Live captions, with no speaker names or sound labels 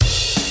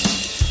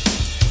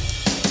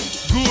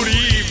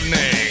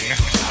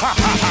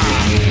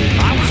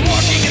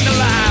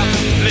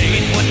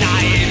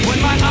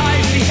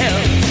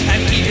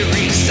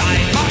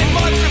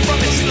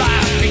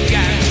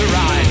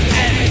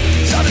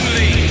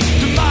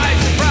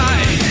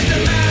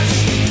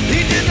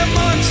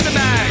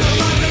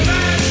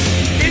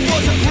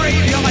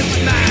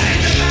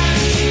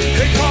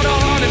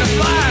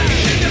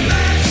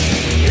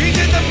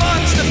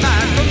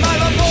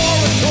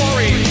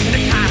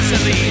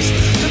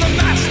keys to the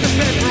master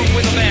bedroom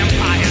with the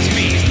vampire's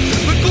feast.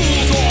 The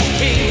ghouls all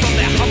came from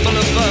their humble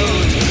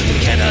abodes to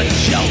get a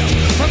jolt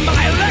from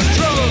my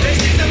electrode. They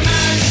did the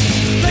mash,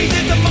 they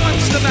did the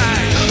monster mash.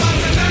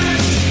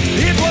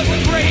 It was a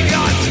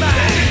graveyard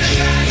smash.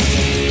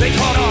 They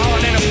caught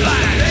on in a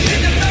flash. They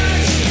did the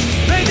mash,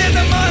 they did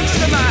the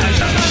monster mash.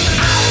 The monster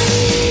mash.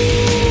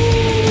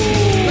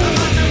 The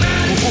monster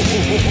mash.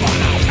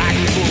 How back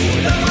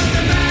good. The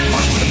monster mash.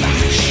 Monster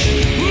mash.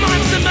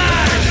 Monster mash.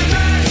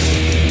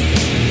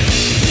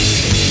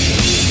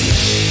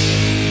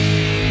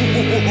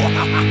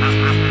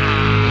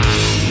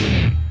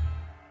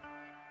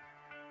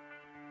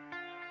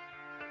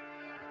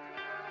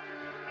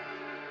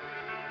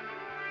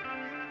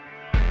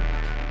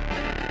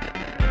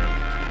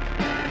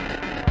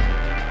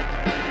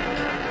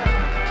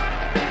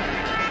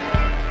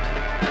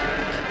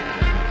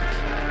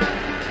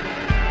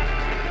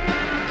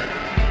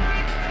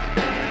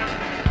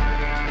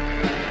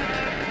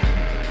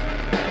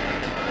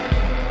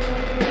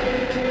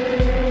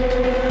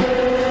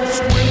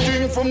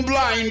 From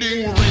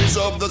blinding rays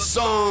of the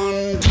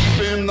sun, deep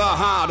in the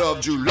heart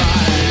of July,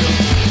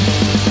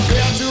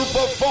 there to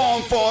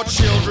perform for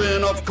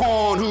children of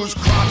corn whose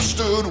crops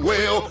stood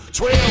well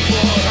 12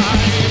 foot high.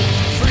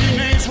 3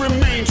 names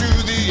remain to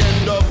the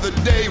end of the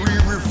day. We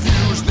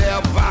refuse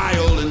their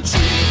violent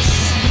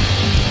treats.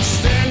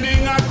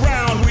 Standing our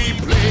ground, we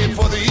played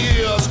for the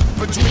ears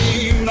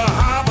between the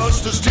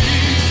harvester's teeth.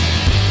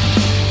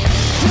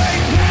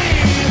 Great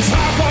names,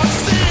 harbor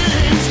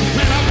sings,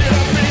 men are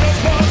bitter beaters,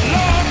 but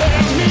Lord,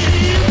 they're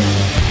mean.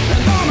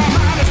 And though my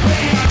mind is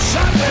playing, I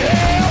shot to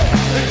hell.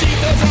 The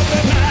details of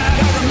the night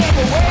I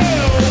remember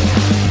well.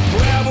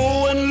 Gravel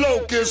and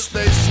locusts,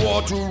 they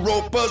swore to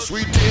rope us.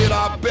 We did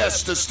our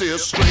best to steer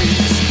straight.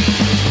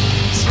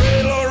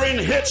 Trailer and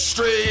hit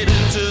straight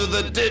into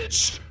the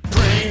ditch,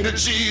 praying to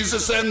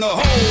Jesus and the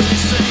holy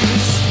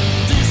saints.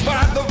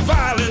 Despite the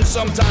violence,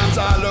 sometimes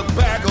I look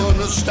back on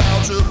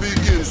nostalgia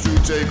begins to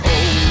take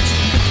hold.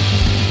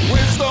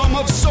 Wisdom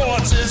of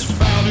sorts is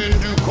found in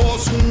due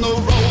course in the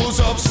rows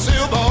of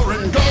silver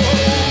and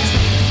gold.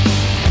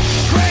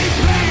 Great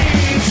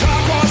plains,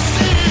 hardcore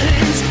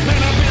scenes,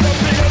 men are the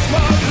biggest,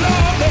 but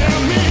Lord, they're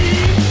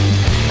mean.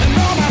 And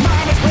though my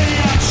mind is playing,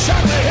 I'm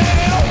shot to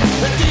hell.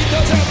 The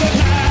details of the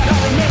night I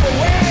remember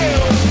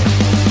well.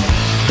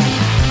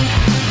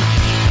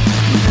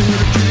 Give me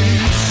the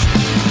keys,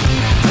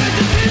 take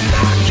the keys,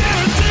 not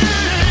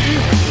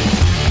guarantee.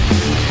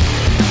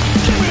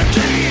 Give me the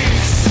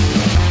keys,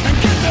 and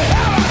get the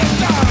hell out of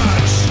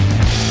Dodge.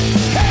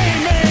 Hey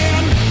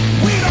man,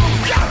 we don't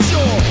got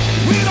your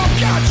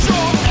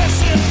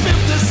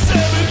SN57.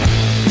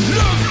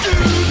 Look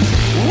dude,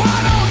 why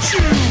don't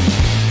you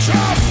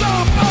try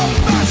some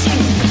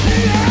old-fashioned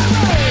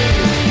PRA?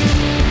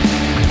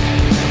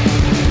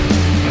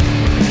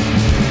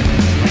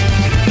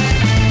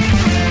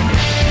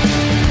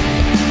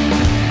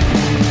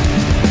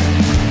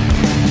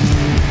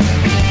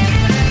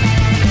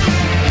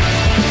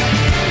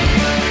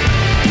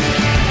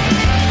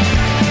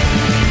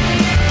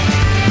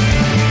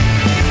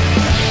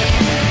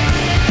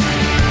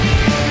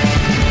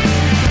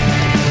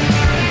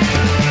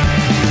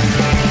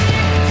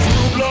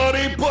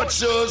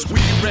 We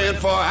ran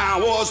for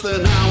hours,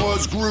 then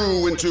hours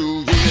grew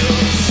into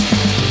years.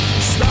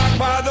 Stalked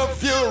by the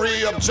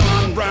fury of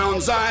John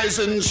Brown's eyes,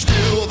 and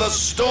still the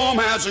storm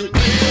hasn't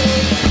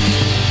cleared.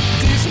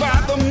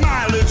 Despite the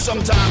mileage,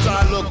 sometimes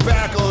I look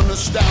back on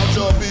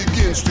nostalgia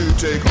begins to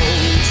take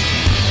hold.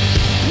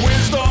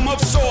 Wisdom of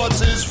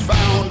sorts is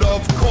found,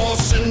 of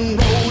course, in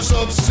rows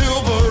of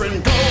silver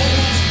and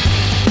gold.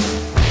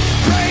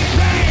 Great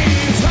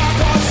names,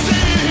 hardcore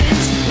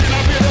scenes, and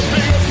I'll be the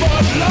biggest,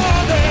 but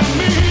Lord, they're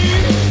mean.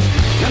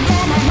 And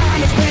though my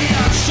mind is being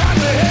shot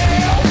to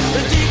hell,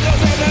 the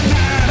details of the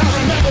night I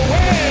remember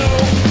well.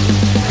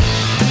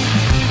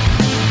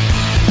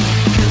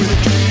 Give me the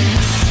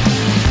keys,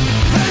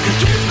 take a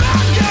keep,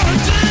 not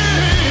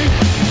guarantee.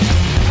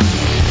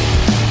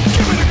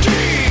 Give me the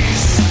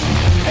keys,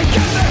 and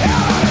get the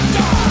hell out of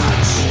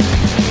Dodge.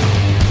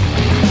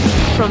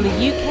 From the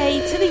UK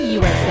to the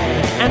USA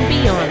and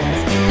beyond,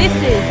 this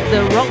is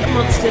The Rock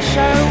Monster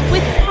Show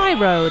with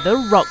Pyro, the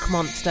Rock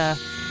Monster.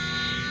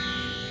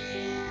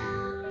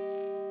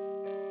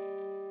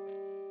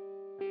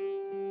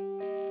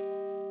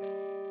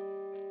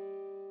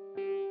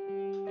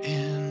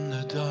 In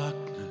the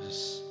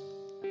darkness,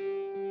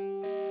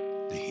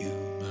 the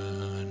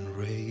human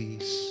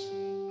race,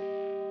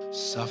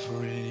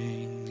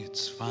 suffering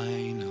its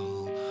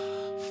final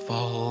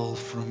fall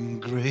from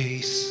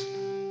grace,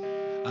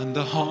 and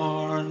the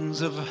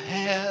horns of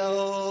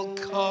hell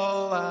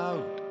call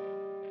out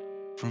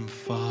from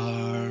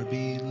far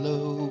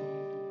below.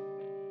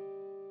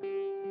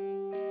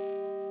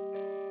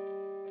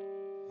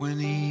 When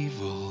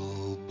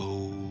evil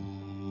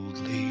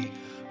boldly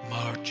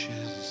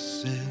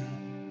marches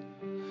in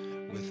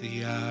with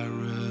the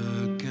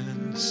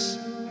arrogance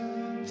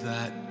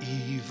that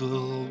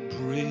evil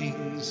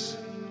brings,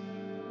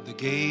 the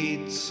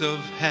gates of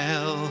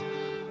hell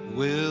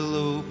will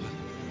open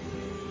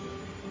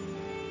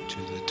to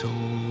the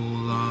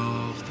toll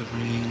of the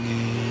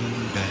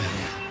ringing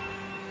bell.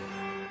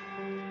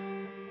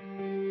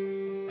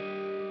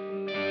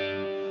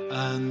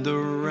 And the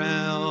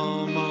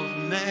realm of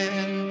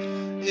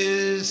men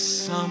is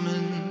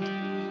summoned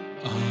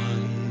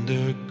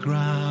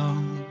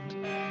underground.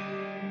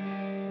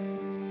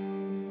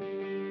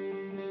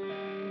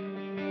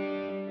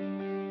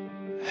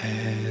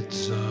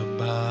 Heads are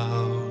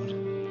bowed,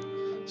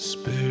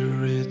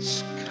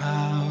 spirits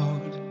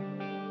cowed.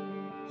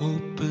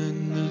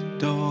 Open the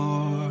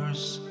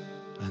doors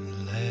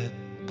and let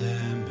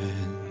them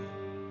in.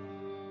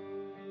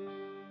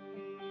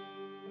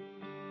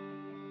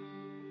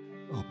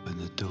 Open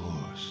the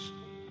doors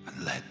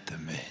and let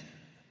them in.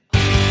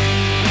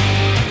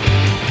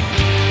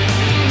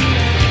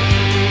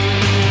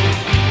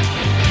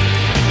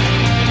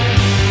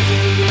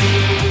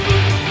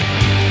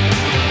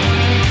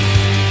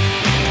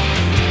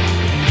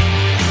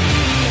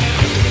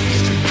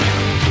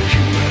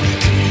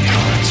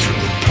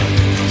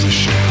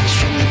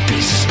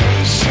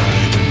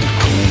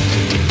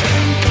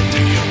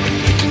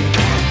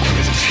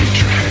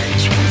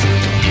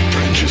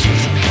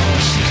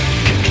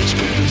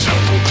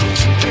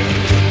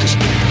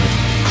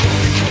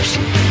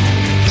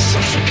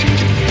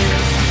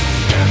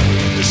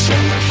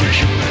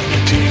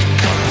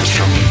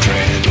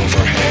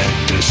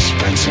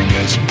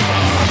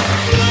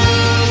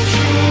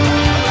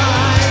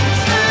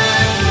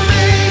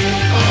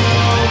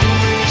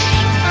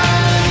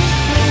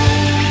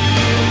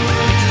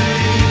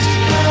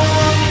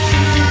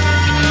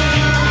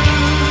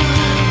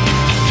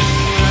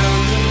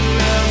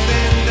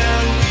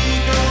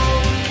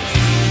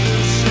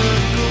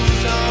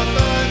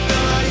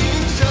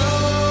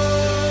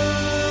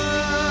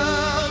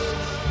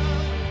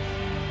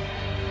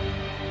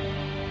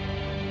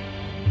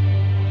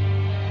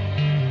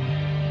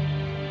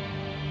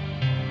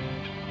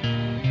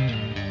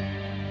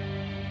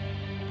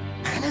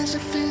 As a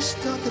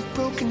fist of the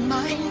broken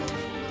mind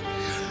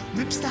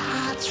rips the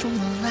hearts from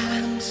the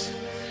lambs.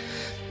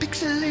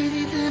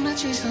 Pixelated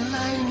images are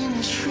lying in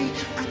the street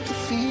at the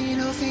feet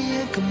of the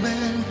anchor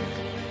man.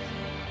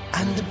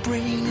 And the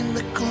brain in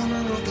the corner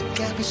of the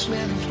gap is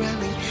swelling,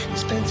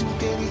 dispensing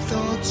daily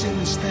thoughts in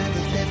the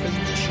standard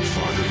definition.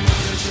 For the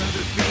knowledge of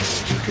the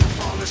beast, you can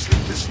fall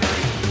asleep this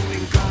night,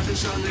 knowing God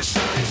is on their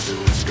side, so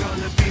it's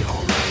gonna be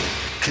alright.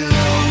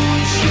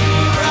 Close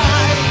your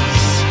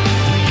eyes,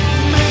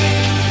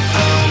 make a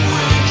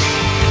wish,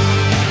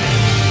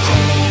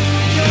 hope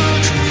your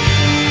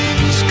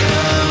dreams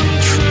come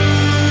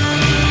true.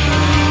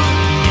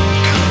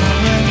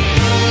 Come and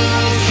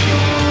close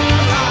your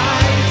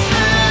eyes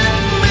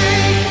and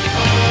make a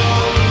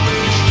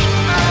wish,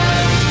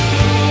 and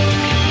hope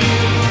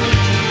your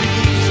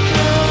dreams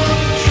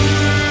come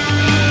true.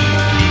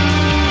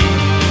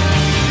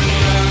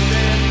 Round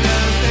and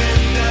round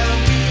and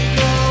round we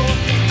go,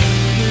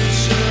 the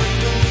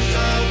circles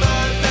of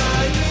our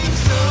dying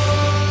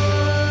souls.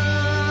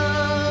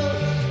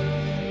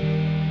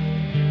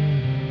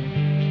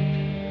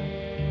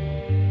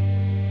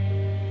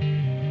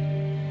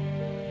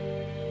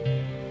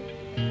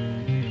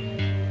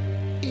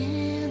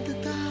 In the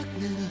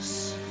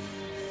darkness,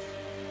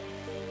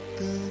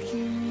 the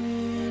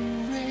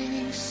human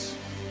race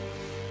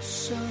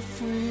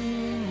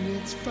suffering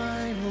its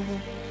final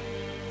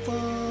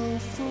fall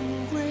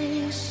from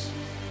grace,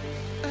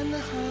 and the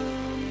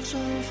hounds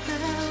of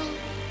hell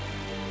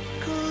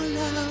call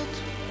out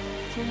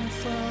from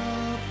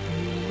far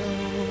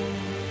below.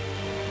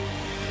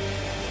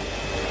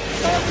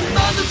 For the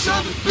mothers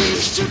of the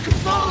beast, you can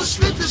fall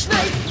asleep this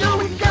night,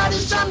 knowing God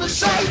is on the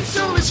side,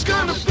 so it's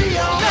gonna be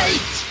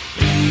alright.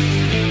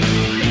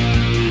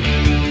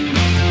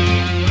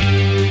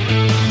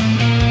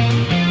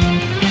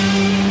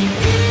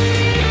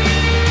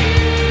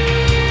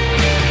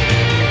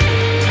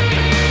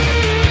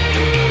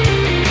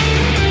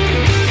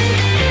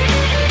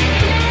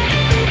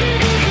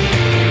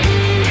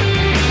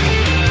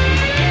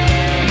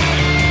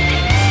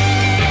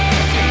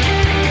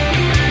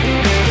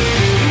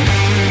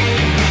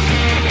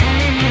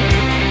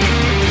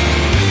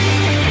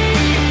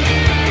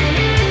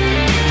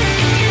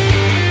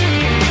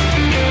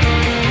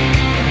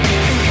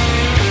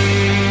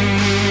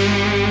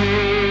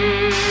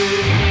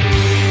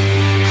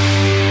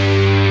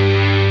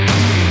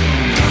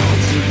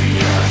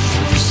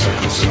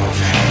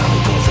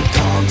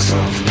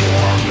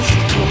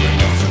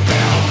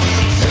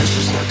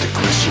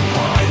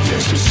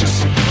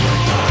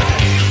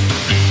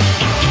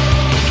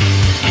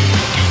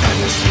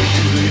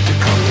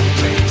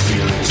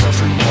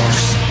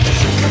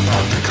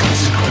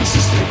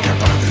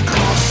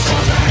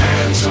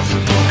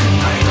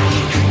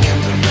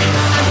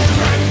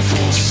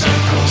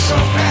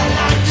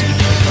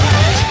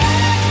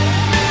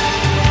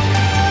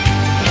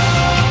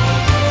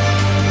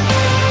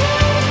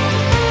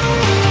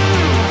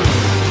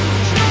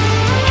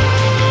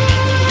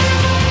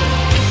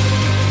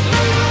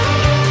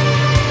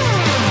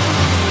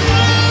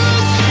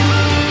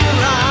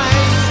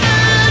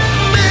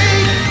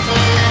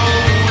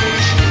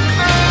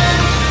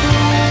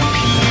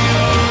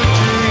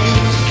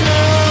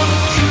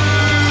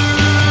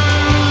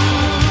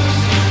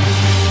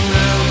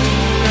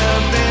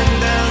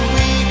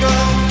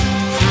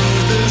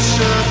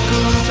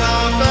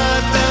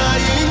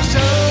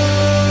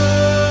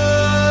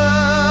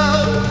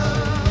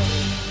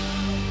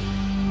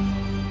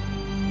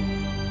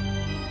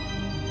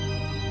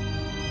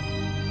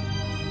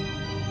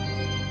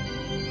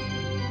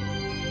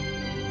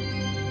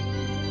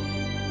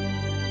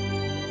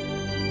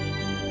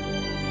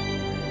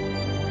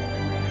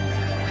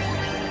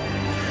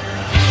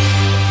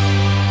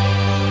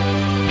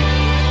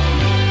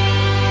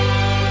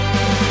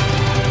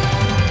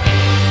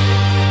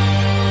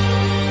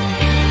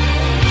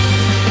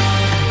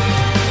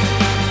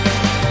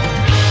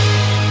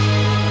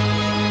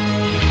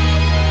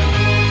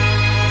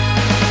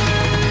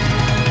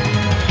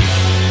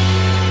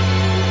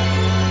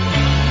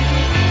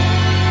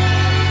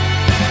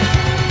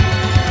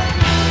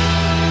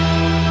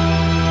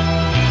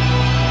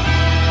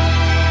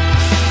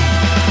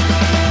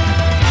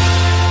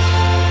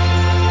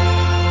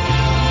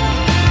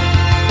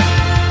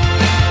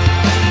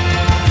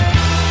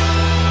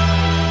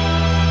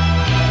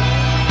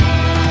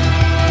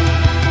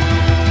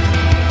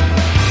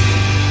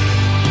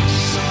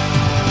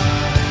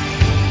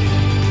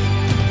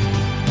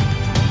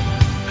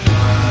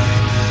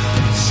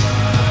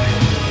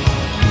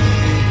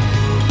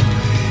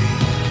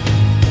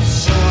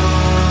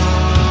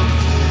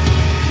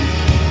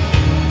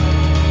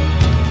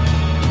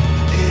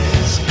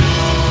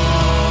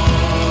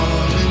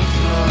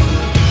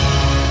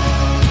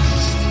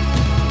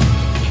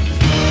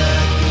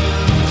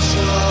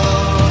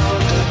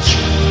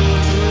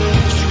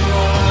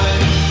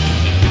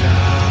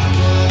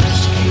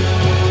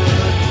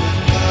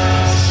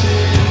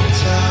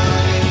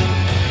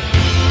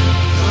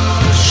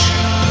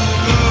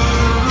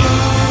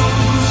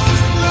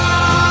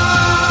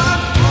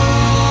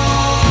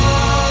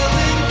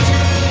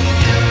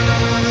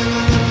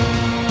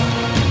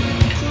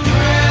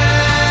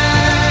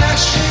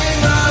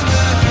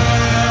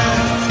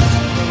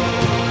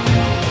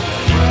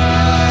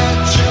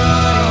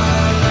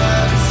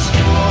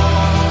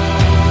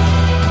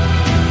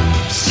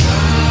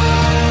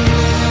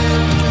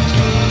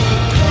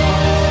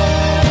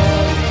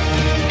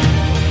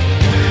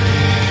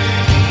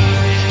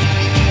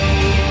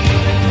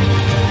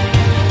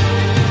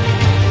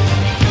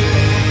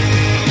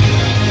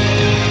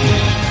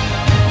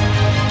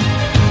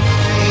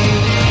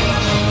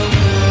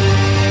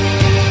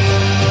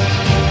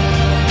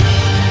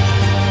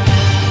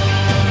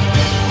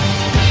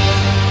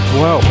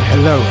 Well,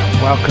 hello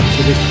and welcome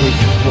to this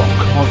week's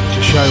Rock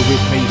Monster Show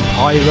with me,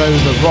 Pyro,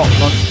 the Rock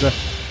Monster.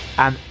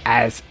 And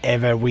as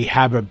ever, we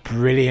have a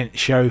brilliant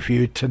show for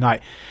you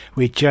tonight.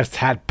 We just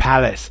had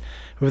Palace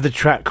with a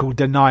track called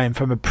Denying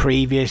from a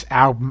previous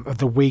album of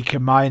the week,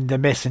 Am I the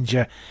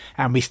Messenger?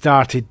 And we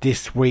started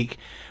this week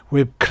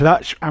with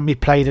Clutch and we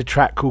played a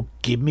track called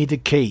Give Me the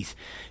Keys.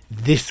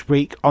 This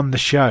week on the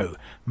show,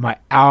 my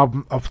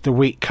album of the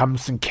week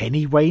comes from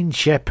Kenny Wayne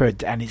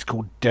Shepherd and it's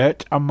called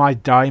Dirt on My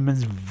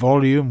Diamonds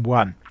Volume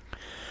 1.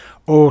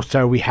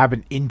 Also, we have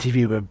an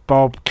interview with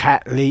Bob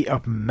Catley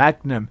of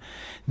Magnum.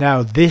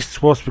 Now,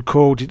 this was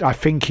recorded, I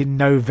think, in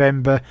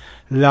November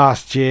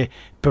last year,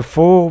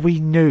 before we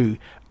knew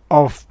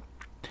of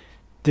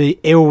the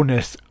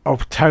illness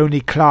of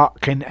Tony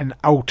Clarkin and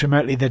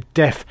ultimately the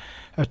death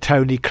of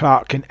Tony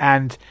Clarkin,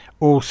 and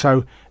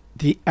also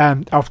the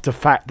of the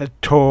fact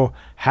that tour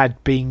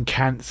had been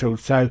cancelled.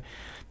 So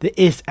there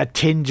is a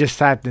tinge of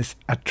sadness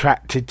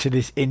attracted to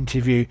this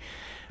interview,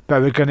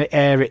 but we're going to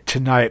air it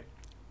tonight.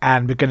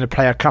 And we're going to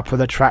play a couple of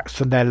the tracks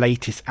from their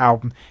latest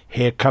album,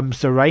 Here Comes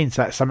the Rain.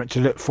 So that's something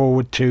to look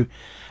forward to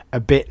a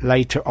bit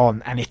later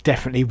on. And it's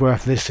definitely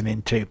worth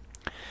listening to.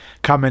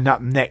 Coming up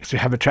next, we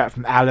have a track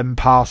from Alan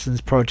Parsons'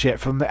 project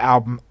from the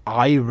album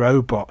I,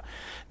 Robot.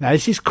 Now,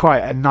 this is quite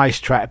a nice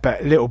track,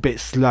 but a little bit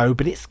slow,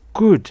 but it's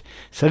good.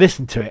 So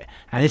listen to it.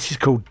 And this is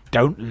called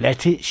Don't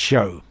Let It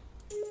Show.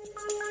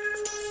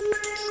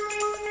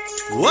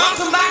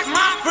 Welcome back,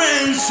 my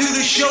friends, to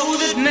the show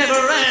that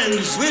never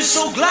ends. We're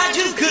so glad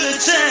you could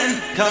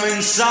attend. Come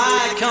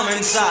inside, come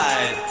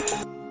inside.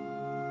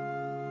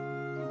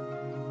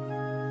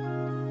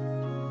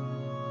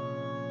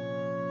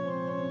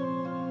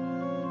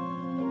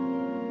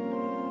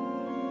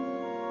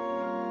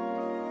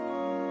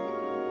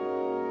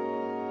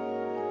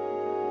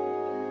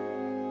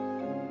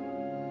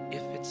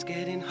 If it's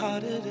getting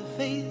harder to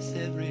face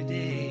every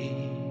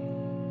day,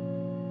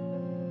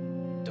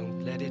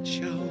 don't let it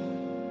show.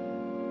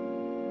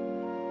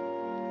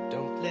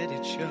 Don't let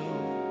it show.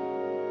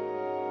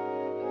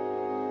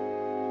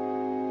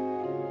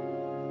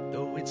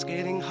 Though it's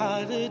getting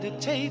harder to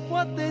take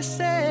what they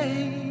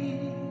say,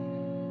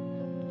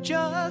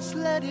 just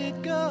let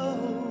it go.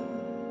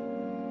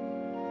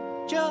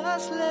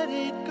 Just let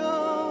it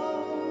go.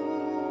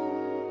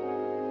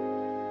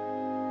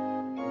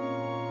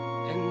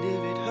 And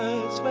if it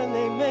hurts when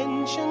they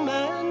mention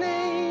my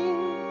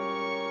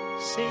name,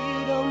 say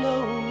you don't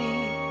know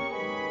me.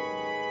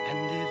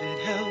 And if it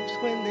helps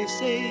when they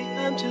say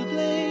I'm to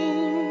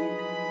blame,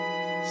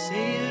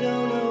 say you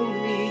don't know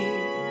me.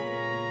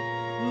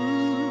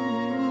 Ooh.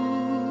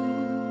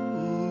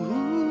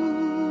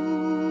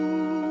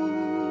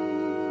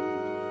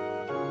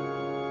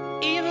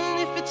 Even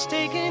if it's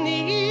taking the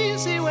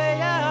easy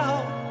way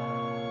out,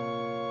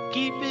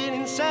 keep it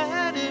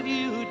inside of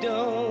you.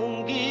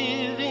 Don't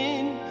give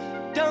in.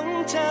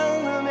 Don't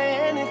tell them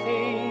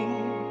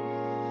anything.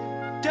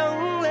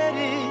 Don't let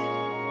it.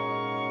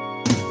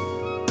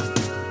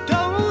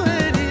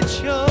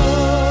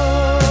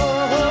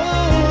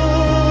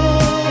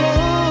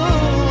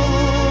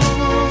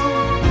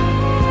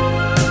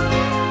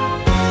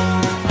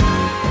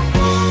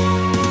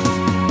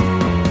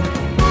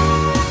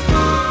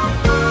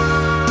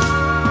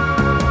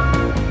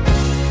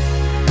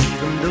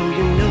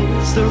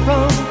 The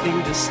wrong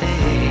thing to say.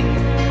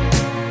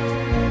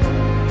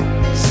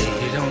 Say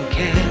you don't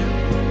care.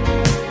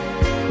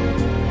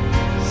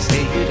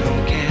 Say you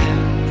don't care.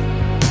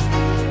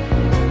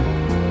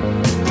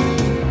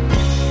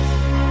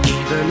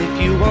 Even if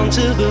you want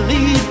to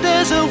believe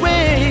there's a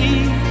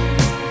way,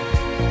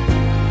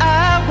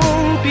 I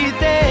won't be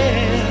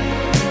there.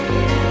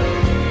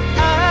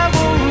 I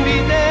won't be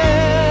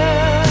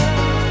there.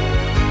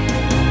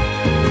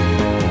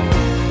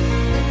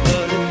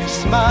 But if you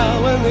smile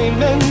when they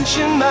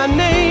mention my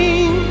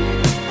name,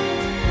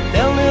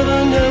 they'll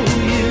never know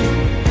you.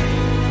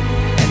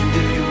 And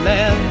if you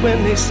laugh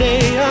when they say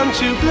I'm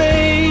to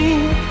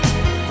blame,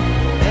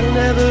 they'll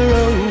never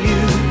own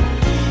you.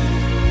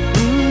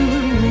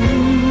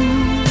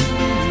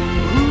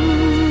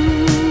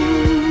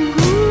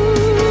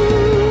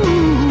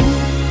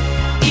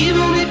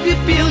 Even if you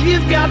feel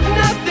you've got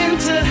nothing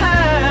to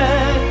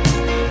hide,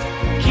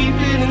 keep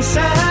it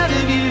inside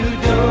of you.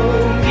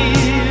 Don't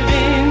give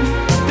in.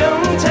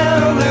 Don't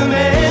tell them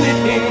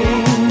anything.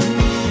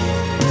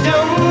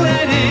 Don't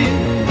let it.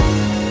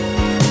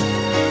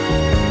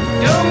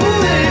 Don't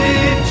let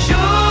it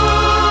show.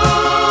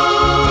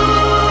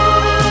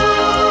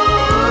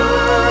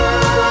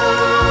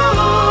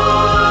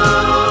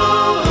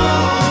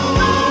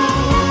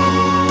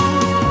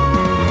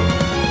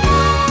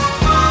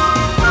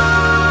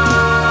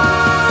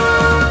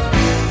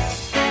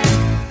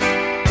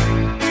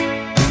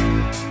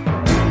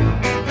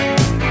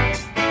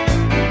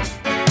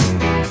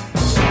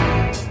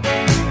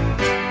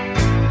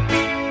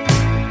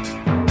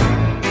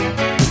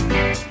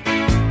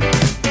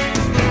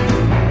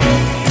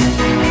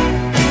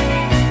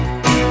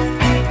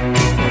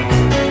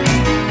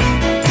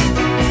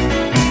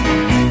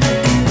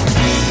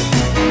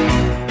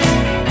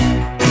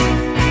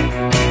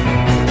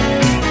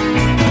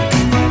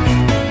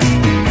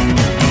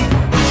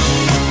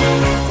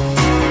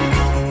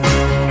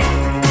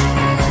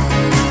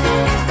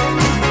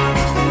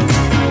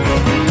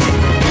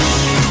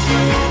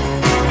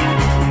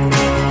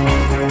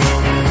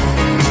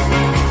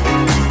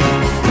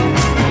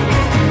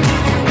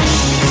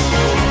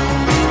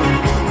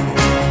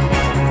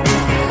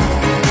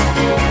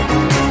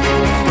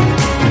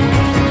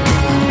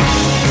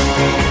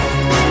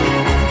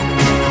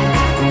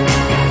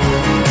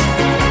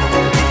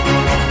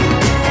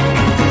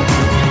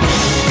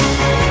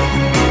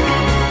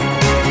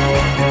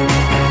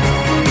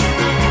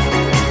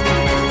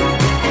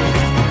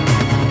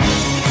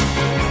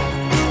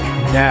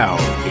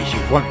 If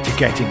you want to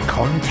get in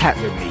contact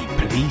with me,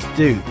 please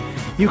do.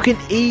 You can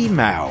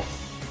email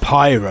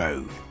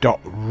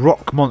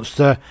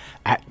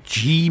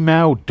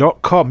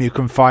pyro.rockmonster@gmail.com. You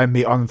can find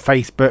me on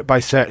Facebook by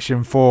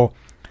searching for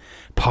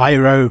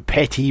Pyro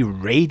Petty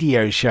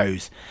Radio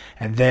Shows,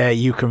 and there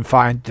you can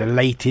find the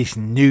latest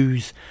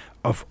news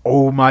of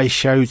all my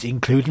shows,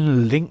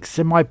 including links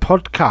to my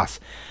podcasts.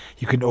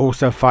 You can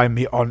also find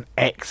me on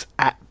X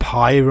at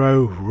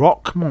Pyro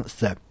Rock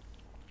Monster.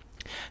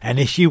 And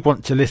if you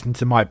want to listen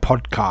to my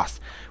podcast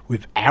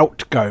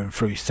without going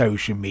through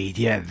social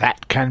media,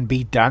 that can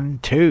be done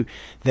too.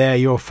 There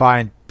you'll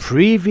find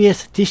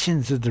previous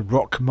editions of the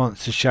Rock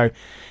Monster Show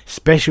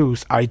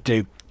specials I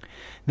do.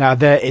 Now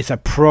there is a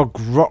prog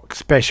rock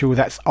special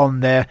that's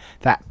on there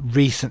that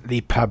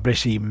recently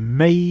published you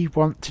may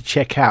want to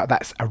check out.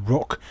 That's a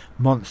Rock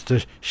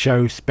Monster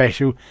Show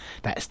special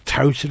that's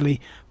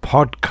totally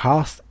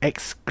podcast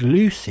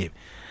exclusive,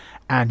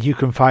 and you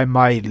can find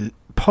my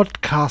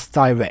podcast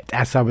direct,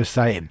 as I was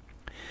saying,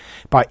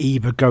 by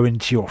either going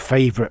to your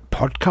favourite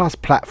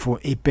podcast platform,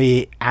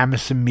 be it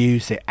Amazon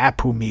Music,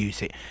 Apple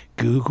Music,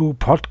 Google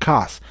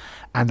Podcasts,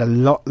 and a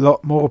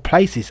lot more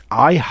places.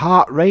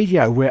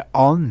 iHeartRadio, we're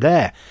on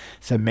there.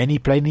 So many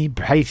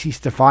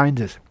places to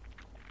find us.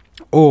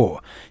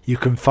 Or you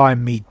can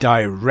find me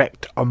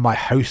direct on my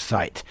host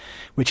site,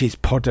 which is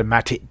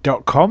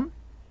podomatic.com,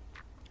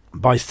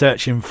 by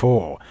searching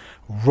for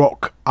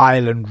Rock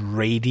Island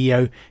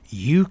Radio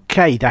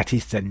UK. That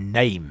is the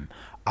name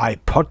I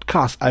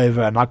podcast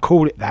over, and I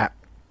call it that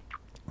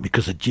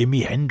because of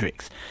Jimi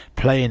Hendrix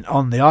playing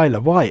on the Isle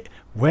of Wight,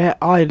 where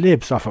I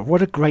live. So I thought,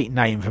 what a great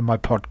name for my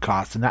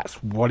podcast, and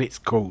that's what it's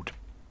called.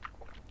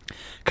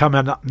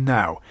 Coming up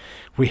now,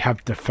 we have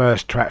the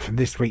first track from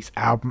this week's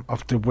album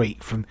of the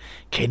week from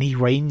Kenny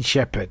Wayne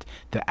Shepherd.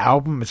 The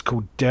album is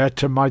called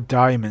Dirt on My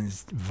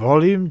Diamonds,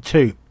 Volume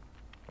 2.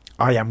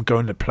 I am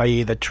going to play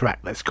you the track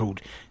that's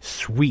called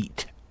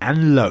Sweet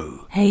and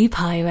Low. Hey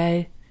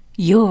Pyro,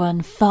 you're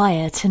on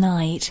fire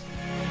tonight.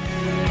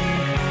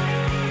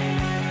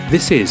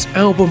 This is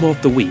Album of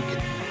the Week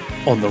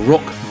on the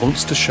Rock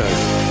Monster Show.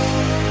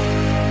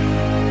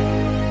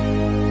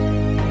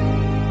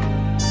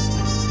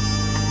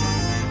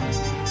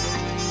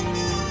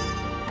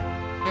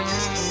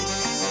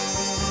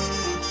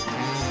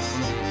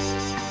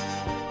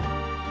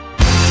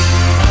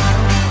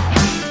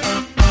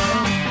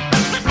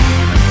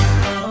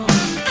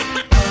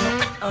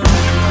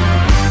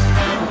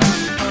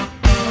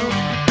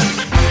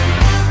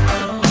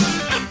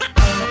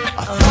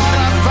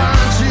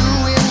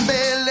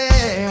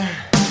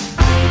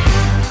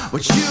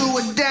 You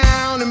were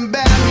down and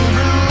Baton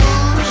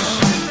Rouge.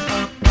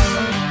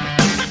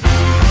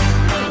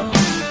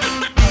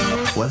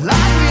 Well,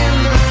 I've been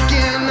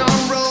looking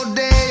on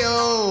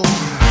Rodeo.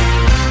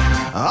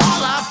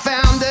 All I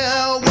found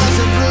there was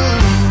a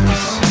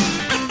blues.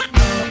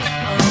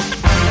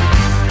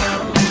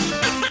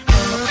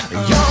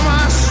 You're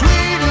my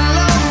sweet and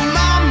low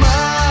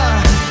mama.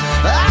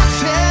 I'll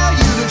tell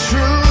you the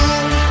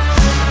truth.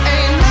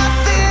 Ain't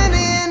nothing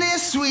in it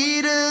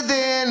sweeter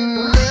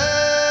than love.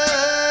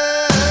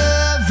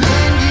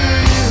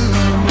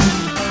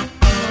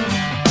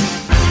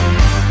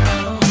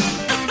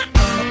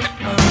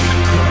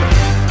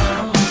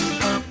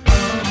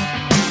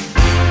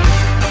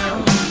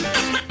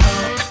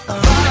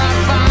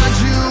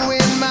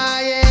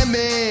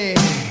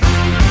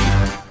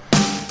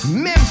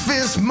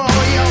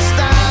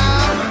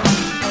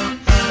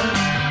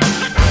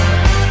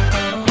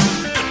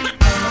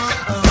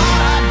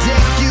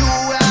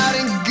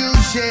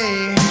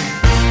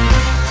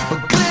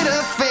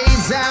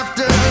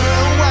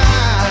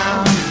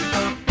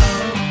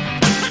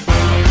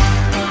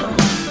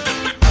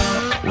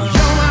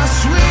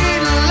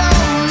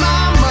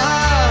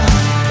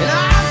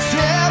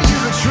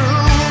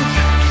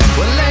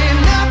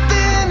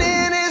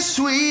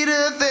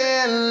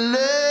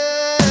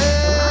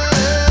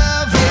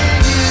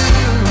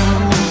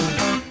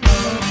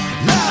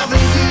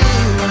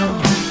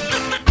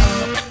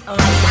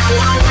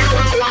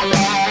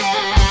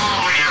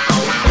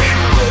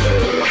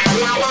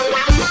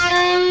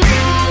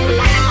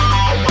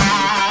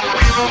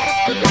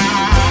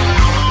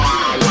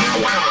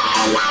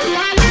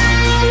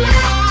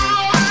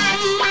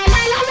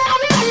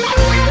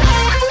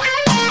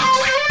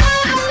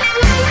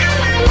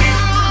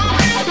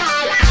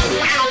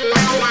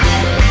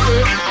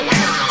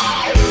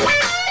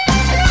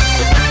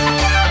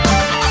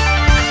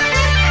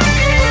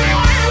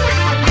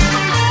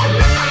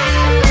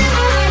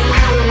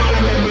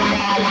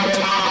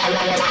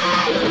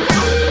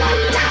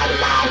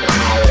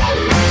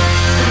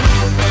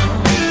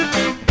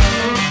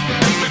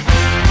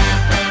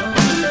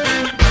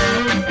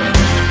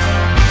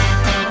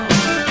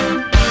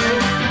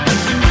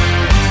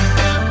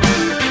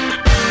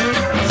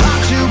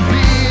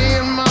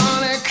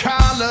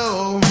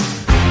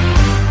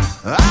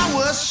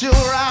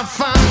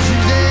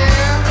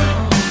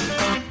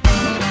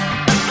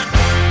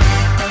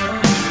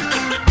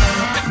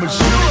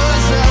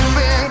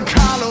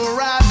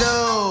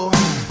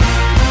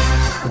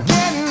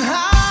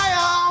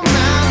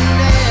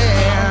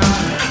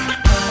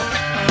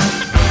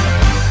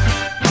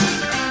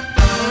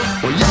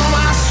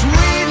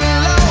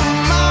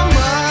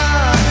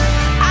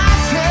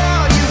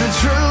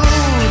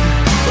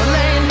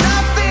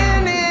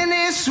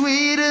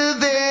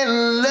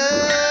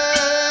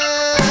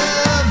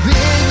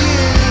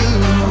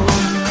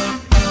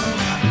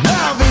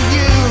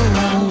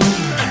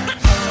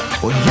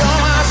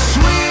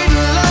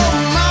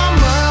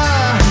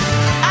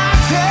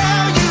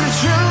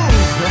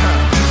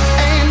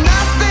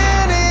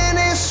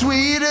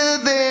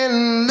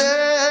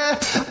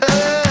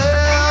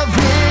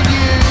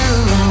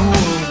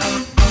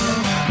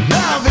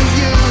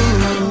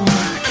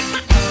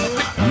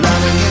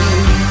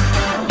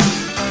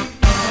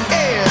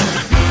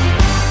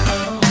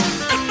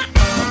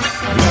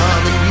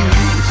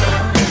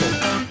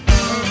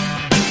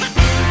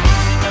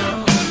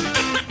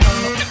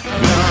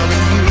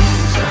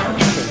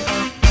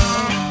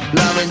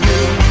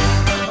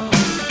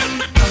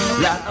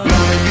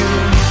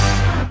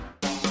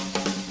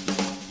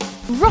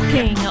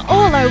 rocking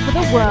all over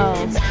the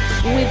world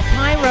with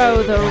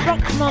Pyro the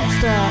Rock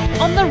Monster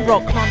on the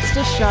Rock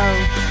Monster Show.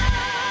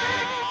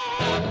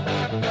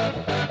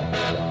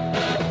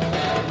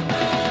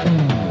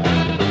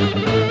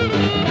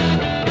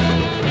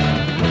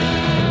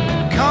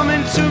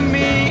 Coming to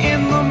me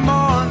in the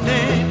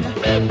morning,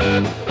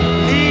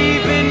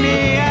 leaving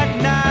me at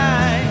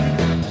night.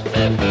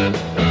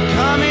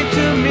 Coming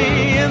to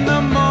me in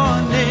the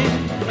morning,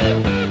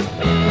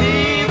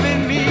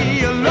 leaving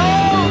me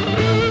alone.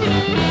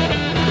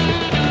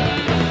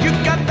 You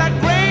got that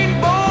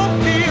rainbow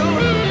feel,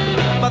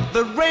 but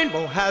the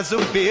rainbow has a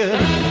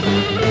beard.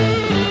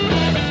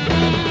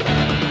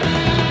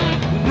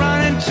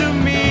 Running to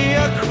me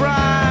a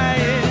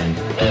crying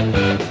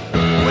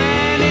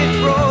when it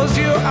throws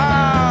you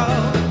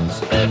out.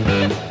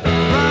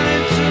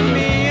 Running to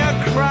me a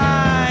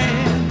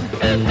crying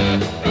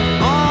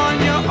on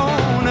your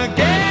own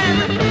again.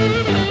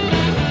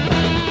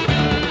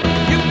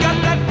 You got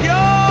that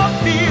pure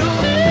feel,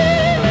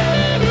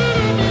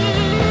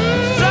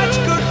 such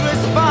good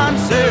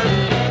responses,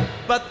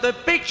 but the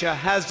picture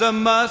has a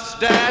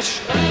mustache.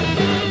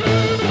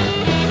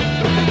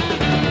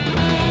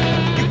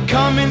 You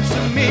come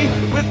into me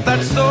with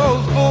that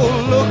soulful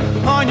look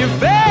on your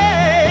face.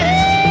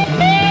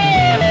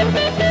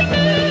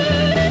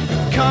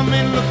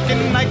 Coming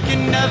looking like you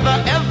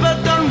never ever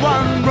done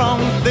one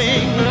wrong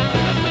thing.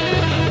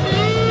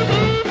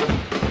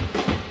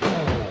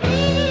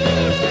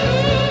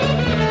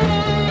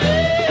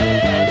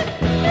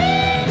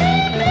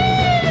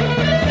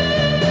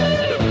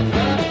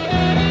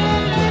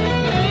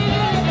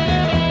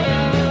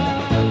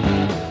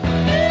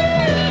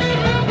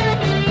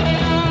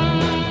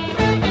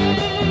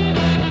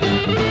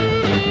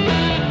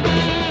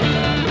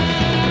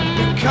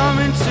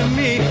 Coming to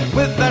me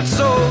with that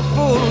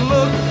soulful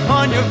look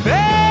on your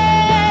face.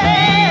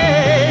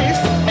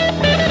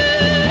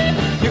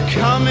 You're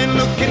coming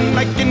looking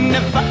like you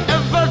never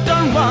ever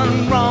done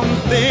one wrong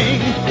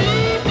thing.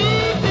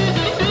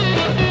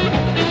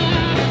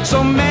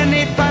 So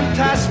many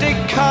fantastic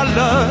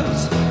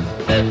colors,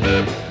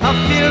 I'm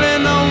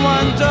feeling a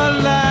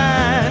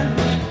wonderland.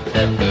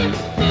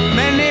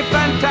 Many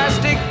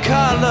fantastic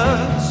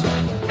colors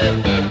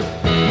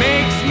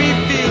makes me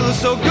feel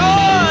so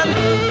good.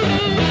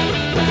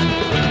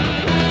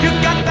 You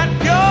got that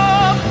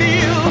pure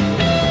feel,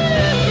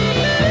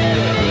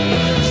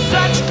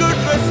 such good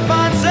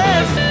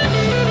responses.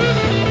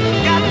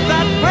 Got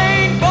that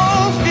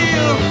rainbow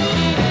feel,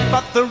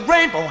 but the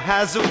rainbow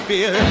has a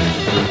beard.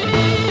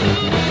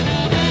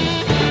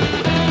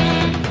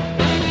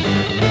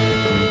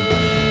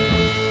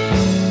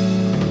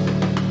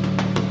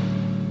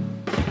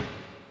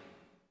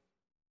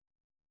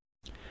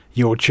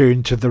 You're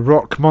tuned to the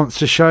Rock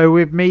Monster Show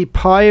with me,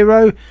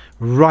 Pyro,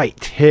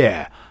 right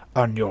here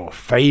on your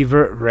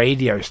favourite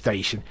radio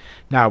station.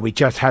 Now, we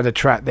just had a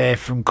track there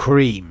from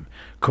Cream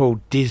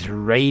called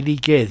Disraeli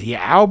Gears. The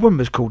album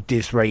was called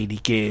Disraeli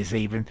Gears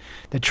even.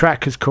 The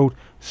track is called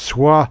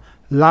Swabla.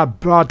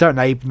 I don't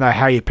even know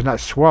how you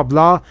pronounce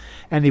Swabla.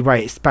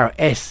 Anyway, it's spelled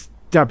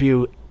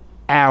SWLABR.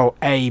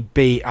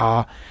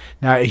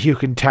 Now, if you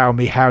can tell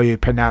me how you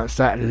pronounce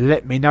that,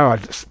 let me know.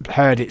 I've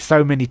heard it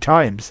so many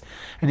times,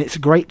 and it's a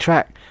great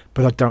track,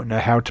 but I don't know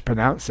how to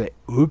pronounce it.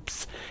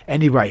 Oops.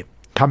 Anyway,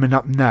 coming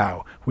up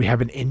now, we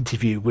have an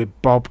interview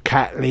with Bob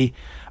Catley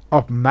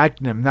of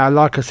Magnum. Now,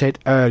 like I said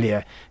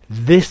earlier,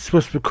 this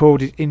was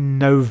recorded in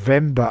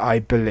November, I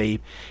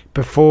believe,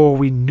 before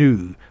we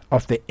knew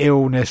of the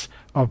illness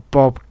of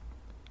Tony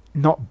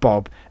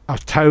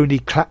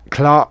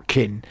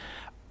Clarkin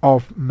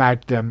of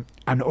Magnum,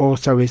 and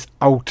also his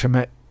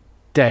ultimate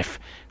death,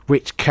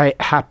 which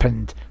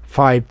happened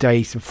 5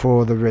 days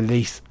before the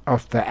release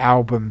of the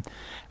album.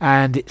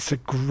 And it's a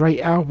great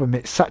album.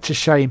 It's such a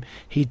shame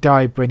he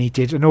died when he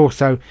did, and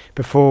also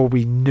before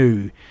we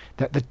knew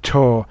that the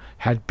tour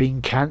had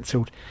been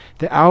cancelled.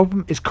 The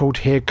album is called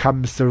Here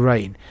Comes the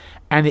Rain,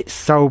 and it's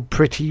sold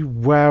pretty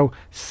well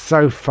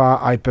so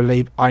far, I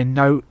believe. I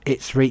know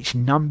it's reached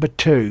number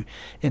 2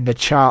 in the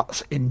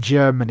charts in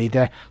Germany,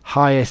 their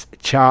highest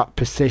chart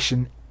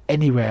position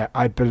anywhere,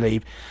 I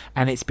believe,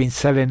 and it's been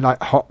selling like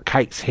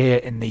hotcakes here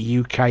in the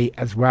UK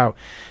as well.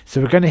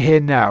 So we're going to hear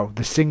now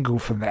the single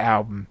from the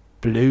album,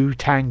 Blue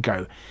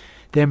Tango.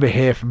 Then we'll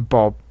hear from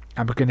Bob,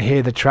 and we're going to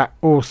hear the track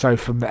also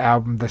from the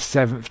album, The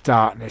Seventh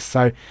Darkness.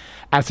 So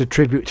as a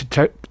tribute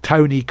to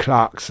Tony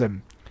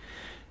Clarkson,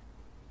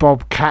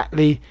 Bob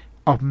Catley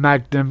of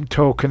Magnum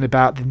talking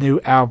about the new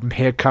album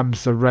Here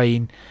Comes the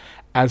Rain,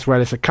 as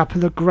well as a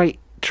couple of great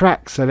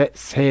tracks. So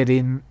let's hear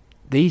in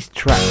these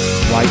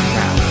tracks right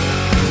now.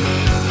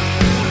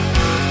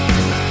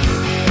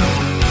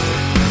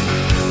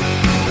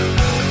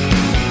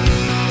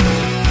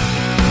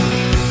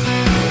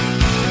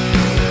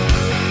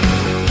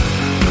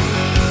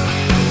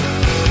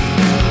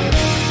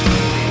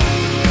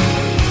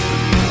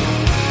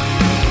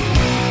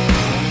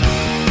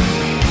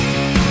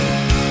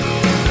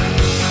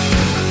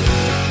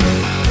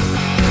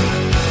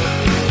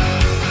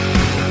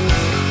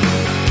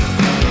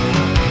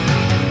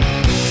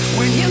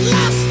 When you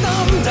lost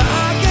them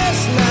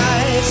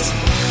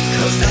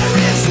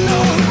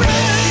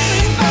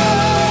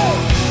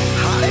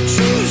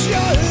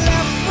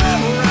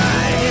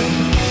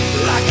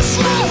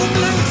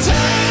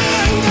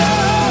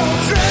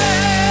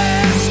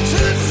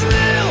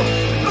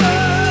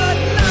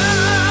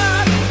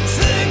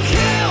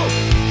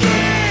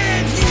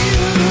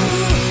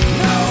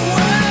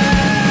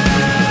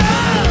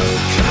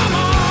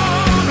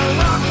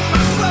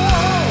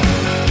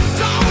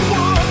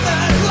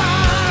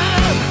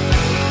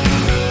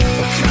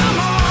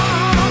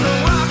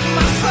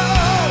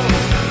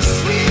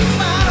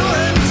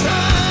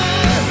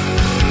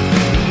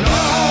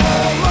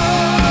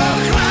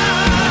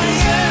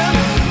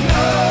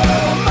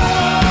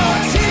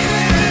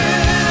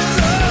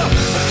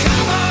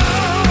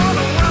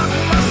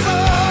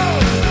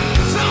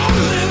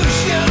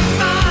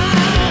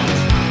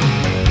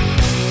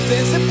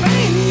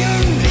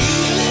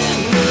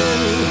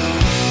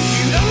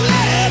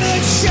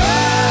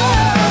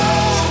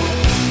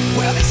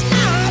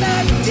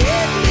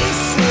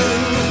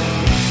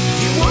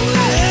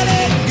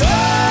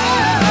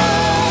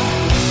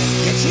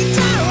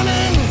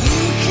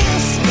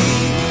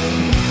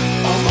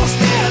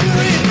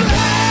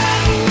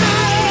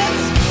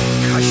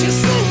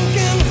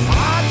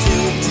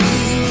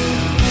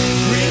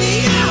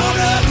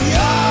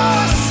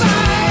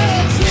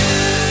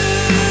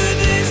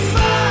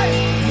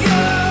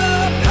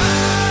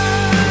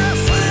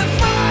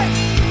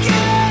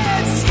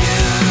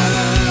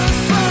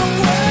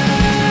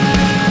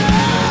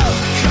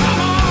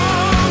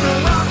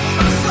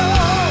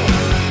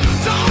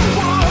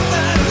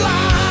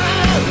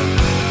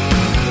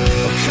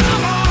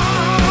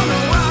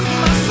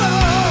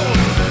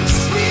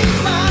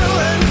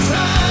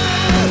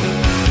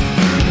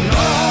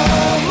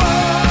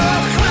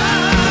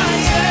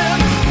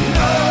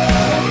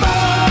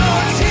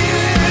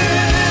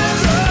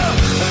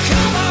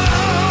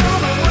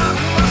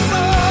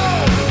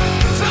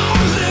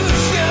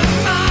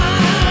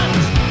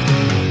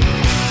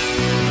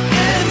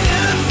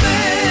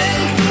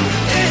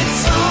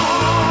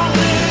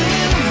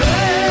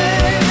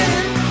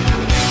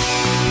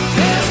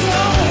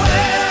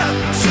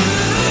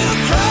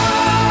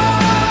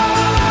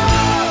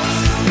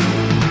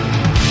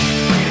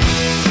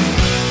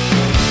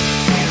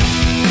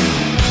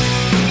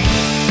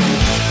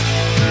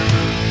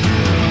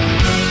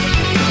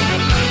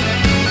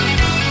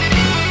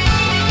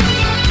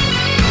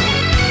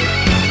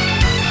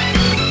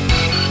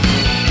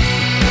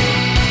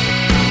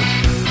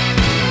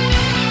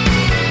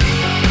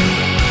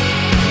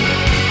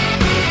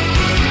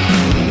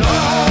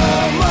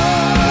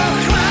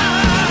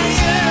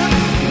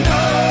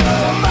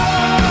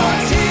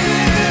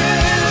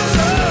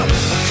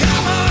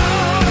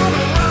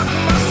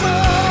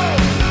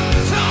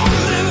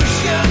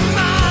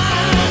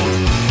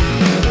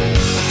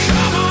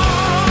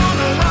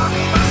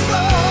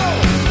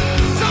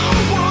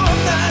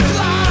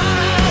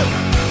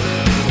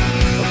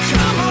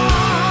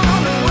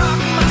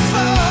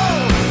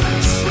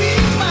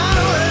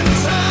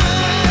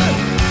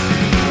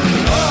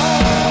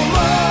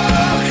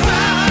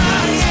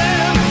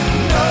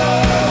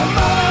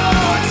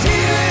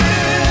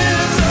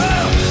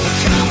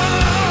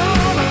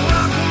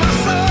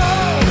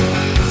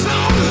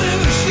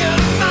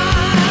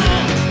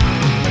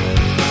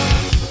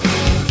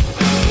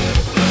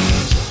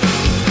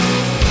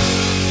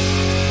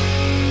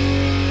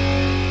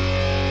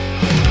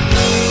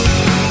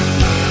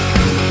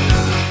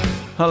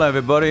Hello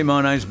everybody,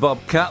 my name's Bob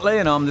Catley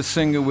and I'm the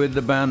singer with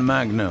the band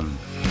Magnum.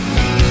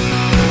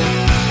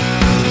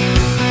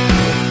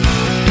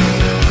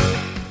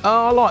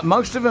 Oh, I like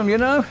most of them, you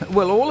know.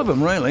 Well, all of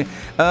them, really.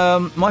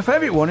 My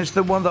favourite one is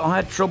the one that I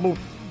had trouble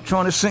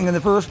trying to sing in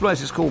the first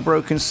place. It's called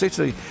Broken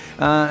City,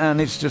 and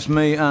it's just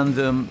me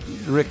and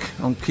Rick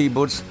on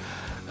keyboards,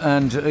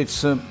 and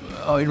it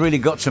really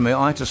got to me.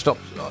 I had to stop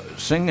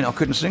singing. I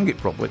couldn't sing it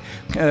properly.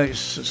 It's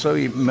so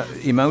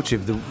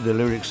emotive, the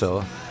lyrics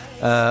are.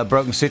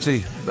 Broken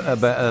City,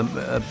 about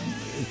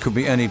it could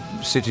be any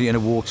city in a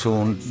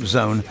war-torn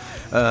zone,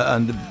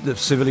 and the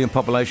civilian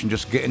population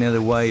just getting in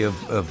the way of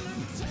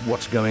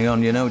what's going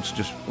on, you know. It's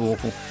just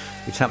awful.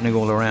 It's happening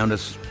all around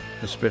us,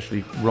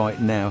 especially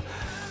right now.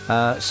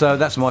 So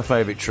that's my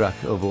favourite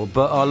track of all.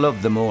 But I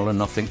love them all,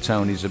 and I think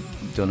Tony's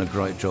done a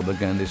great job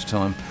again this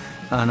time.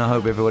 And I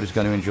hope everybody's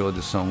going to enjoy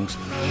the songs.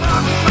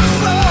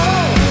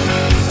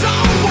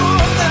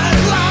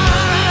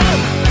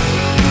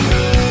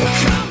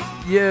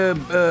 Yeah,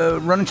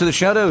 Run Into the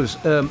Shadows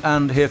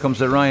and Here Comes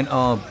the Rain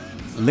are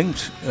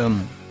linked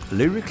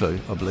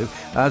lyrically, I believe,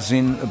 as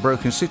in A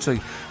Broken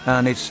City,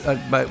 and it's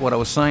about what I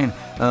was saying,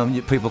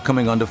 people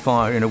coming under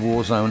fire in a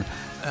war zone,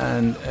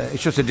 and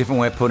it's just a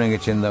different way of putting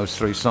it in those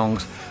three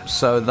songs,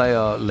 so they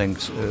are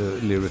linked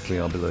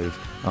lyrically, I believe.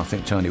 I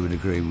think Tony would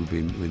agree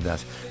with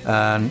that,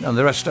 and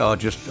the rest are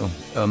just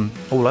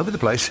all over the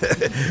place,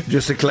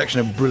 just a collection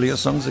of brilliant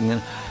songs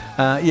again.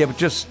 Yeah, but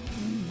just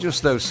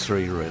those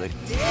three, really.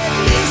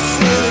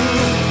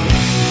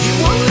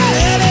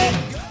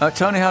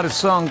 Tony had a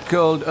song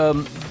called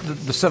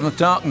The Seventh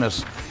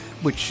Darkness,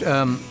 which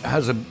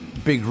has a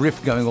big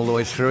riff going all the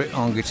way through it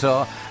on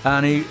guitar,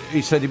 and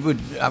he said it would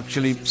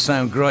actually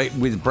sound great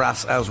with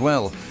brass as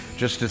well,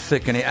 just to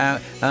thicken it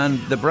out, and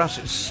the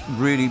brass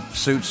really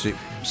suits it.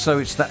 So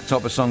it's that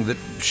type of song that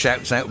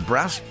shouts out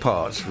brass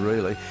parts,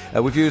 really.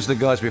 We've used the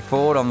guys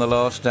before on the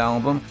last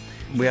album.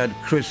 We had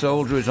Chris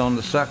Aldridge on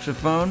the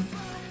saxophone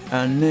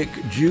and Nick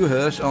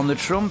Dewhurst on the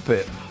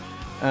trumpet,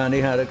 and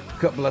he had a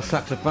couple of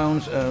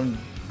saxophones, and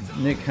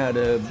Nick had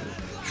a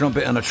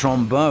trumpet and a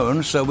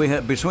trombone, so we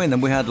had between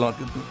them we had like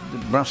the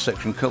brass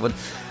section covered,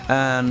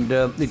 and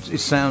it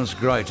sounds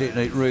great.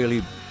 It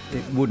really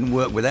wouldn't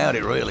work without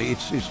it, really.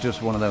 It's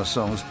just one of those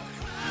songs.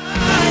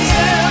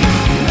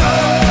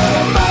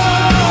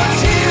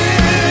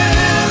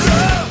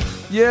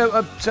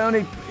 Yeah,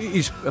 Tony,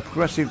 he's a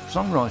progressive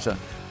songwriter.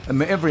 I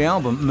mean, every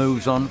album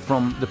moves on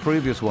from the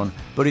previous one,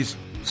 but he's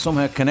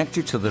somehow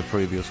connected to the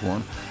previous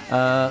one.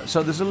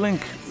 So there's a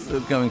link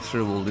going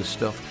through all this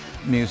stuff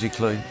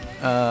musically.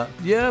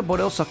 Yeah, what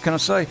else can I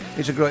say?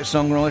 He's a great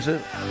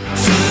songwriter.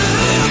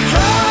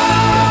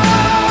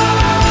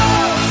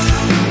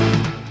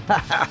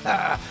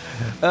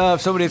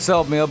 If somebody had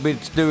told me I'd be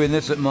doing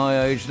this at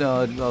my age,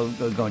 I'd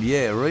gone,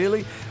 yeah,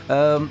 really?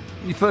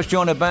 You first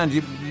join a band,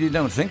 you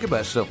don't think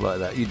about stuff like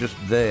that. You're just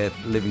there,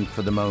 living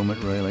for the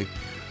moment, really.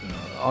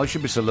 I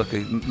should be so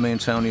lucky. Me and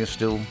Tony are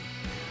still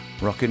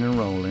rocking and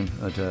rolling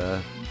at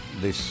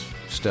this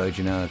stage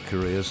in our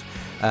careers.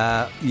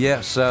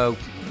 Yeah, so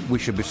we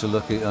should be so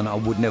lucky, and I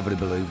would never have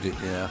believed it,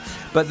 yeah.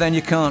 But then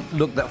you can't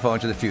look that far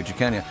into the future,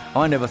 can you?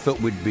 I never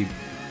thought we'd be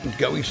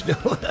going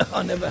still.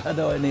 I never had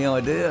any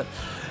idea.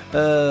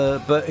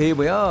 But here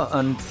we are,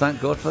 and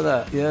thank God for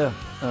that, yeah.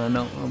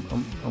 No,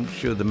 I'm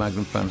sure the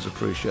Magnum fans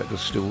appreciate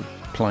us still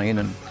playing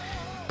and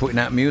putting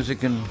out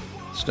music and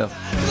stuff.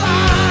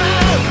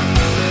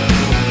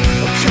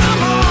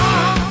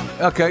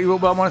 Okay, well,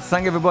 I want to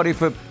thank everybody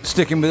for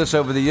sticking with us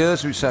over the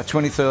years. It's our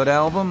 23rd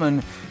album,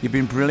 and you've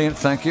been brilliant,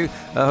 thank you.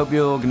 I hope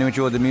you're all going to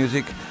enjoy the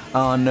music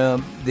on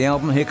the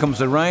album Here Comes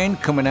the Rain,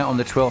 coming out on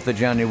the 12th of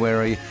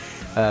January,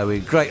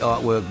 with great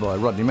artwork by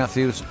Rodney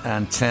Matthews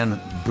and 10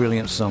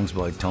 brilliant songs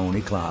by Tony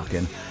Clark.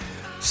 And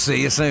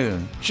see you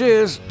soon.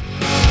 Cheers!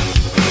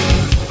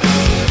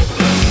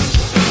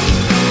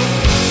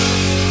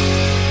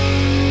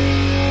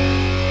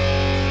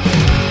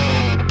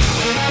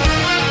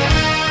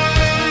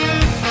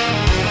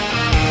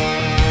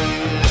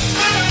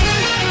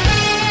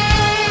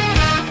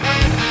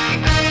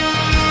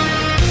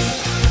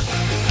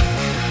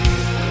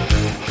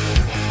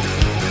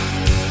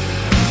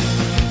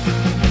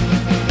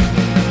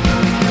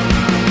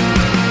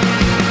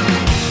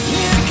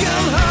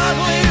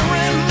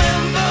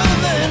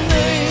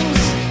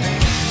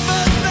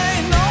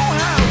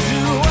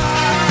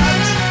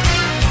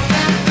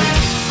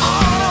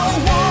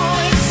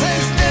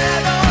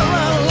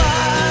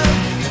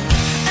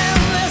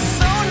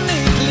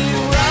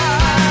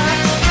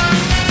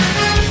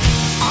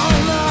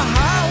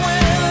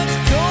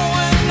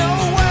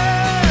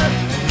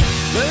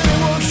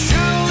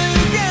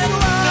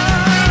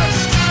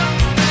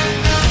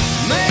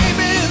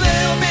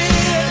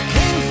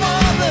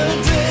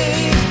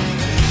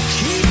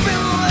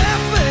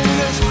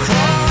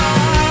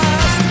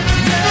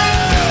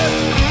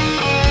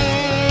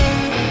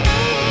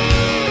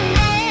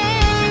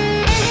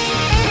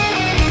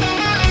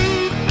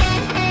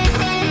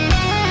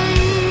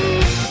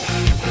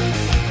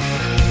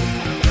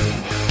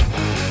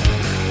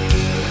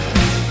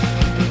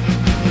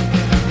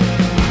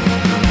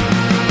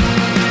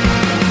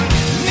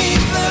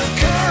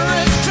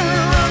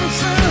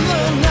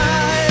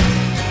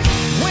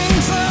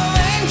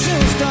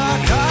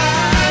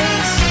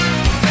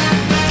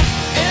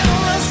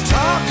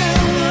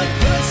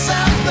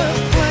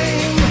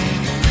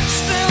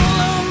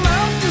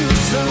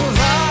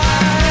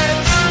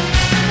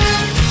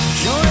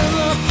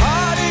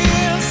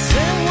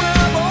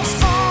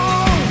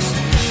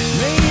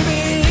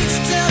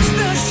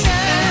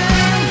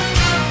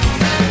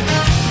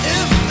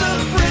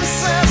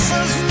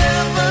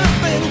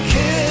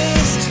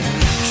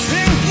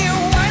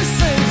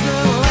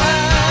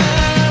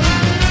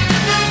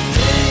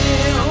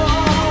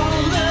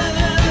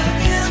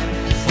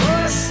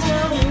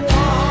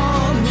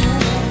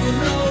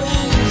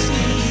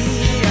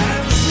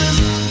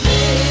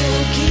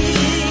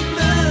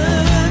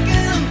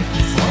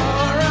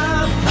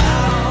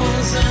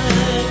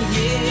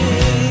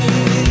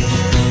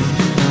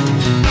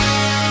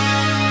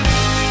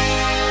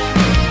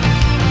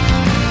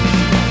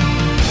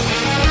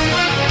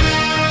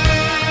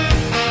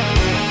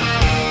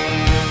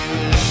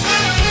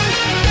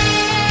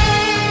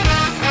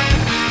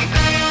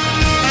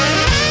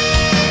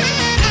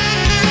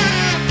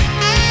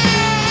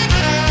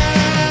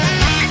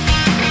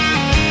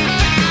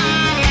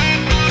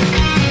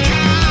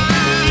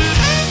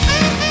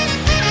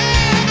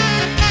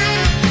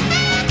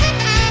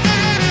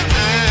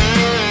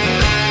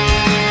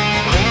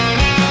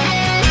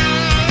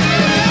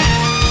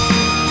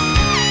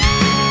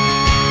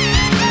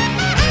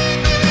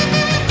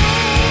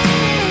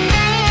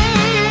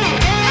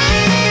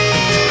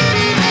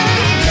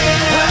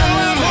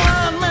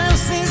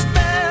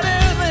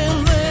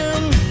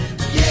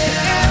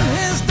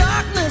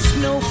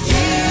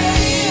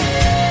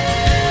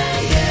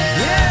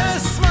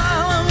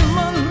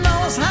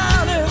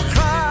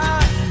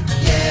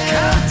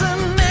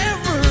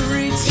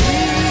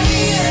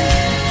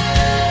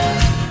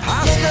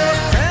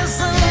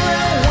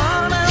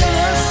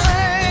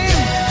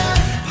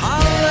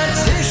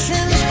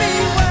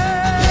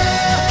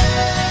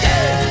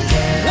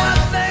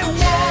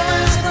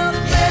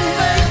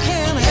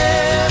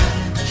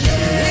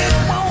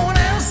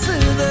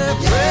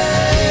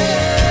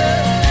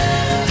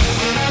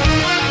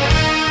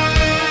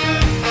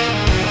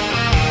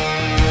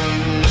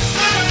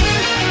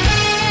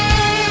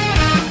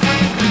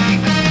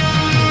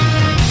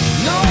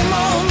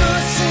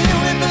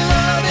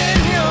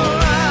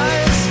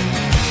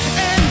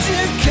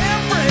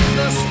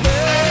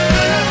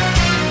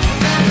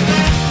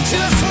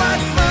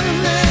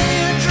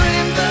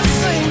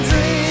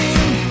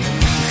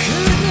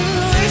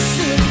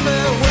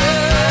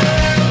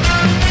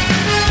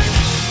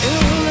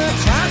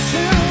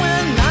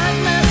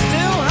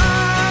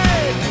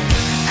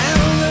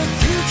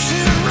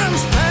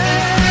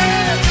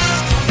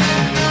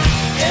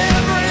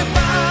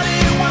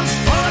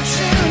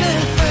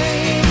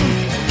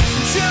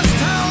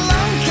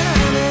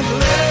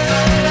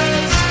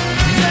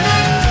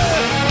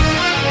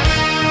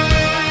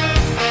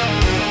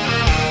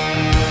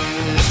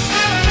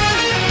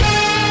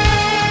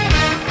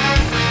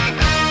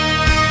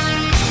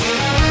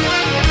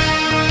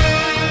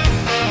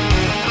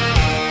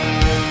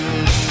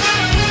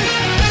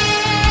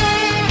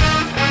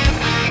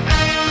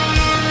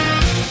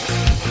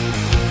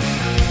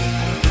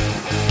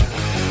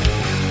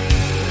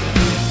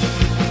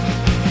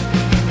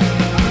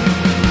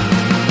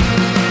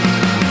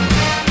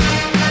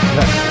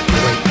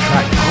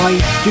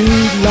 do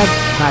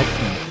love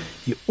Magnum.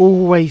 You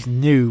always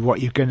knew what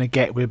you're going to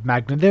get with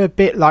Magnum. They're a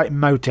bit like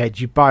Motorhead.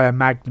 You buy a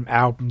Magnum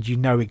album, you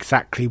know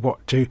exactly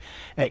what to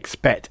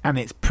expect, and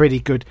it's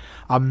pretty good.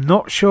 I'm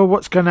not sure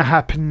what's going to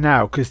happen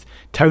now, because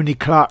Tony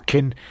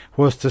Clarkin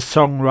was the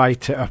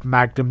songwriter of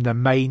Magnum, the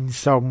main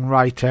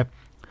songwriter.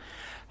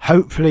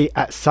 Hopefully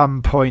at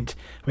some point,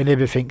 when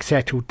everything's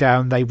settled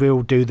down, they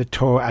will do the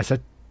tour as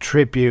a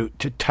tribute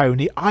to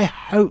Tony. I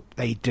hope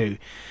they do,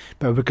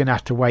 but we're going to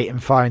have to wait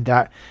and find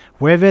out.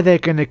 Whether they're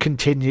going to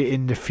continue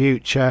in the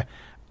future,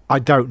 I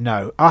don't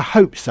know. I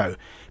hope so.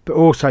 But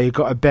also you've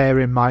got to bear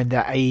in mind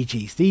their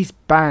ages. These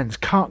bands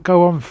can't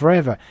go on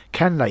forever,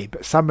 can they?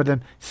 But some of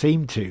them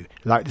seem to,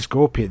 like the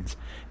Scorpions.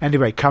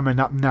 Anyway, coming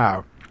up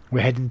now,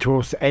 we're heading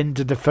towards the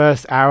end of the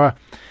first hour.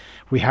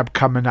 We have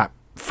coming up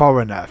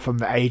Foreigner from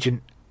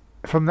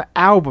the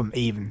album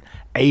even,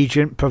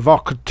 Agent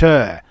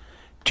Provocateur,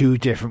 Two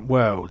Different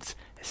Worlds,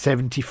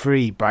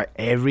 73 by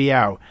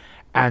Ariel,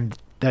 and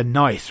They're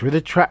Nice with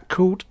a track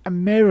called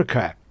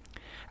America.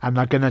 And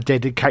I'm going to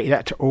dedicate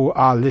that to all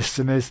our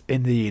listeners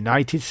in the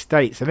United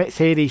States. So let's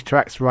hear these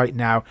tracks right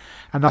now,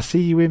 and I'll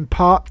see you in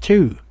part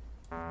 2.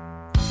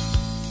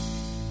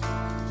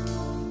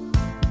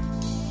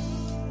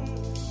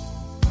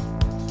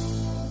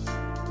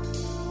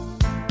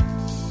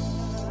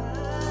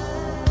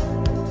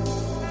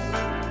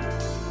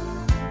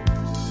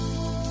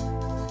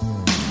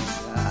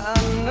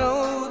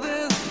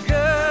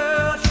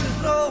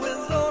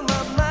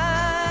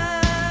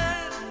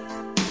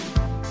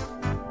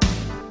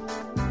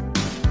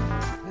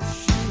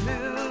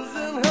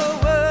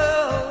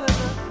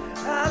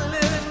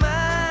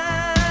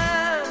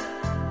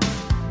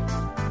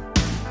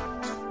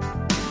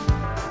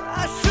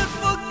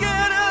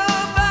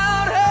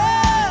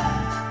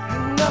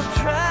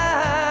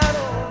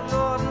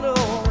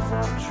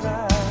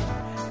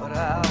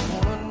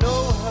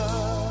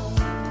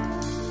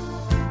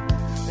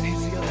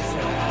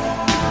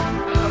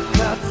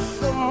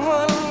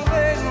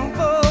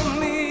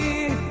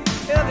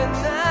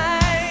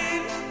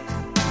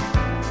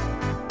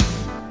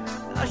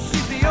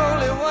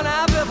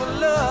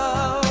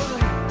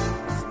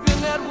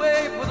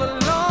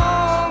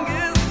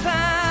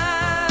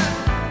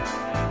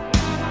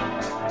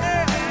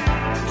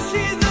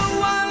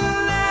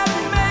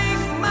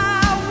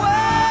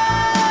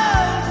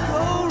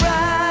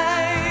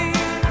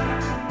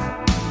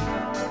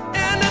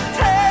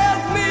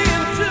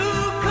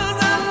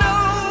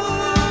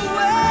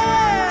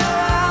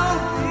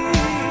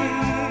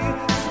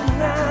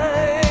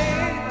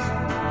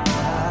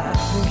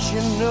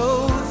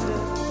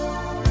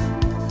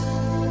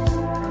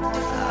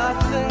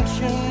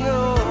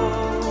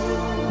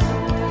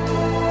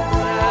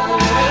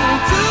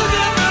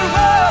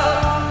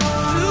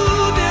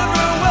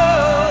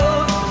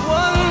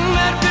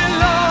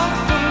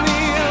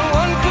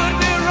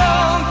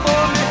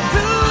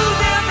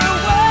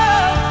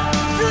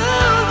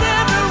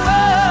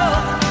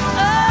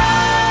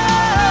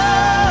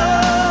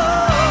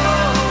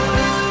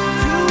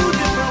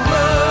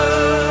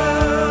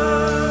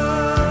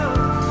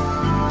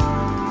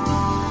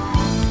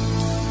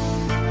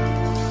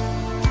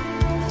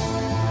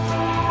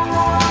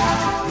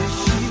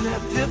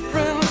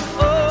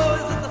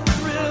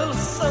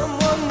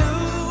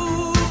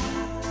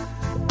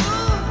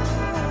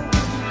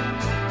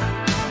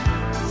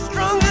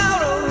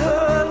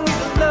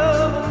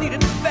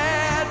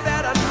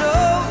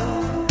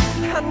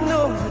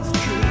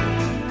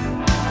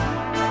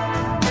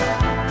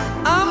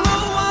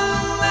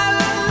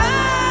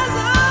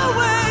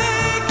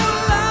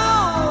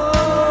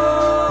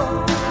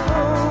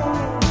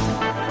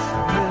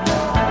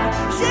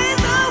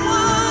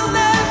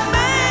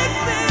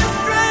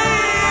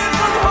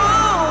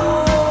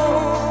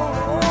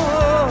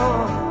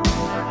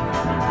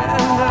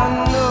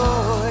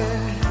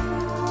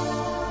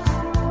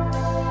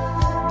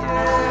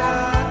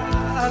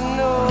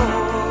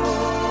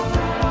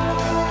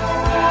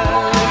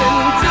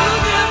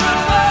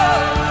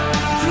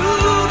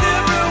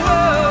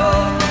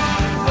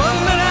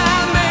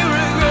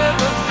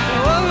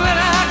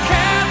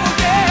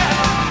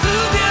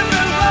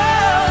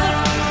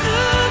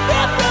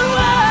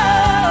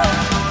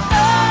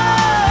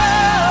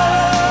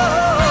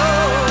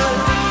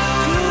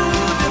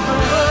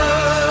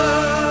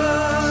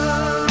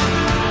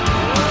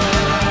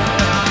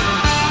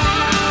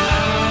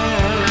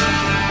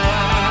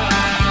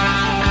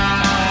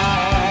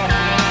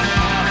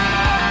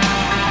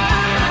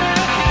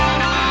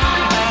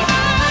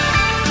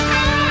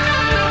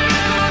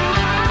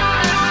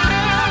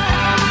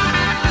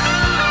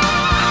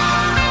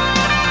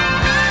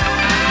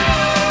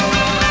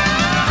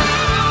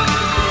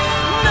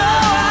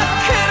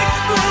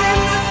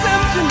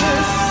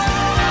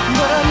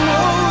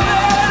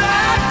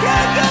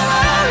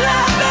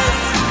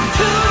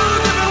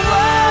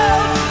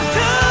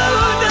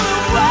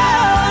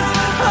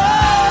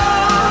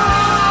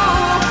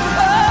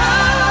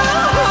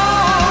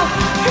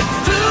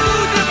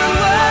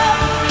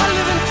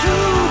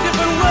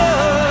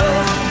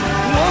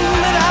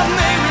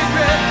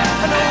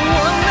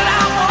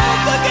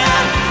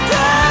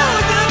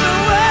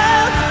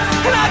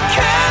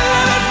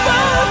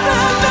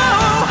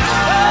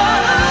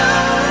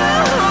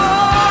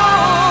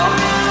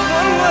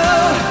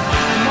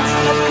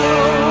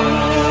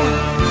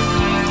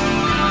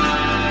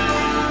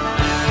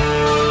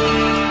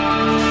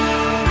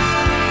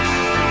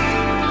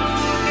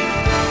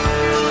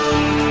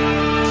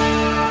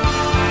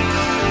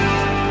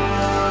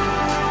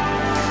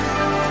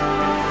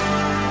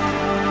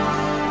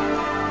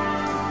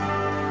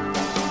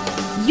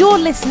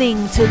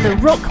 listening to The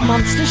Rock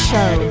Monster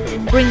Show,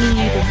 bringing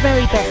you the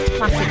very best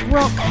classic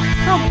rock,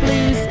 prog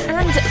blues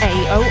and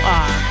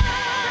AOR.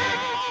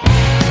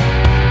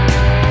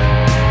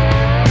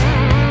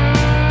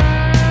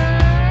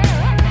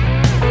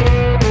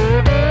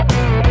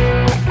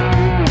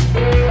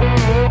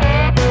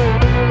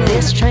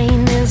 This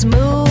train is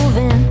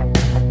moving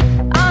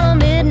on a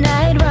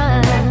midnight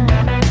run.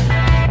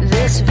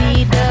 This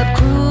V-dub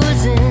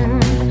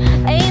cruising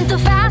ain't the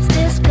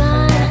fastest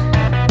gun.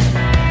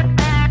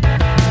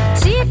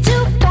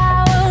 T2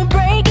 power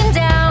breaking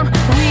down.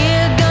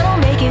 We're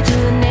gonna make it to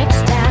the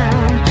next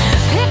town.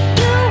 Pick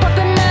you up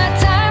in that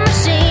time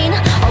machine.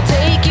 I'll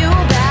take you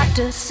back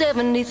to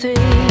 73.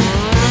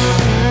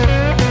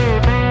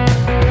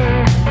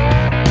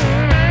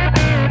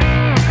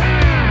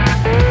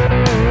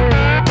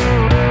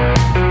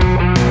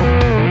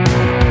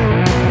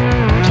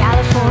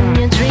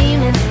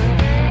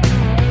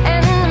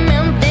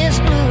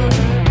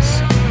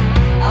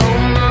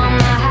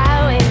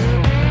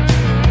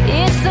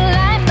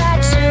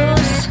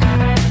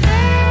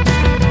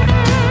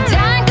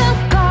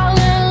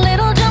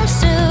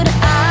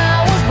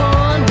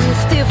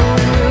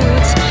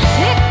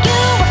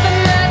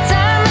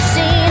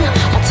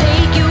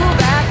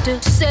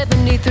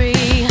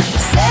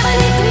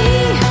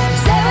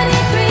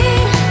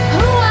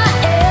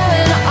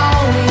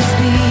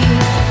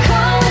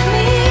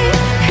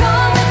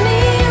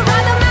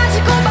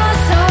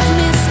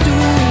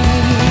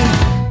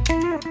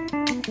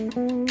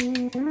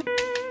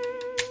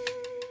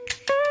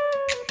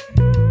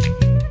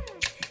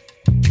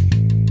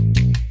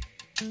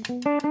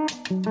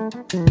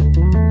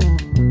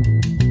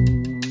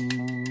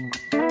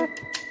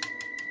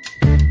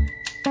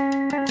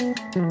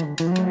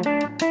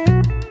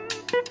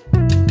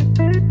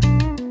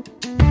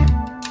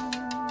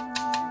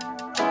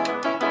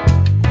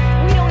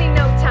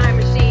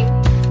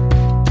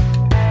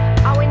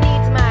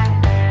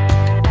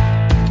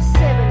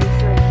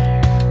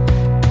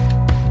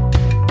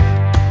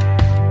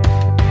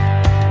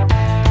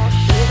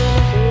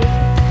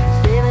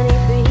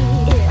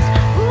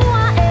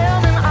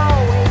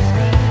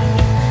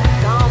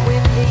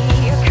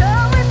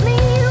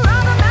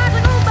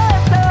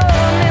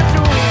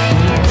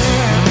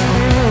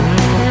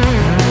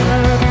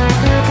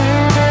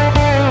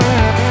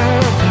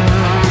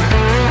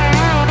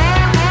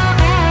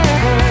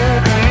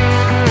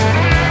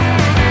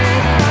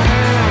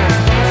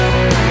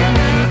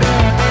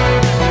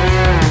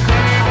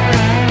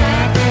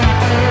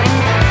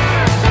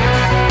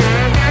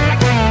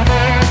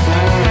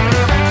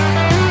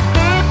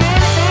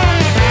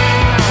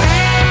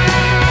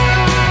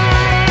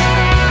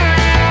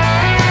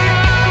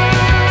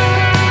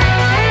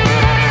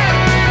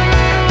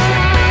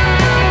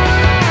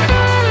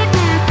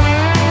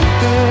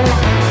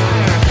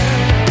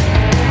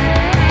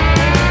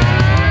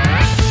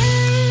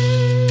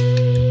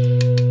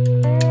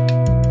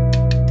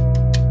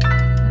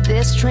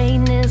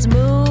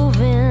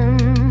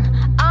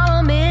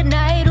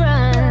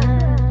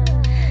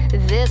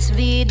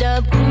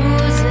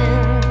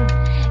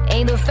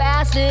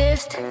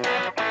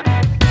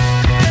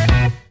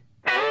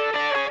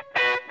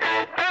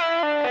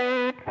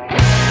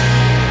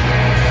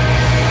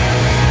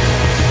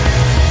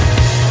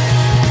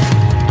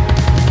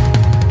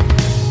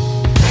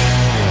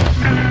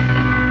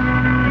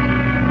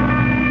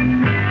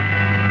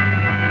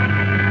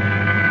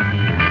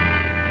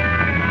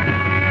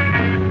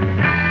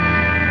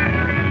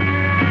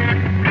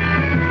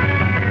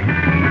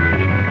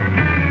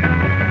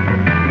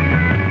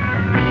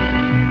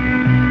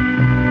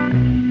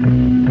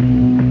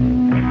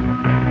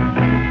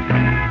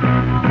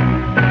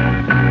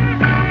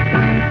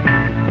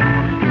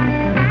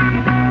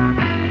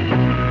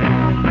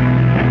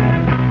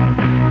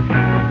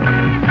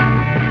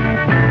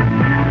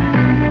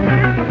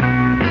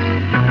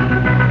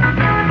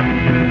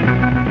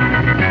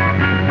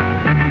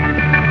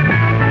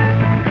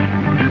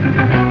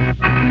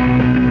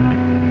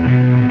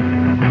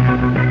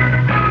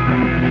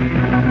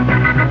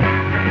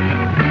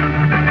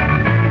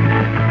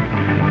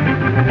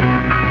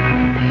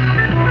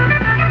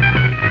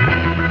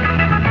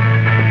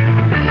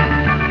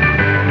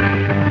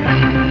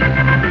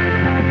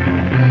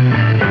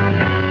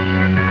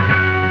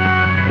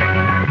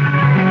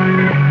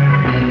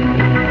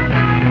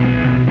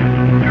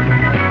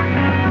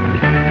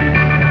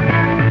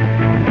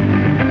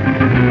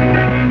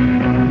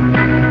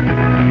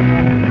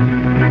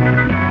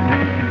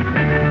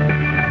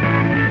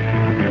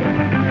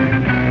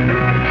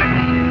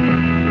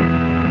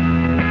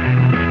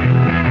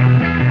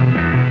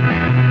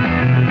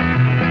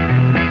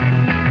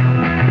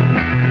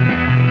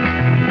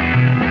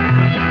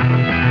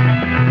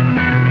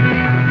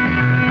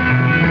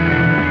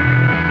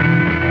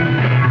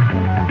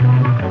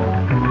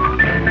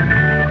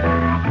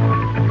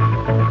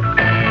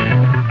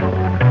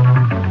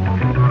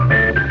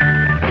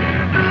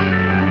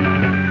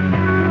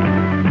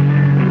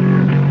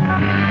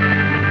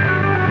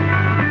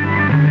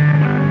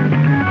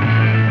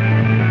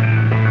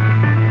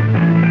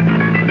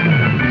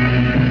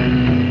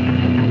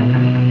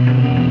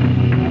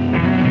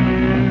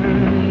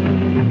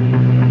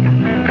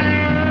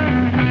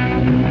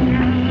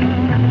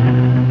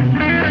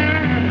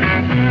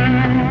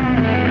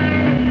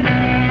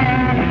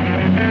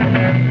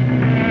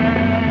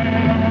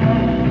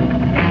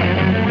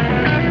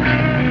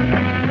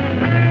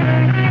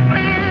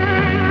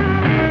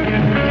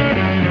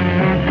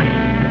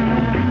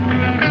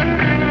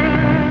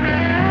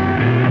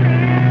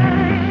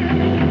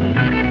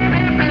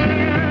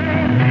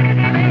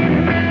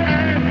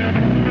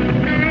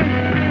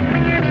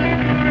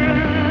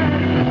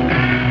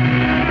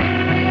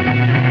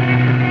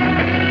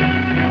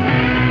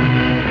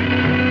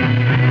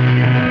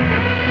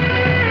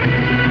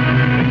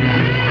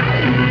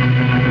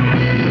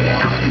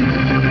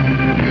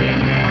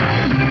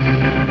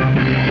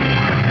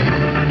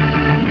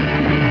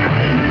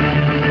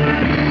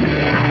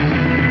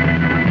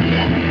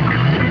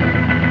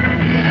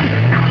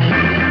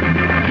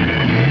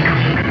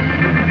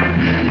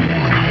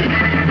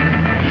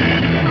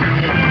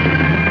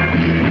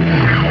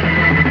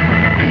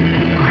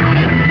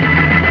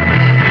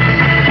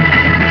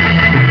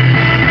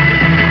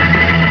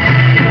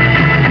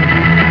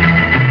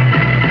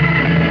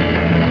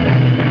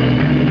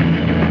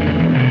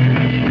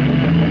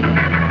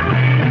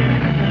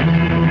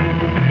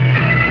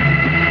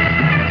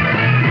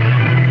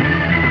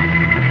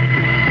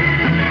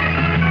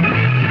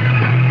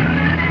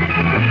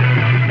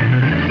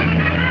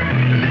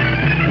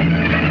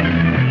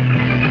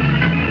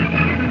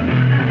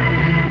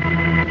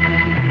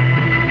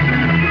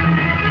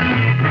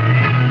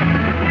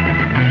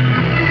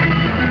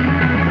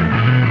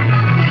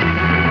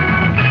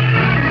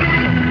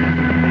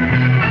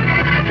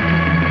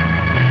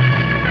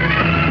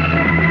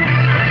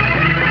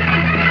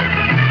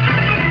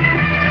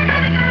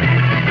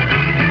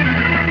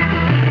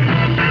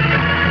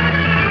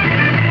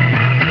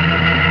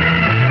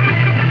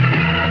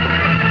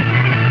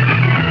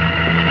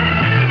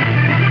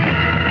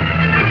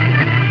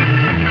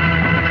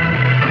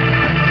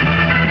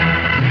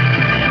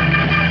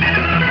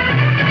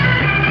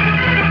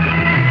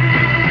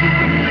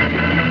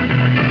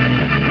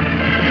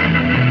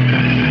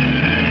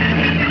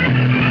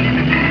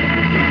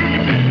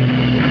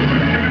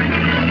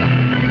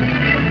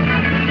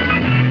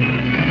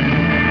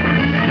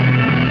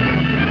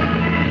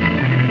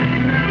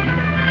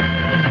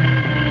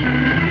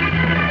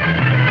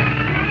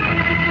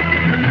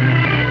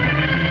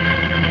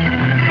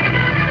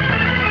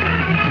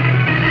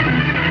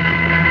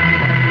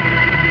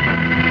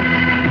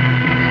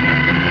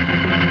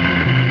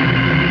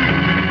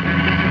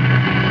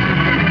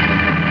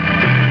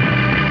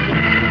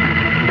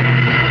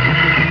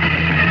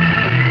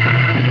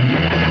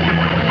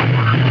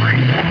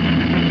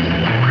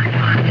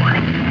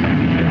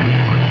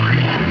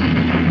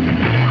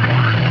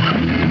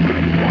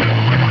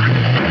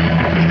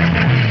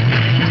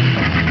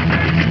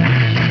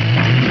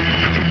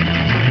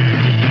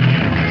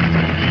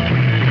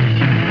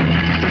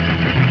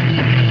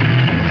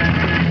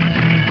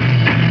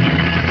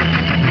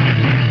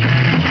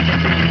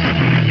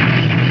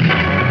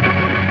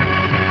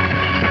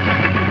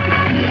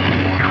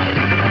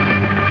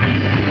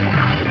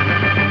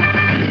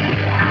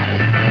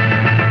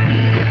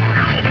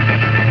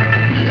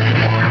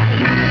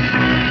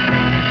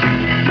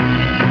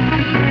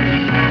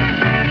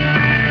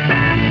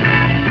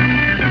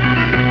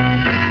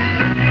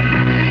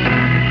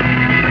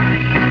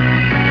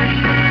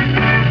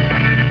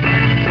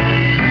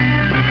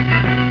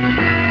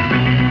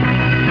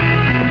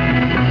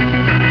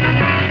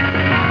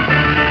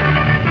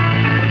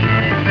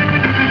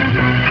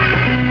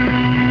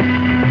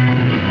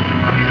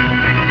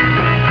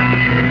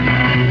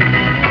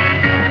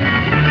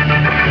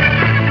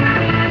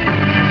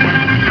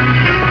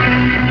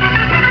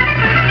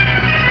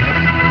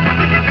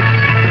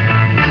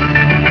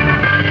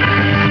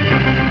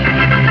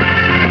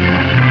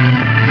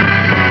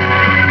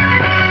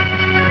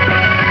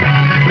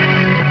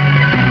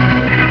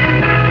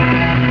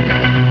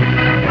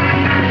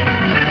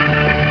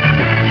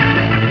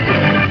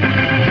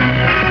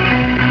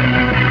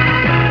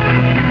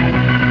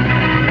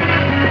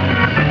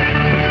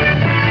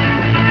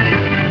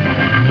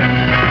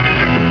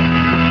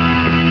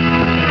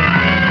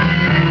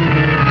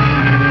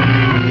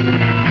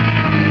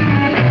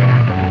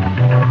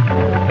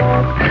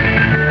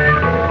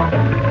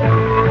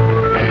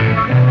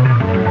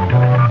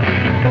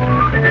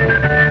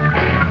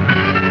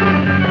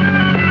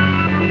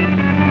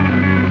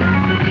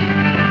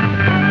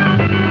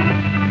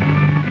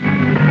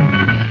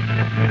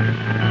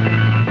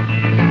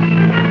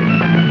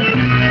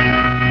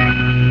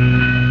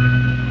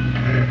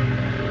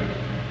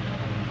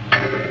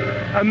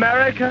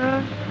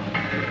 America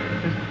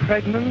is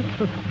pregnant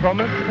with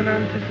promise and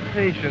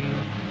anticipation,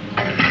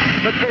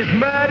 but is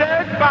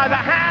murdered by the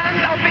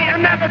hand of the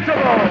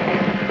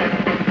inevitable.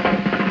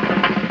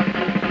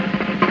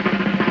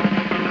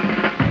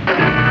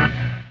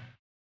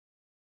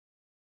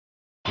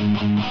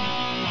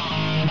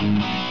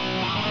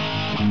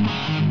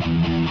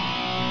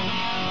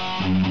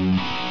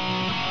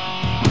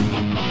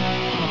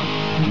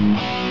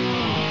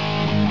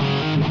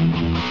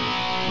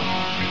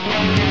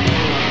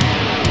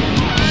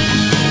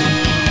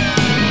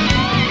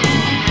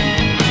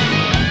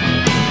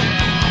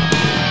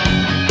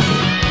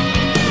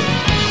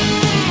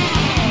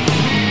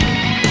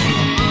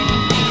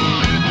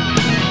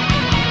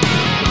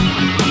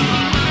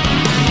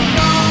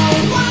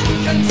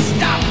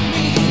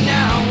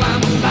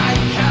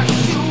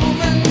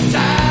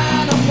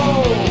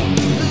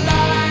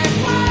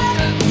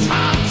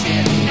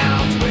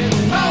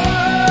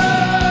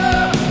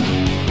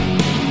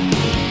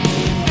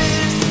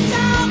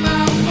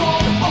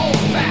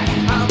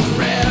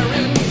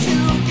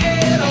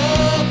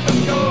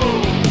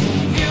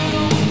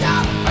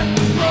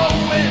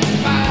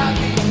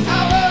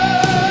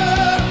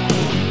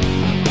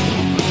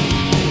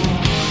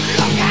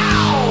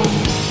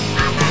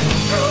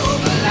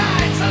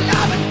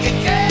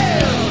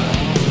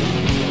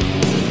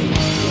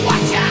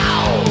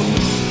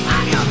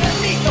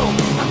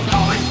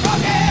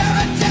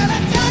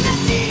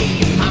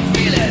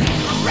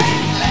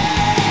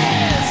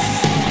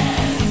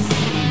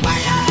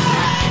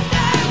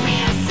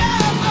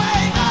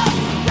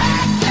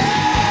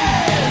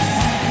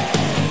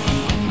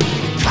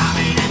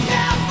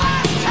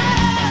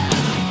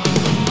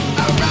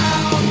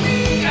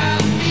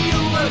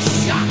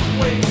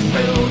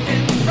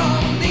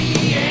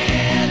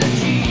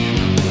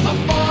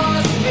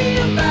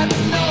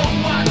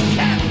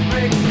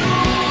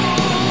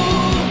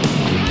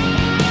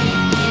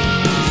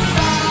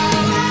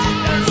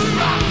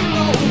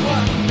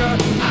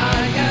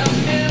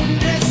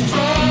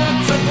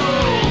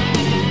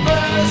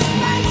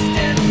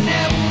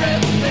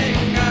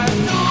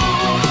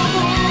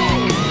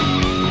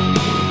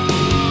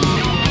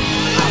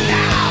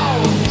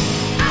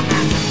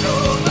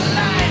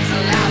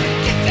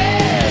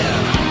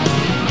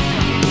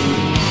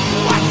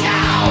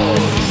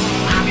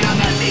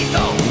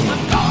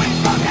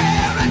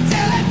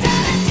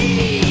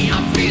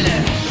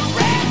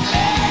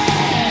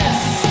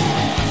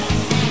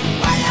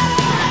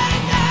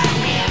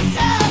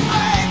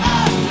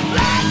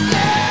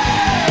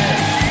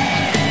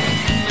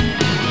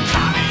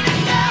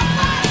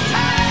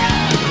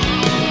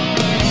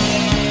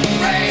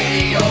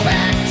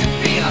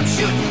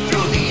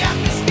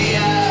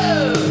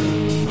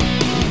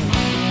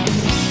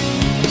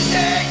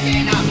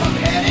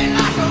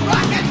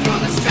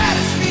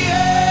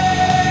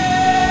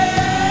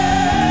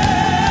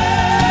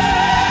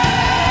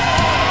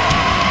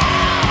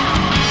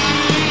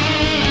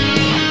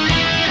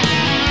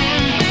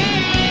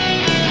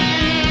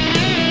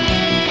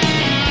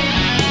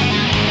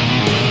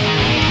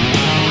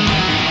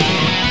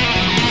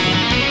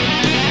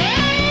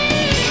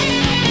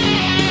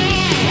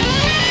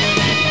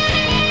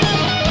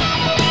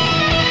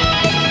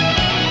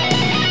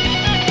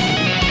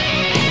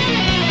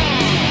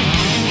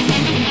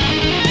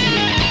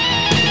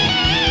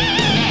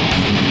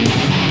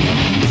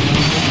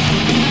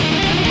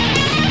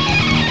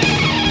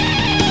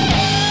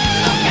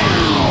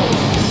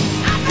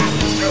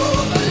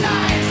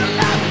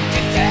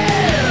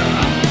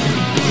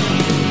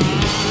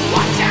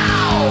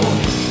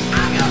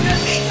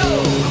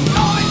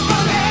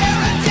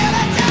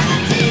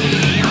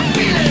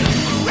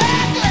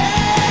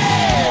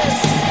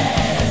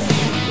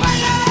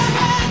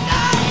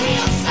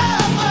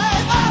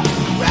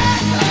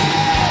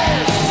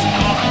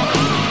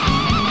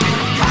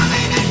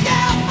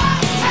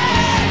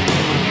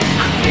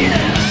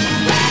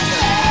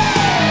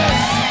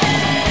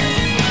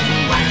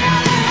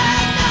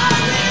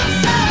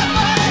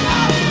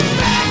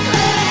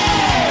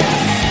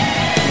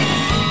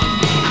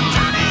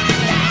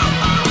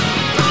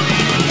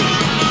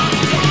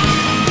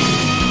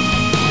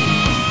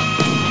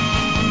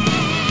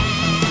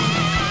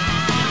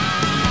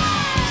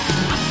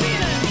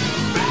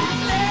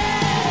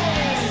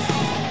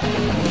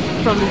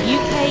 From the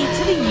UK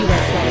to the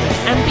USA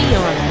and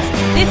beyond,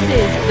 this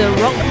is The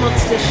Rock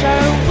Monster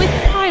Show with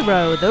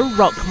Pyro, the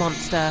Rock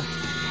Monster.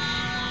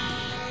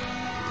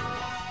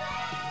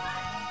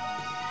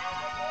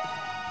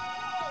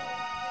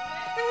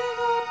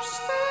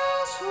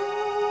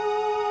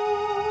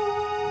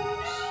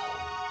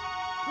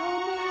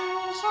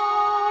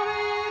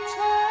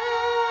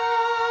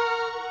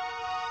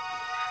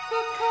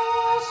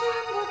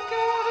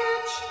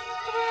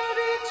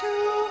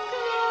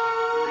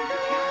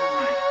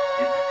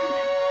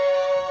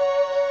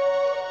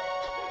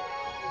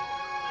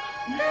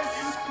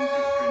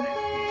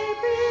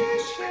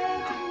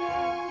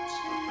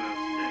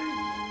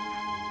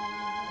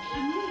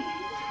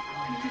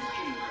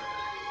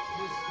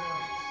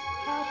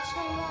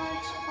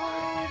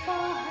 Light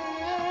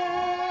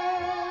overhead.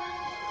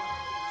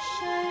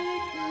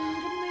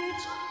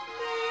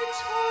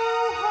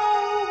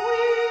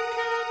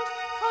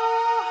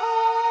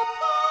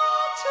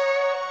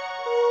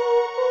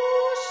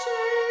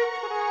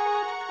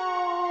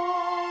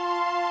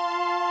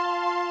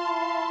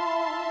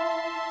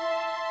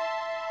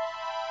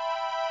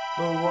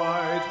 the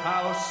White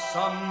House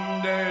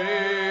some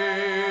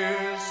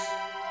days,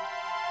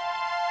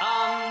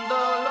 on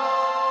the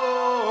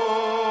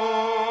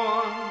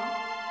lawn,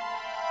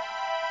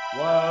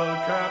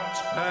 well-kept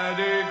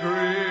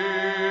pedigree,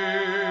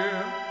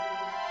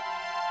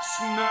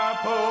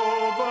 snap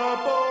over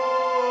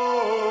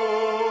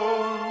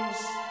bones,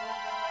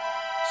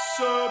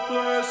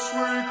 surplus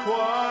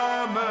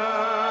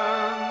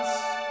requirements,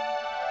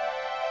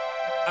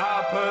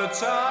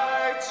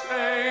 appetite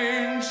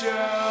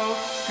angel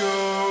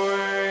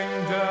going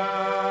down.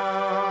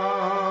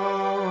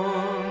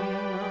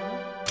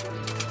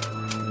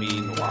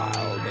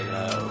 Meanwhile,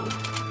 below,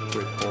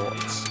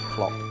 reports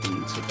flop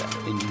into the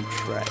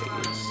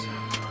in-trays.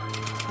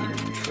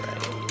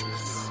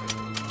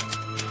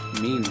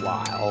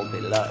 Meanwhile,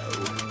 below,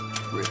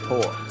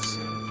 reports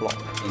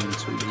flop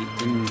into the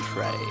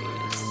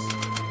in-trays.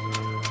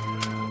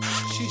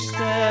 She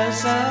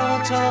stares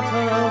out of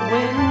her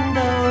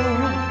window.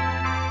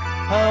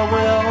 Her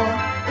will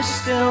is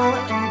still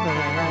in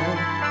bed.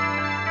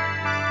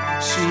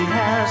 She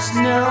has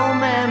no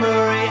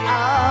memory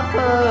of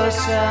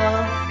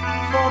herself,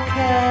 for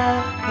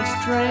care has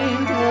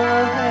drained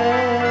her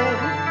head.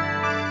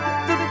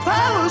 The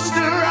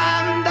poster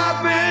and the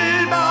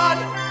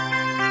billboard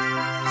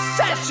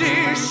says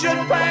she should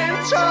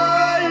paint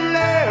her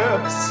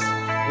lips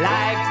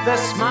like the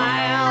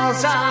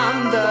smiles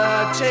on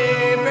the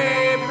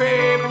TV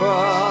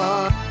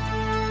people.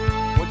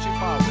 Would you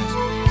file this,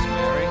 please,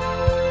 Mary?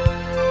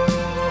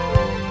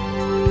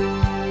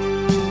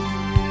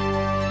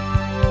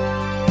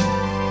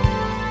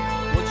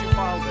 Would you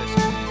file this,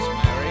 please,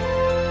 Mary?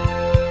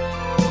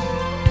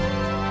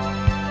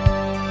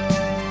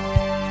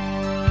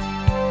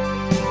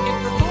 If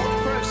the thought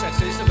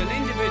processes of an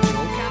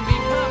individual can be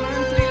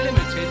permanently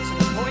limited to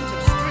the point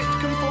of strict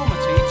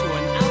conformity to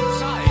an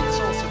outside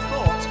source of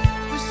thought,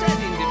 the said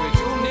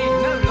individual need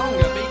no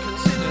longer be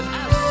considered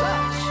as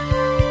such.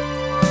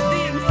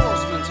 The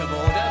enforcement of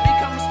order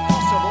becomes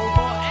possible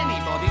for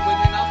anybody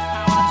with enough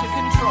power to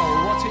control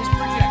what is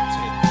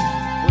projected.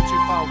 Would you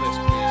file this,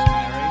 please,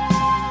 Mary?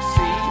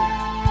 See?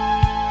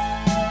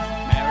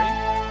 Mary?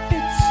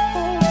 It's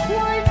all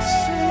quite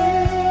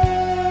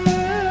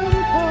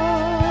simple.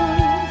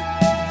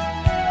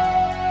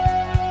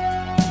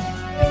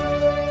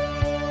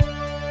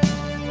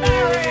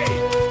 Mary!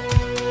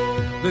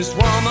 This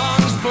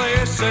woman's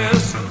place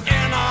is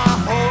in our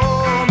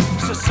home.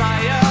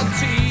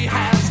 Society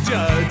has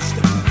judged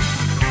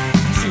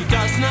she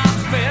does not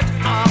fit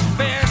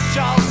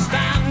official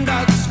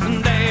standards,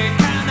 and they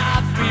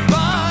cannot be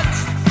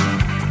budged.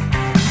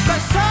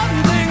 There's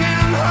something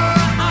in her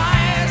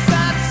eyes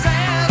that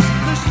says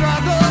the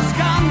struggle's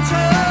gone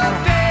too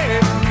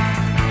deep,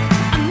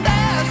 and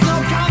there's no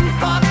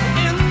comfort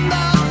in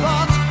the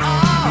thought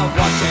of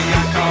watching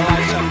a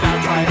collage of that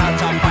try hard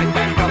to fight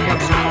back up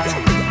what's out.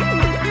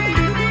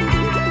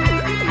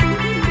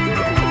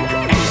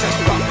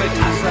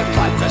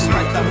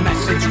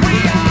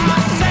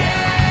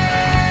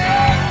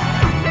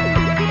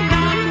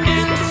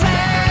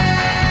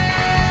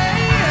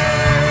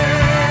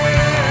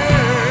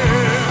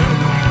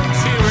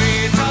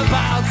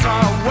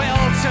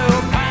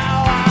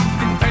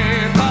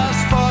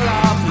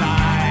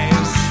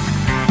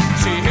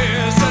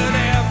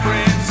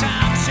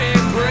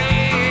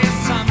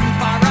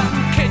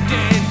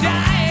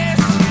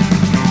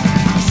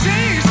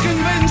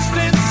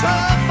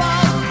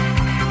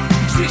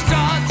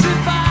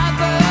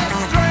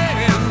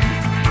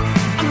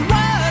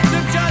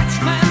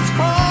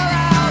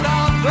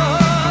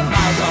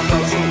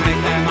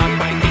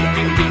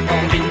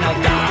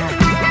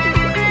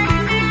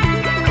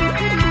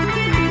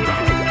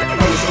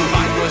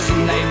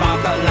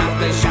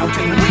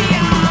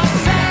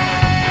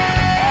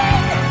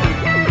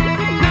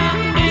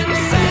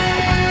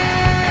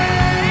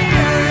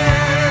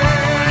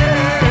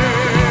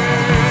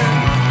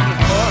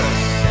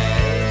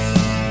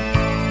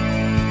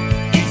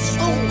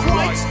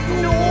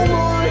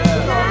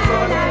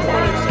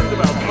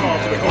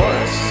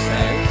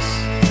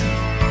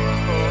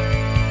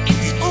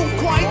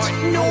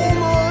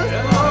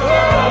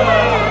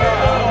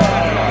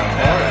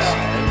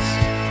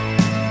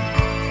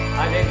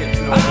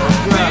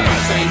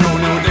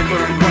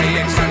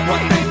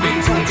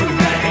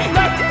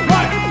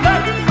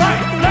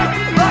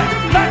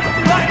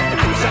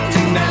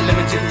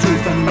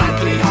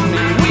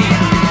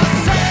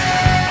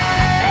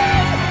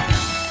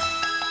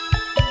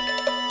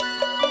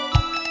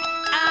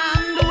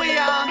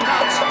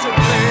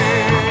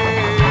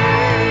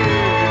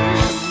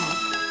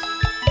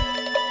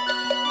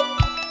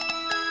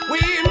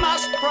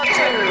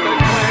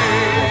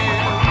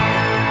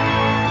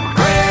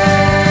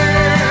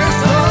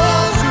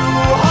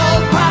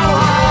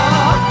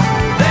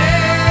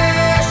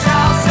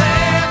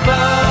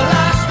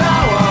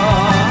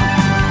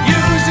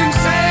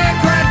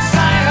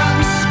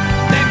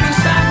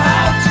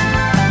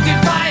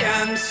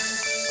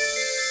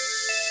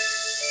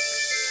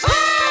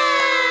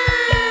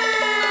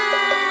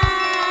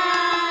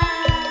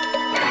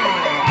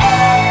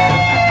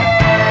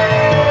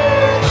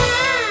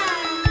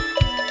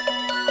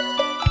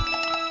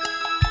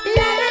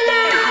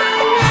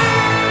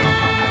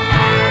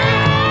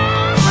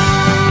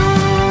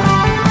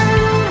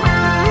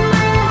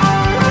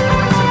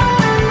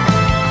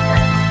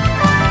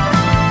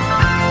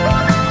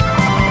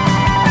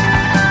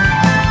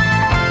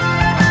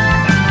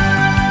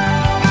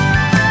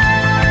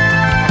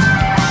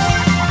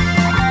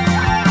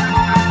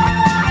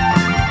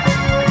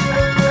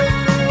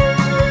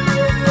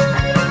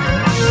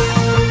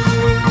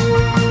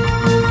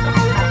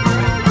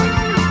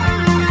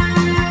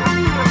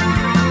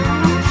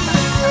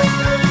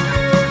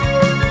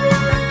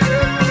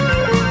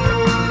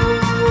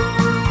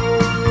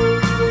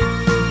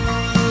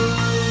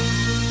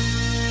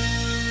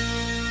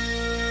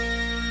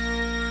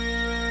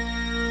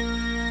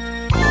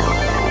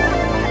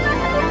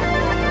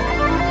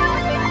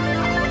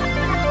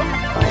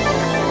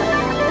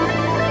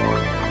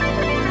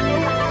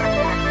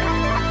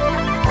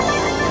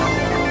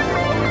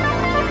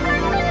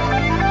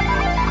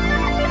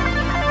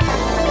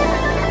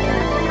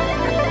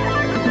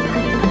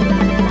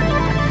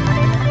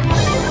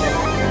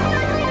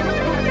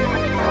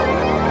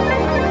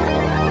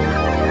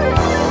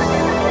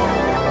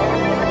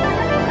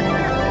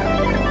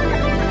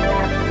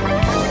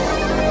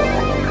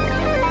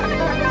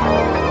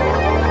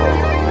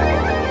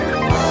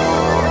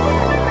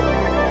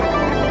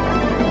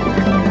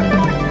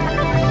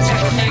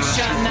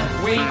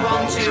 We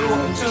want you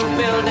to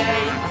build a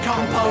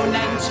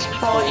component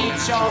for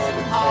each of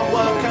our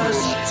workers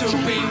to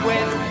be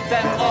with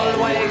them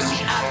always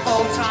at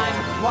all time.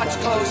 Watch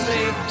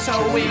closely so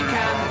we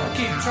can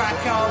keep track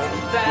of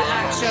their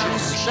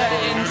actions, their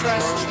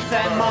interests,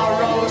 their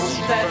morals,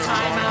 their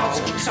time out.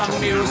 Some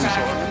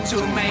music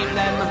to maim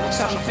them,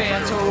 some fear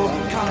to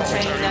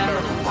contain them.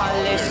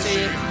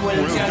 Policy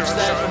will judge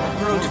them,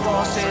 brute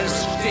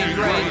forces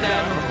degrade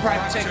them.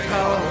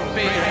 Practical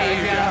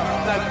behavior,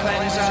 the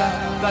cleanser,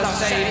 the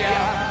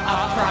savior.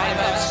 Our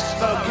private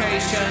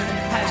vocation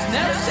has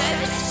no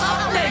sense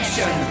of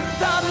nation.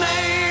 The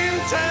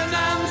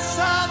maintenance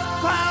of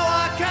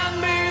power can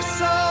be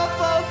so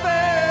fulfilling.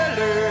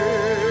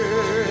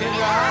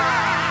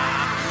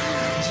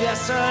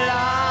 Just so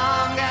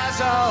long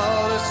as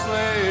all the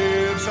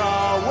slaves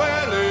are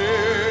willing.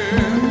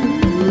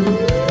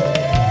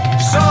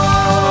 So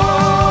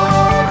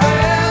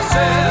this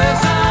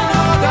is an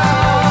order.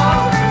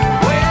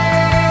 We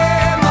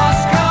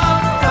must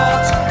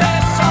comfort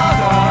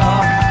disorder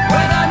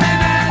with a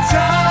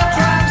miniature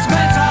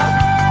transmitter.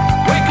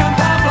 We can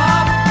pump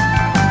up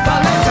the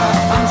litter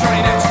and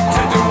train it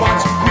to do what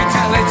we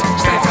tell it.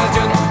 State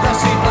urgent, the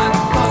seaplant,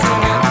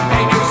 buzzing it,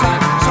 a new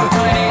sign, so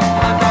tiny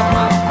and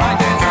dogma.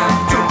 Ideas and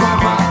to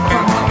pragma,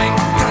 from humming,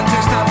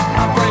 transistor,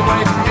 a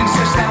brainwave in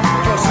system,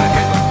 closed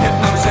circuit,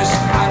 hypnosis,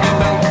 and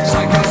inbuilt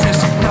psychosis.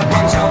 That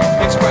brings out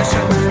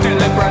expression,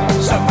 deliberate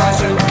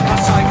suppression, a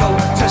cycle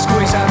to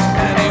squeeze out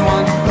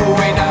anyone who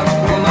we doubt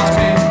will not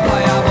be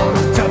liable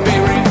to be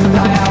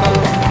reliable.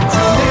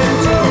 Tuned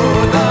into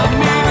the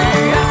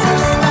media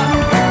system,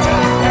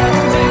 picture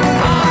getting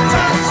hard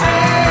to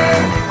see.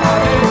 How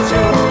did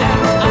you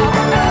end up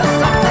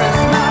as a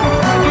prisoner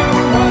when you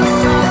were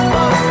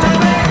supposed to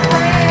be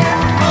free?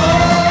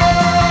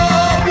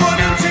 Oh,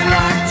 wouldn't you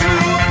like to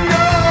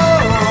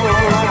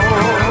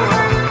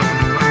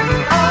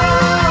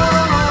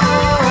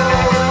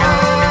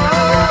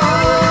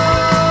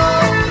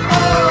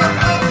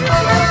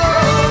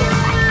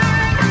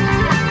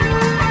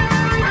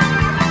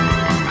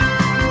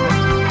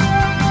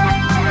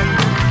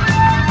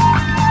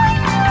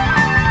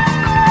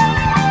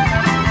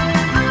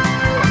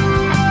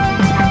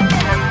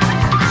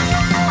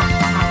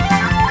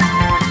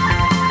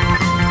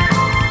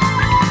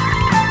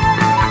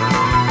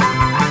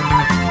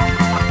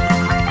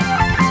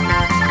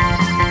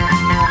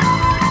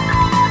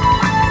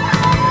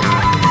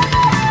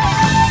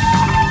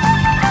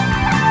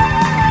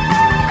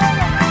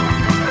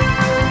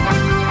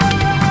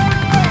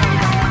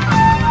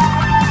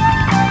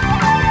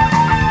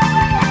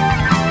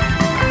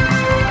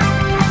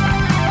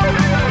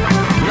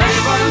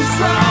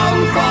Lebensraum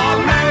for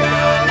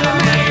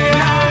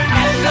megalomania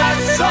in the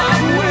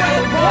song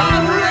with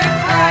one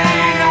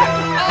refrain.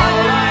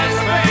 All eyes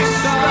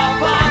fixed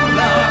upon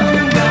the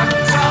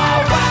conductor,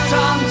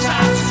 baton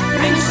touch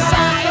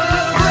inside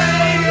the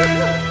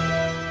brain.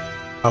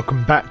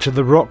 Welcome back to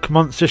the Rock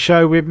Monster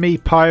Show with me,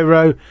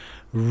 Pyro,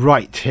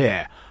 right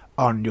here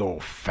on your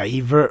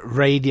favourite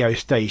radio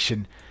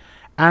station.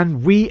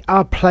 And we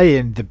are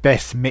playing the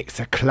best mix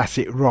of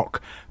classic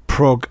rock,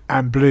 prog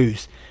and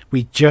blues.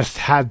 We just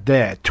had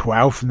their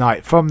 12th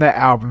night from their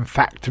album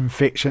Fact and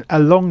Fiction, a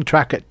long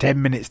track at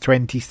 10 minutes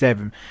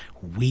 27,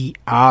 We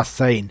Are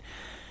Sane.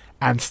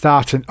 And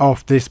starting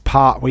off this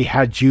part, we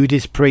had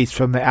Judas Priest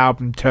from the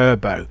album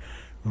Turbo,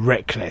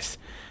 Reckless.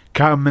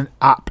 Coming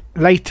up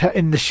later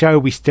in the show,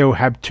 we still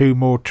have two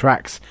more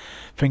tracks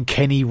from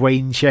Kenny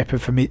Wayne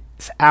Shepherd from his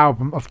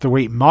album of the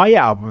week, my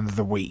album of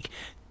the week,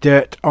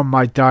 Dirt on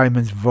My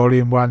Diamonds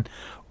Volume 1.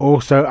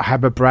 Also, I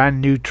have a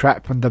brand new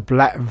track from the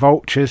Black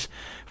Vultures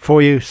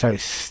for you, so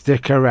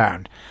stick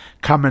around.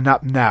 Coming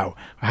up now,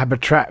 I have a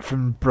track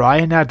from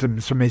Bryan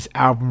Adams from his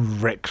album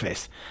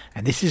Reckless,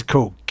 and this is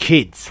called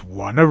Kids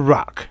Wanna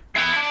Rock.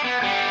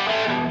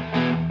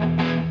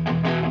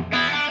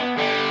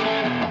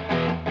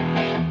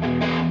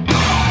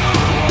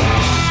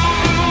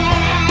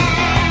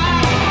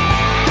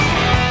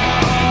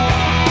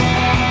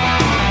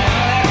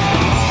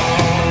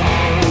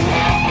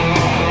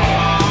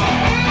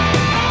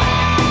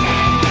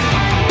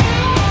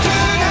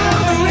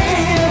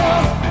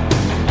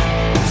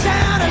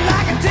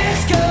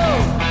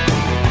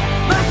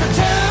 Must have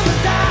turned me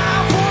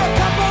down for a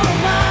couple of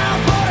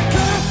miles, but I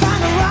couldn't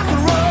find the rock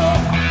and roll.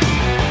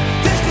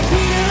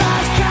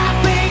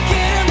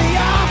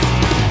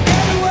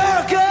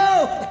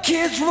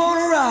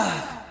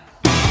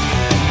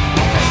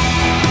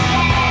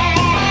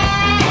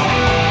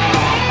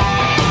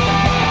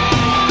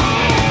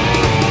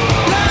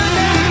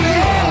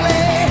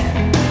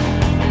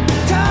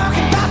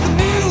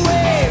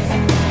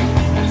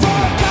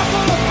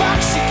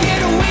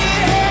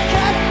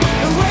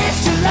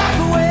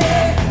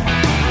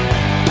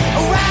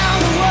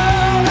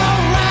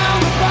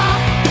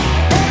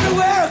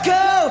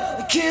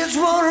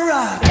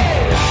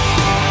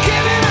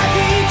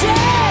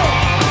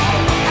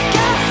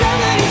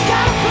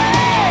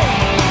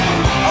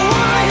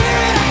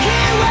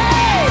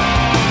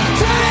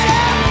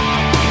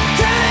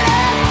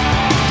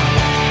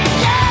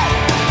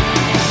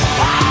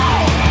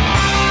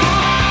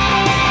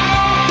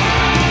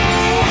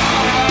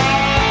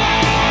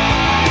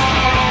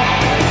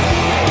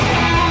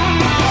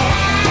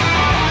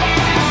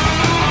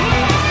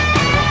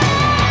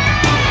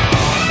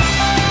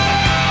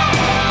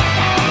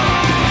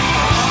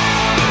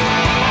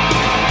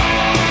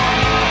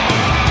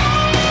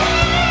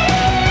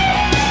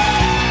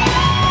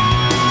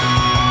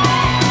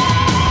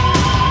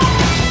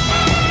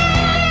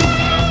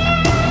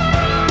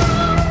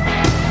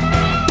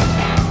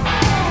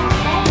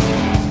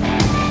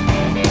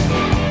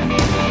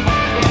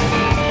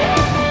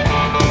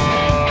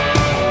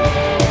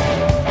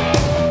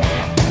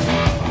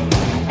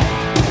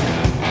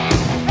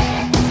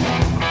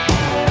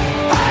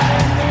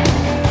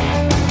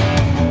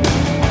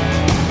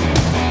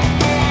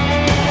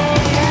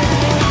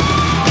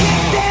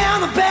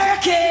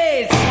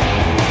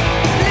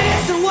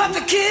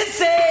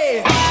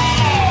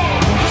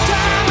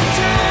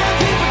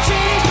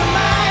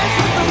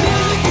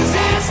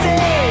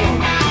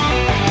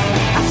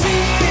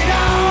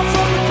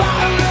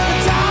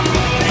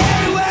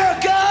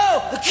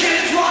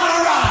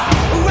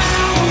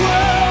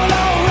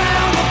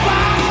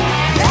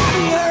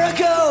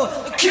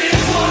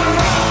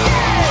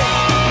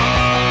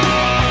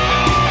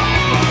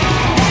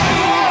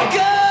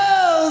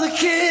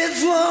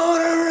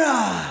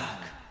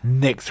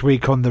 Next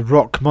week on the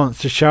Rock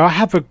Monster Show, I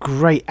have a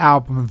great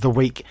album of the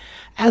week,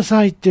 as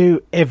I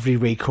do every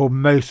week or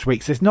most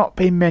weeks. There's not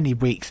been many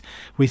weeks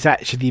we've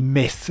actually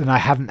missed and I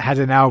haven't had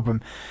an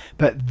album,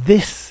 but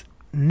this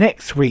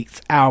next week's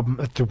album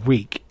of the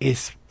week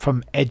is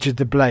from Edge of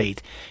the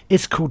Blade.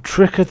 It's called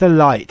Trick of the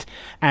Light,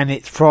 and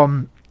it's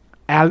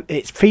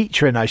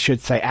featuring, I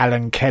should say,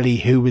 Alan Kelly,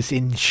 who was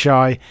in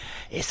Shy.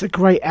 It's a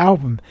great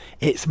album.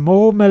 It's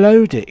more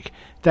melodic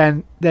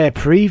than their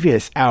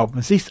previous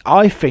albums. At least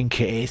I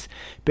think it is,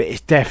 but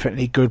it's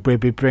definitely good. We'll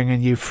be bringing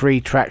you 3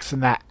 tracks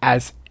on that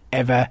as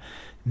ever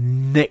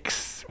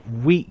next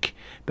week.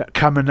 But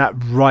coming up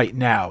right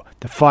now,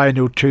 the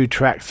final 2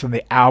 tracks on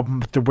the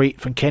album of the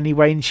week from Kenny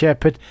Wayne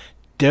Shepherd,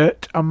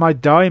 Dirt on My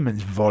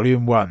Diamonds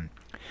Volume 1.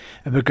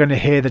 And we're going to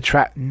hear the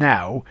track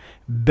now,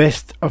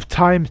 Best of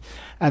Times,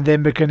 and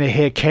then we're going to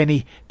hear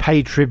Kenny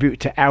pay tribute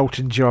to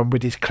Elton John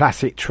with his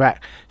classic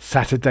track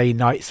Saturday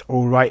Night's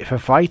All Right for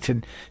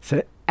Fighting.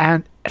 So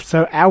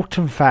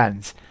Elton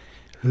fans,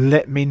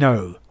 let me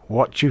know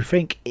what you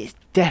think. It's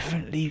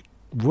definitely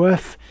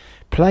worth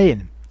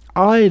playing.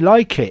 I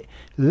like it.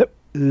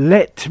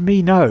 Let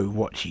me know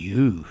what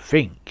you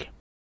think.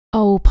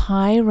 Oh,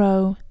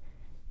 Pyro,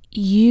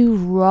 you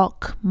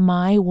rock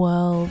my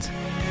world.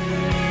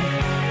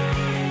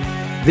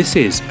 This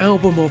is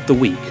Album of the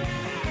Week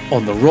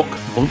on the Rock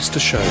Monster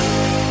Show.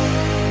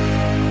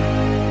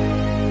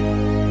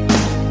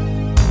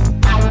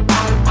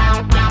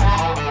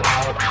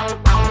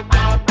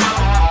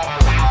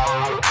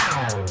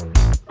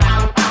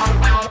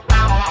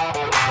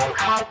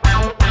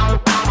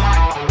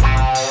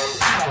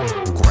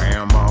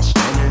 Grandma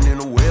standing in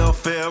a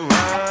welfare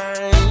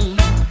line.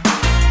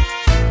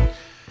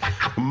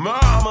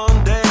 Mama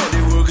and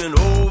daddy working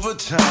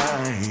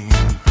overtime.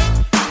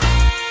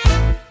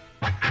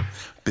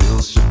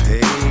 Bills to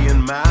pay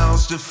and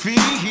mouths to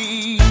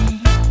feed.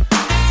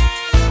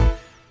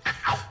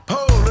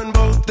 Pulling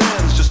both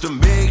ends just to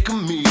make a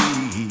meet.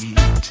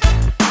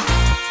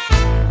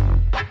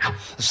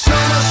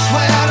 Summer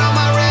sweat on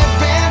my red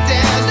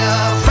bandana.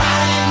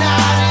 Friday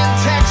night in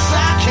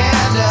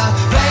Texarkana.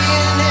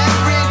 Playing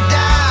every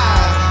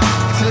dive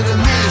to the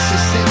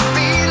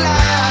Mississippi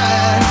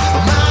line.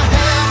 My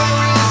hammer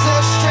is a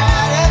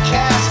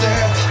Stratocaster.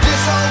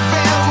 This old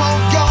band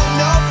won't go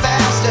no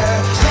faster.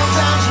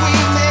 Sometimes we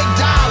make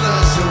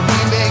dollars and we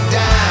make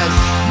dimes.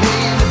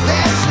 Making the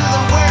best of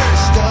the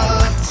worst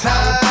of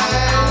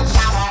times.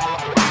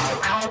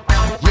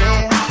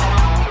 Yeah.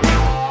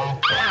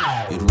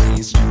 It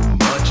rains too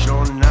much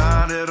or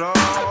not at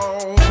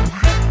all.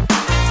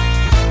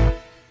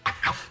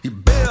 You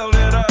build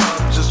it up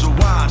just to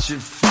watch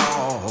it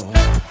fall.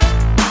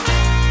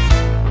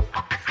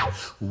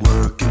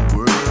 Work and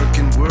work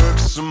and work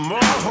some more.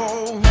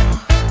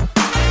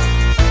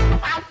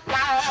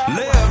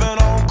 Living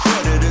on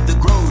credit at the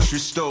grocery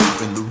store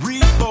and the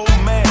repo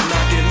man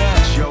knocking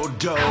at your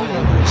door.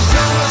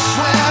 Summer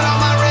sweat on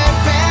my red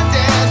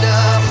bandana.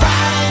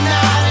 Friday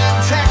night in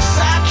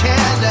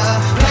Texarkana.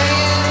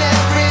 Playing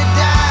every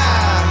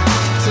dime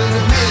to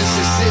the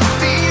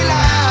Mississippi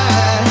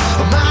line.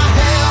 My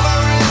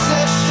hammer is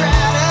a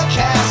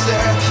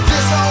Stratocaster.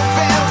 This old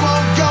band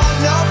won't go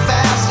no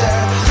faster.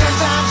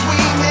 Sometimes we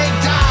make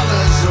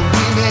dollars and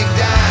we make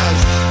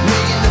dimes.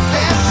 Making the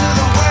best of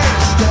the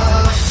worst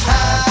of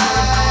times.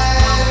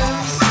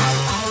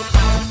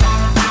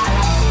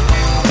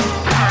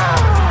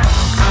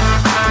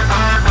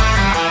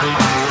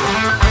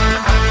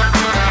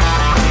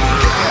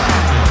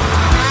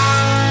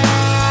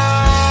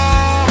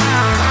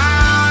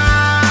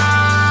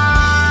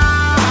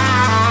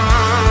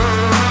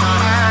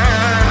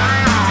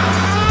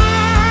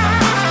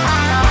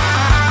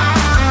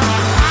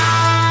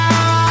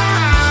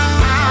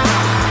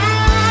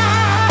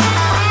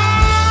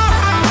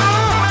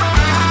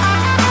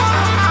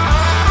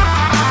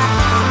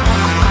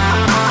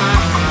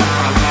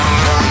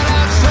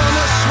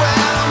 Summer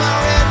sweat on my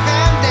red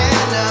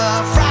bandana.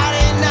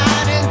 Friday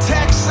night in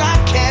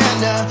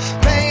Texarkana.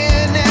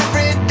 Playing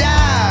every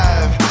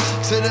dive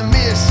to the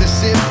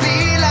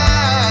Mississippi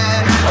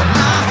line.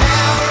 My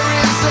hammer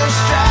is a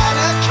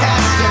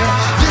Stratocaster.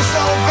 This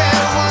old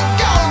band won't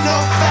go no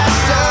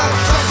faster.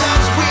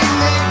 Sometimes we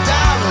make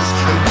dollars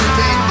and we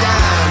make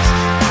dimes.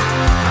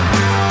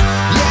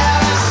 Yeah,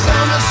 the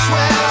summer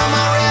sweat on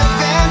my red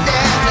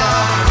bandana.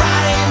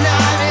 Friday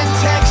night in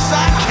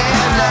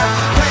Texarkana.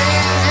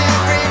 Playing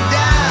every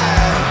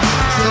dive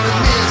to the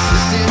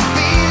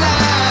Mississippi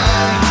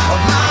line.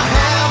 My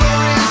hammer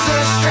is a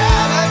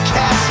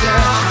Stratocaster.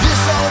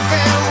 This old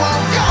band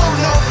won't go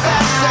no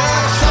faster.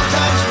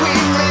 Sometimes we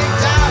make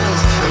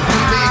dollars and we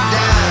make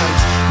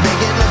dimes.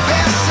 Making the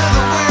best of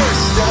the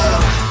worst of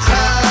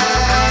times.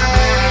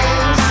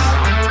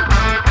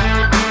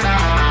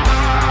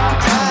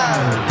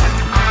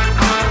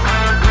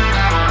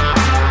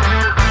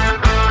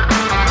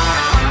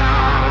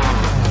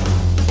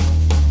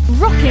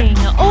 Rocking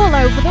all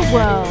over the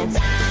world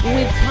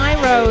with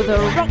Pyro the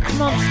Rock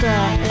Monster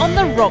on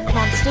the Rock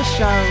Monster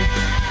Show.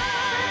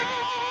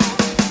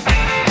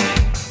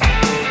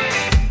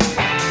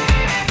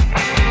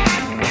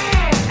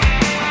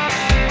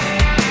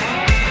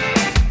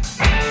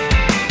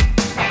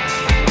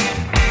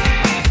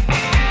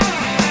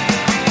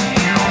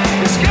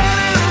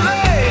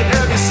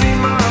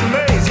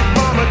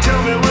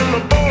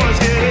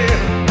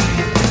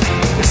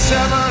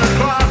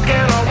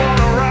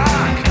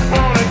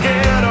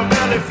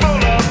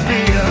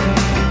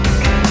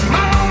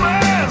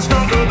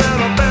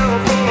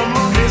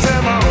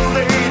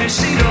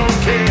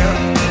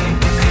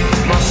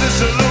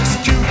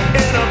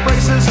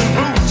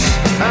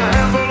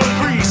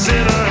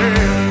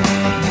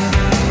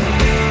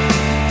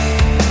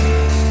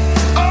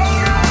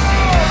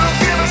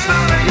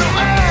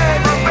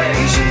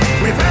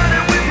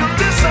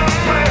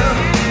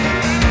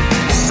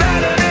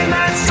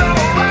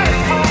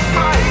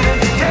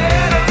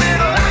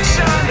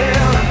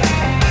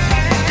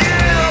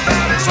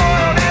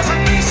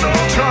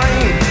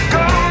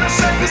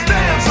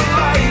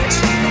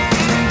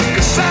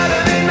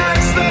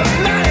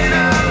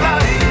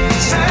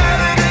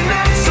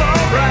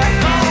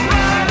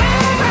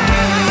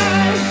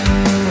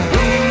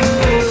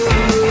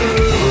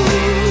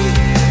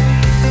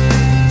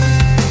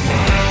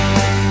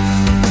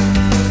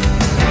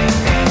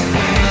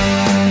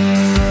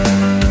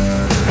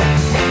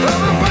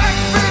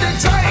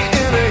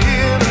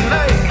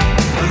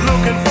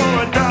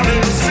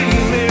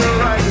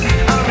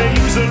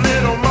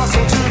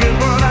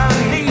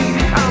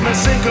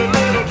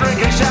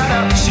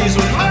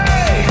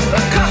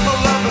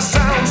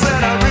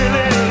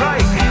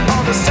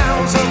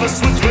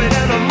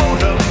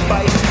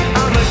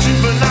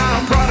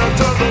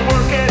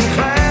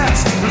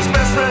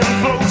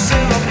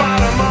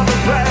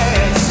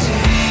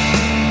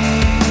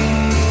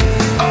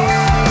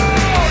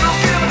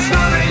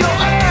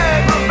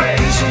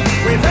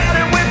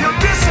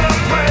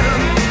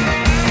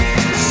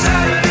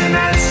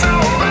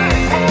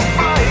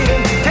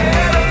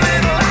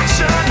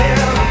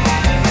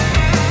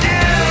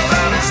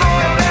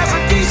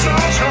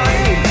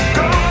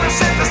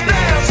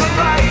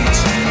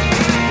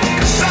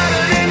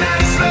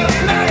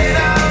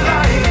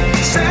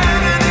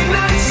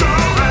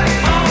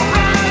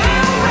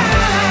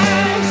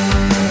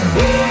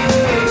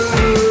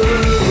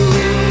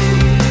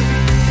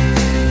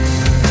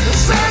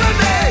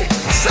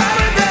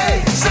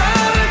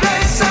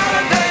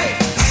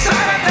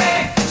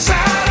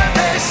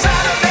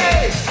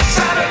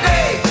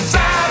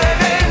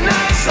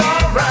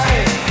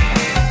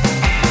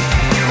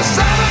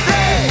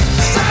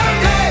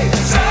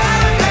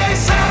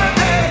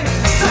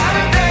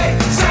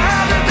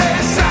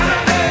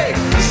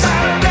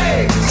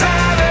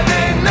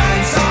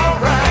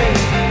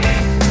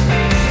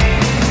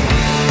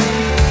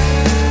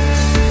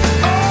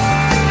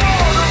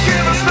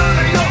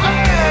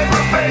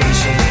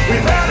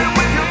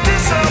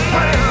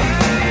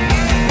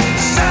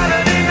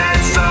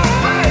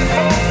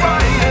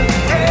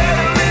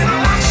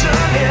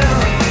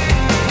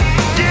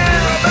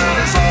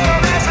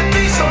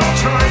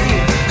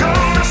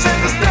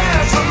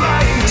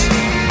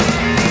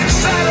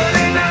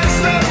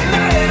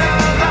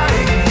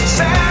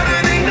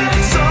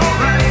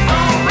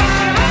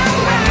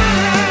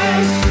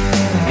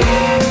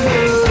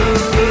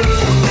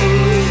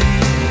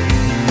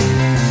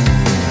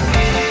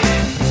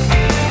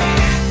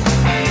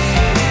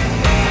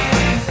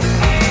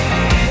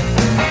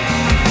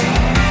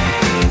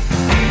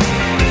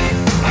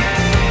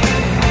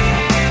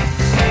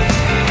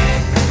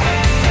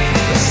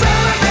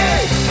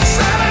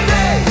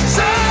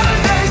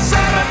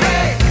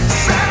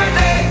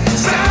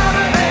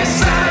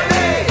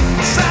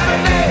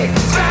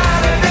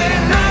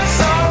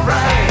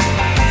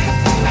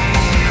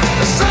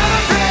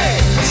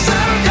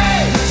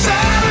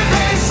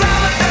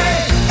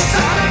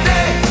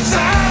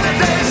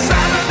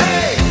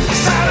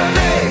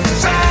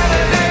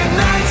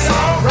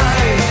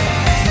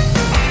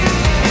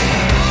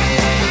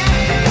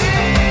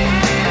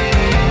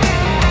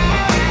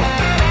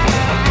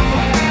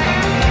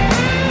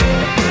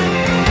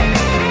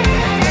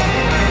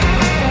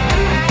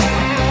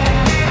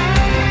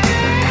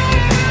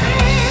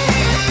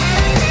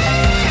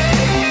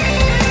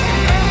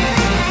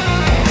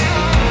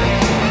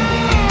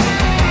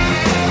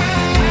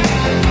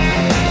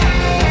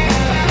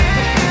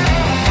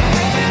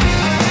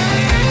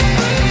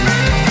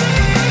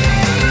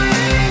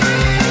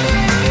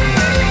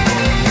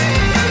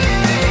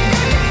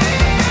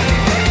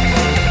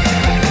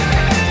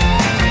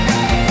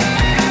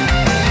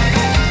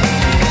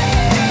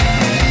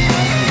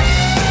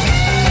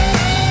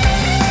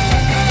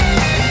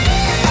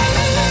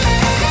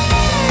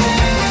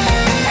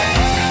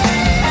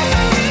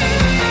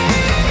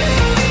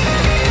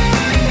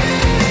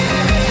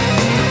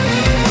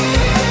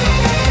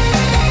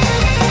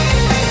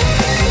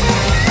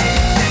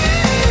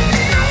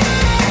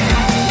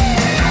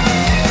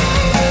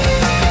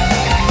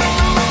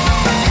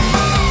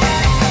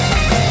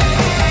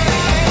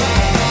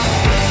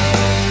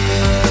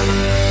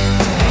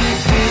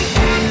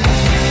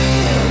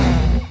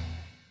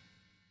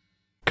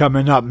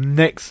 Coming up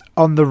next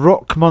on the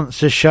Rock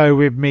Monster Show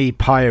with me,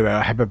 Pyro,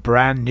 I have a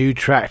brand new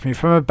track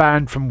from a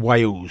band from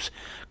Wales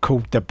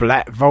called the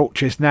Black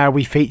Vultures. Now,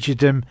 we featured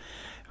them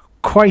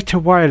quite a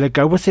while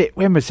ago.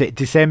 When was it?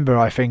 December,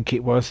 I think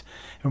it was,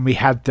 and we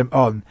had them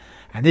on.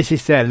 And this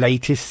is their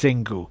latest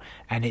single,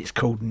 and it's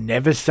called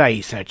Never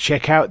Say. So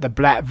check out the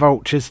Black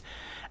Vultures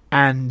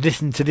and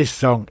listen to this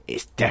song.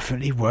 It's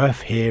definitely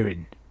worth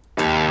hearing.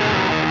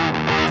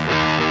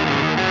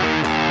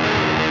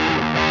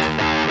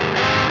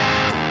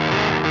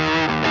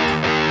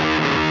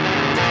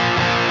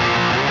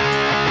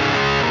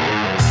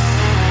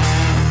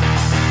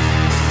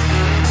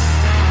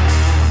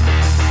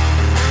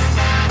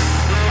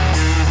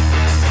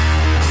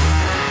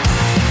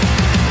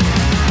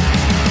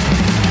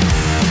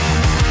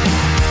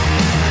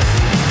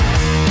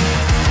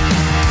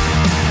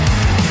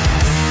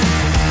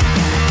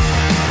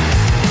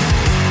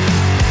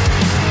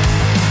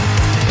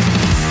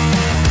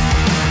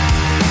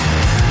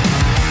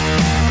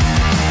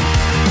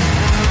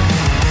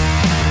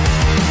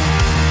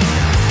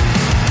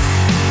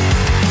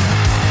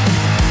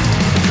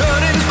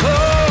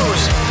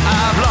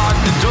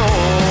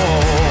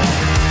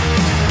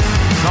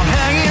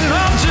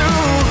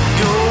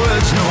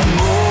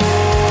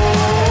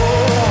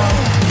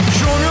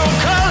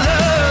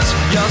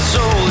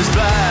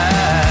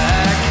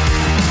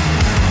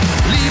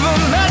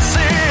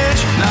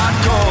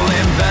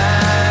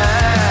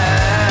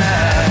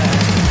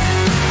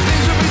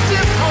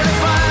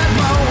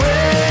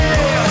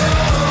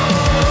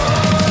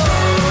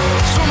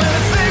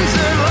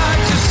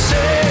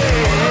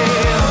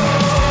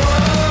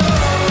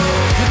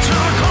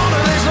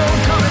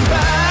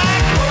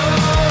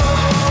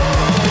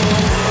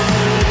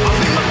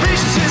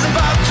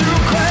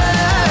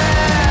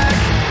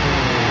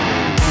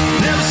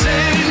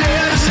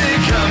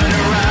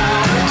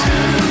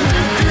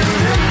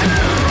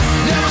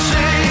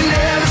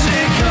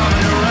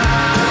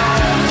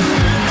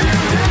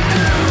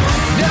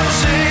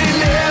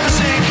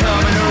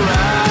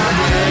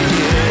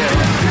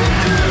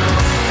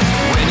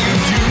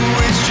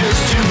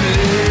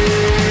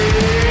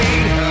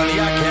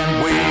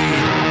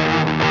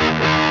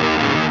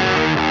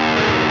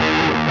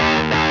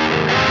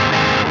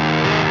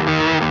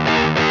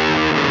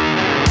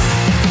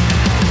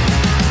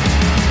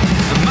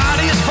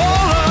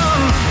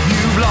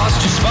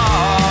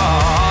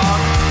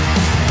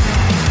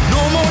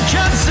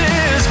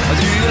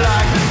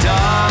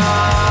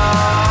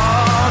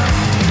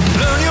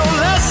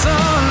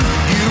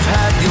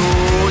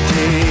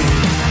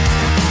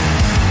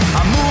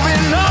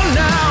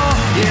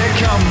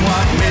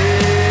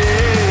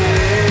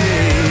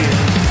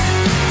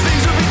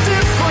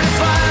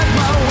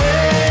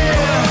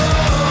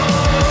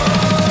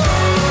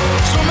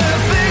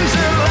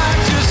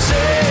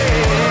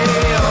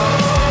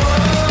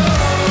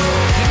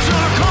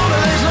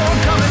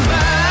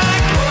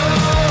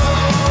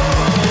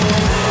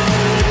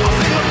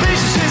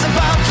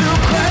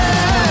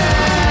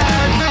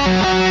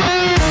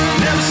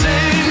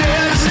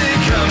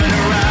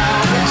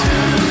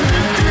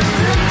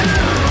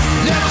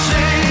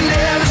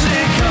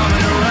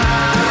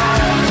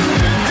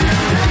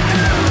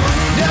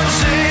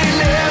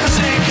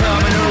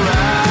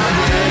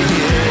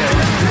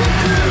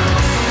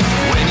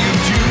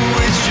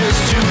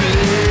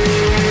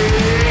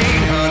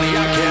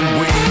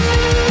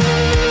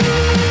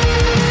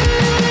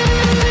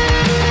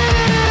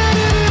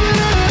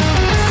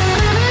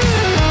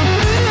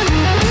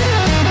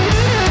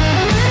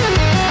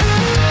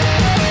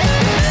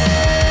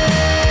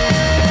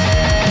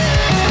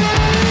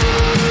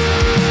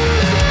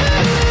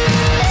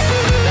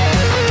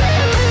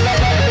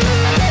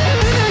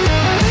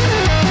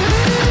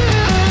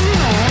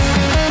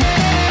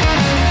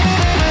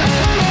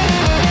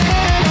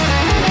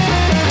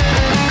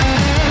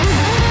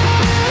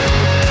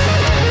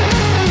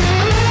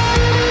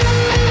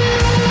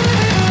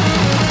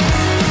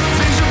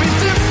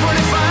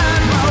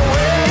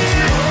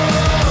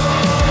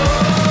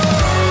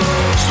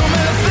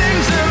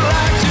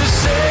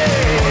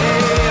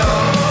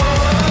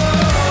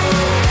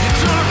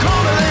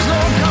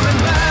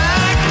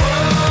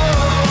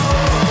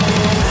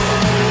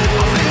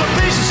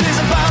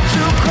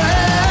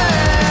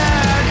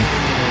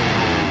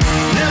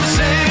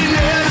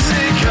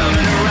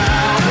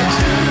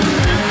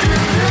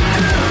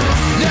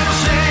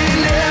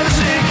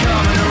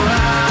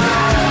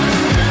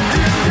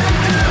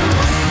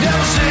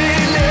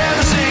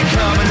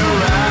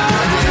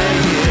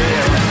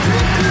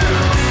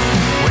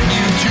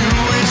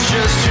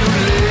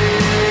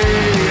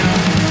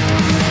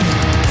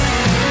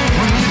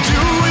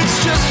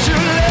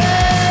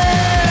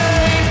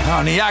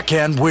 I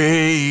can't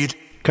wait.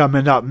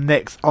 Coming up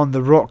next on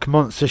the Rock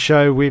Monster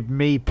Show with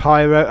me,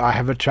 Pyro, I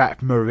have a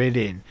track,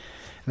 Meridian.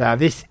 Now,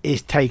 this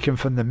is taken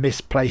from the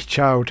Misplaced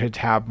Childhood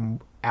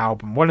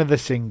album, one of the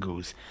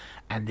singles,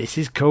 and this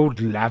is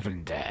called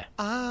Lavender.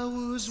 I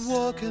was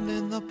walking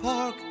in the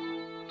park,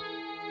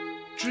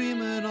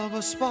 dreaming of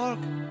a spark,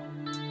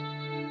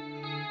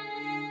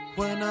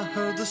 When I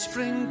heard the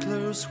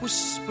sprinklers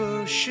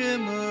whisper,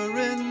 shimmer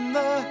in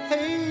the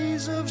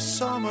haze of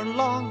summer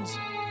lawns.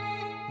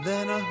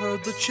 Then I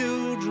heard the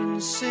children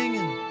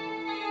singing,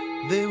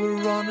 they were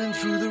running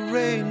through the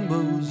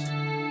rainbows.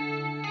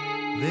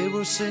 They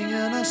were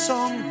singing a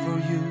song for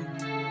you.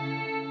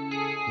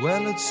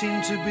 Well, it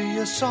seemed to be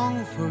a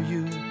song for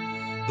you,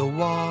 the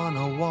one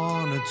I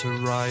wanted to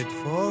write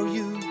for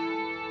you.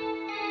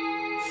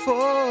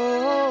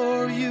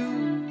 For you.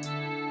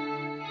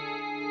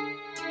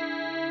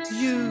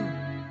 You.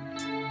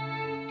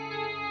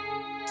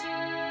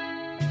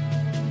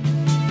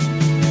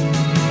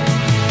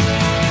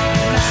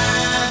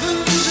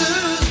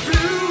 Lavender's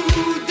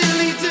blue,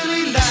 dilly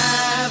dilly,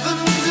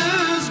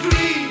 lavender's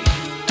green.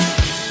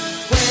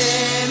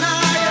 When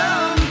I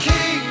am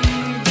king,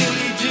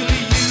 dilly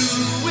dilly, you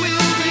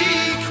will be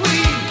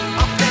queen.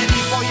 A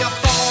penny for your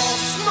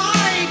thoughts,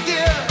 my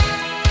dear.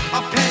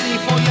 A penny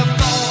for your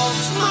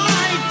thoughts,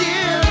 my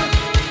dear.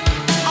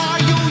 I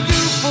owe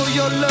you for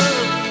your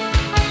love.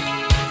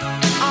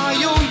 I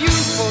owe you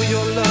for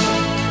your love.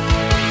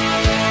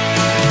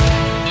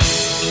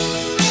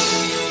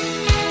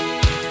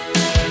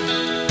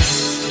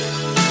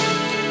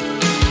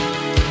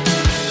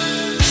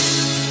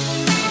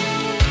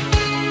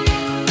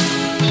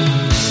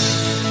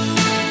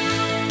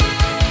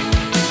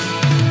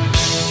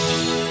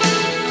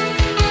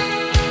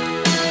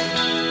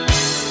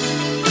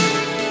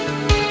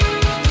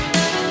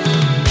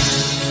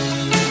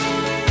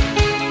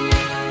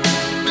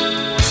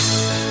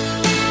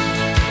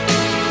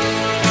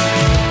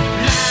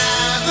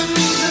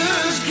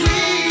 Lavender's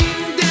green,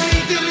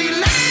 dilly dilly,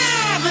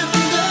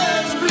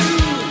 lavender's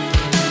blue.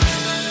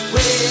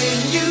 When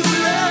you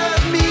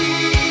love me,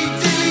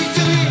 dilly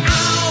dilly, I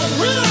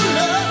will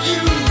love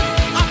you.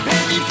 A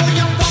penny for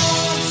your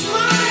thoughts,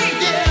 my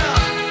dear.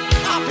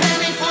 A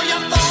penny for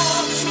your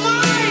thoughts,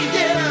 my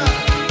dear.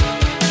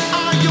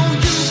 I owe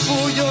you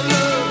for your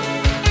love.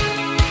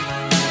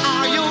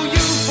 I owe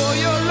you for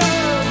your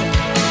love.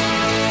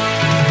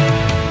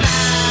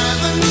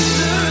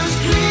 Lavender's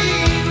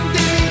green,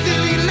 dilly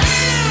dilly,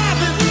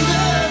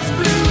 lavender's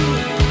blue.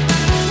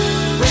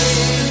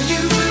 When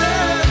you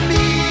love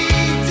me,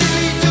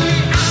 dilly dilly,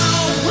 I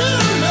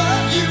will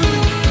love you.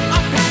 A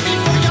penny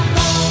for your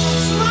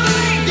thoughts,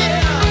 my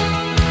dear.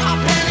 A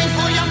penny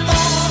for your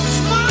thoughts,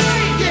 my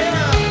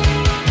dear.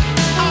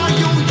 I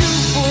owe you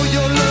for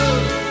your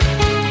love.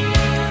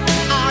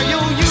 I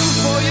owe you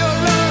for your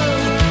love.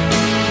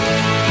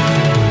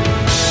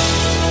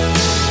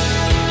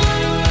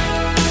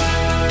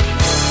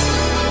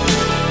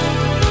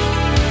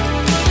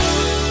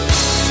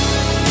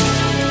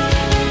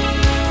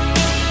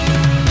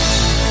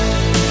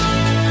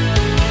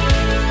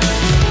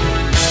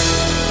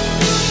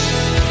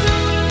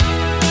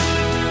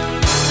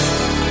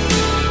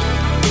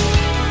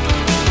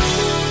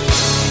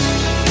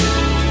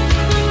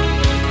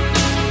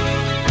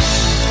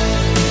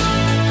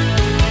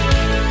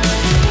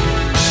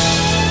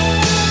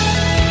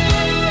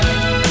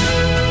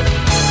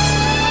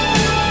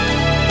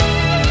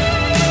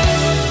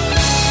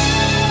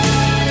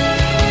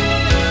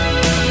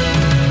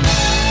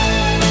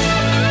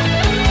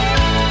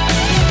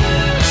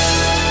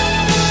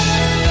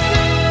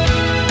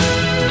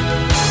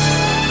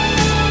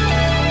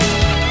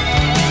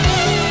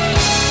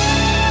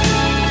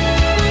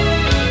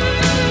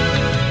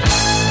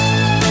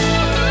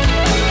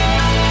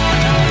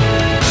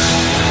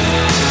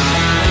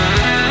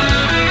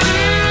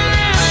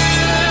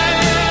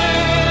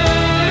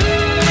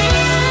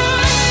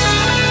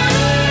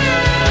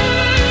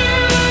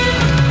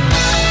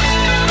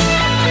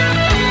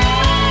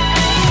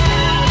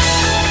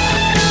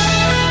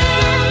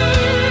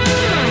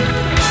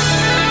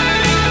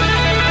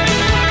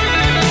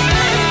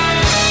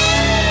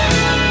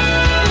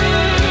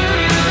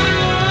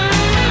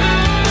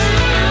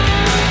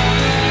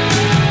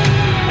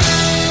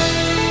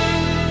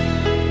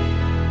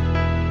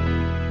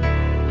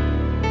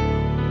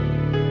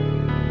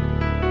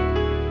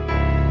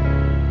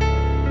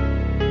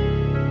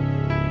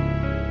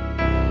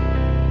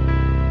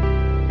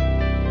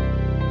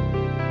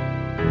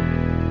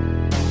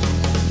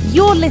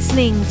 You're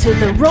listening to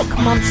The Rock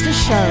Monster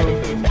Show,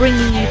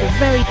 bringing you the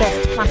very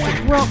best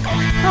classic rock,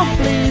 pub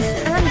blues,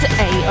 and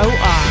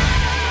AOR.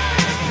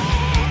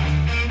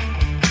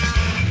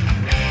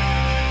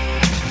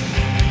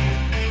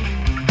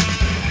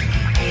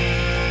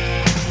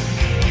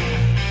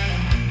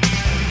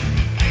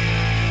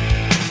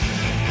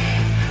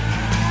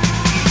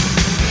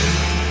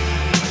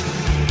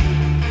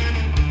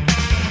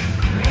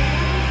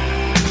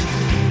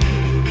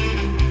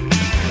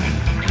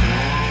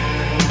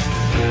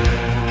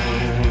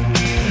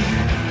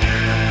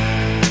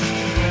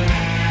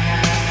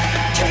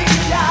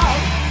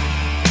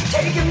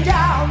 Take him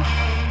down,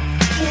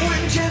 move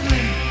him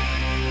gently,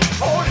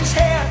 hold his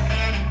hand,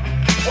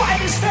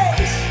 wipe his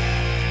face,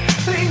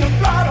 clean the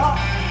blood off,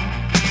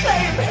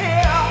 lay him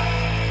here,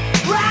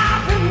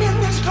 wrap him in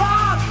this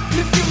cloth,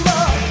 lift him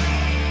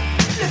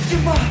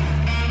up,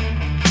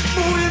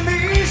 move him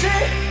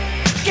easy,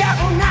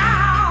 careful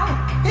now,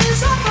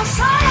 He's a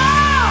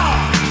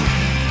Messiah.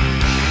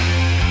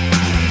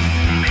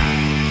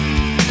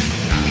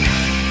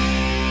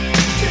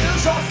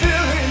 Tears are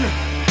filling,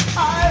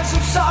 eyes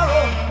of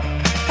sorrow,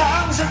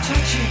 hands are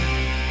touching,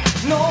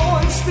 no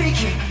one's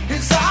speaking.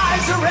 His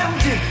eyes are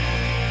empty,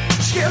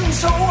 skin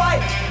so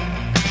white,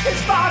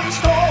 his body's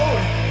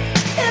cold,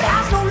 it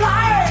has no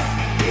life.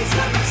 He's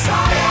the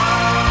Messiah.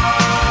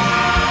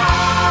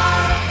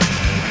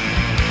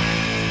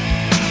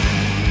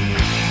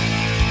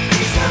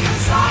 He's the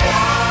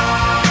Messiah.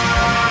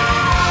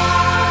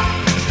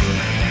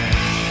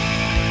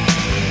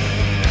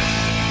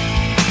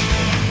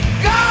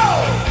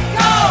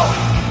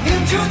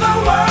 Into the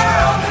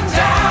world and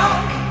down.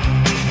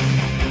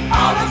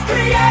 All of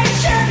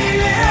creation he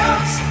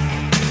lives.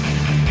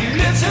 He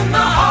lives in the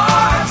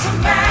hearts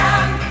of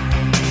man.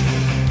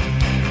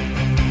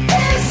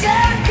 He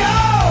said go,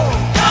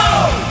 go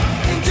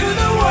into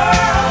the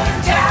world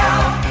and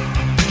down.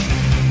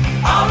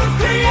 All of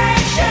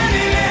creation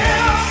he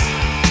lives.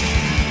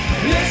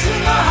 He lives in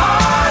the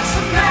hearts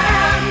of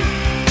man.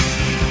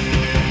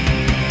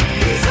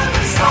 He's a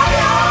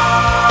Messiah.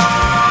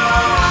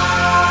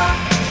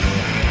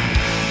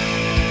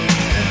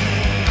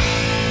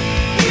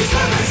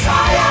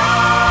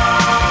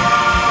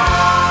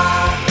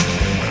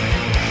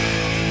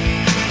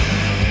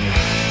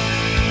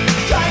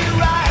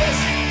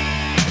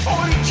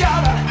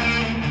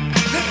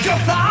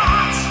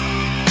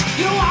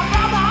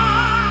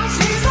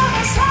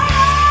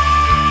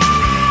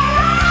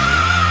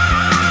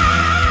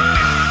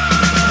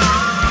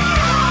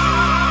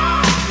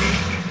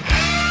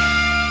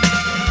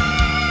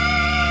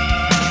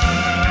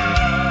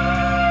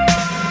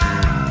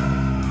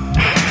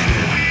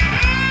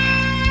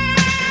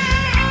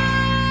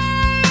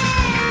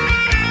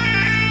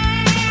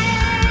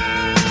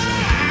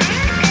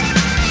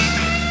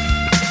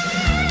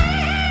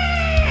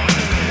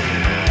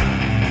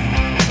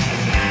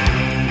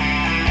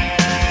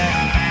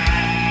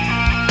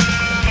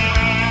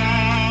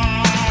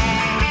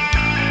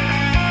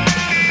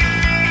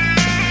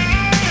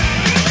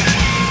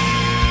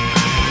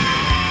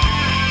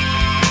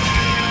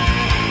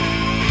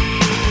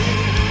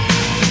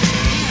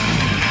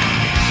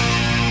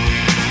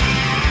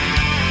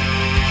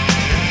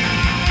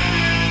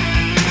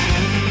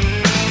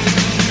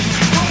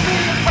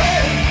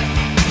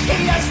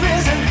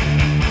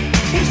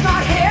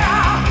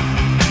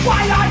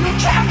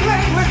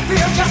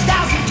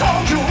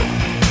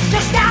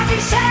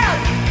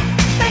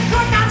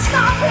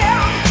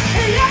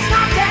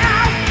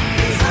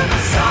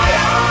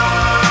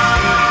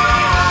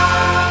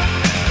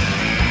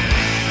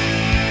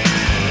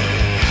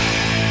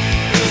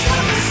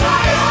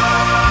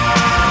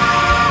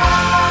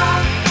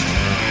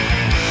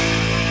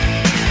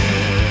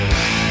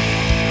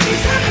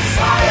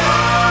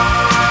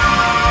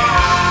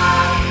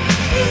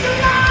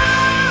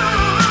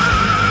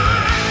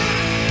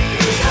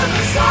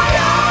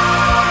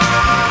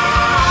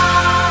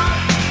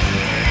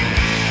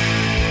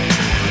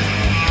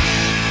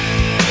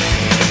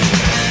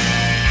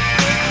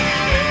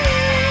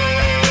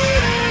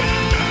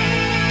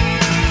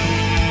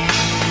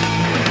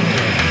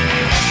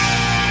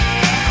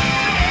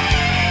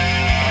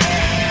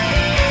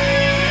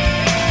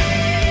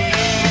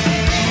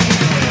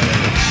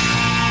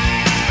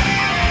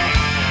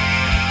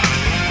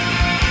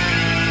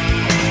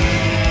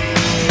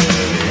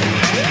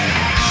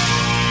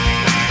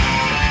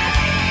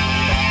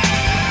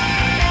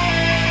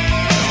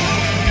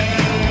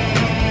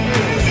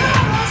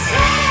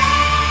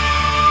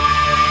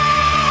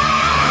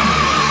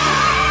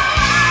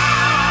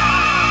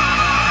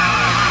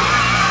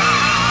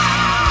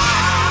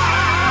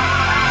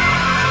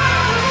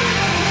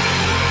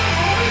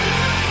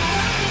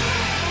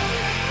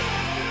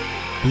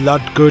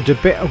 Bloodgood, a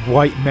bit of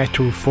white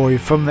metal for you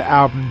from the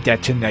album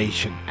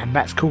Detonation, and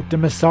that's called The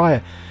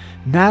Messiah.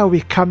 Now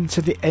we come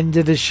to the end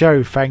of the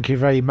show. Thank you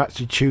very much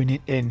for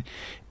tuning in.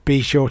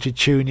 Be sure to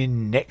tune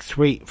in next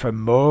week for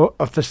more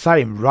of the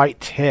same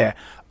right here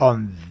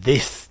on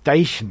this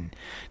station.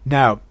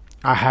 Now,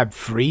 I have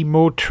 3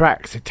 more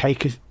tracks to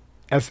take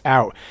us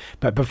out,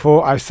 but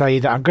before I say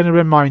that, I'm going to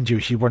remind you,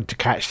 if you want to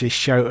catch this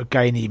show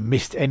again, you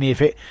missed any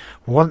of it,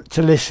 want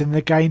to listen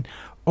again,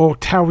 or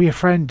tell your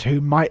friend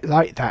who might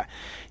like that,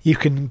 you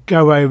can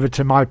go over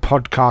to my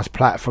podcast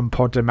platform,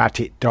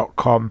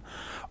 podomatic.com,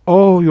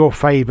 or your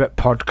favourite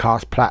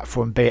podcast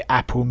platform, be it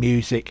Apple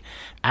Music,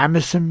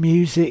 Amazon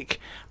Music,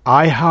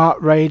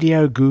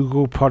 iHeartRadio,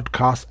 Google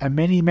Podcasts, and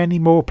many, many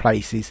more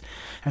places,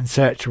 and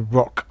search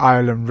Rock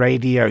Island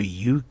Radio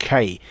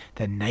UK,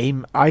 the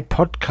name I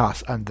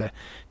podcast under.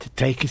 To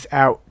take us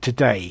out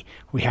today,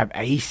 we have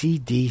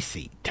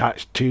AC/DC,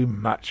 Touch Too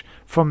Much,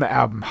 from the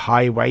album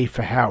Highway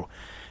for Hell.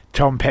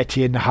 Tom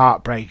Petty and the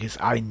Heartbreakers,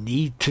 I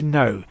Need to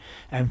Know,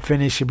 and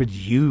finishing with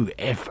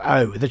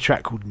UFO with a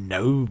track called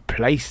No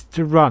Place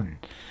to Run.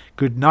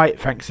 Good night,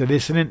 thanks for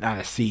listening, and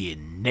I'll see you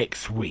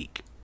next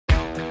week. It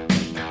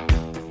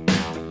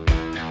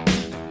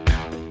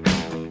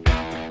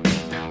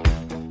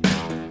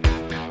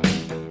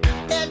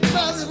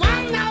was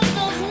one of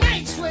those nights.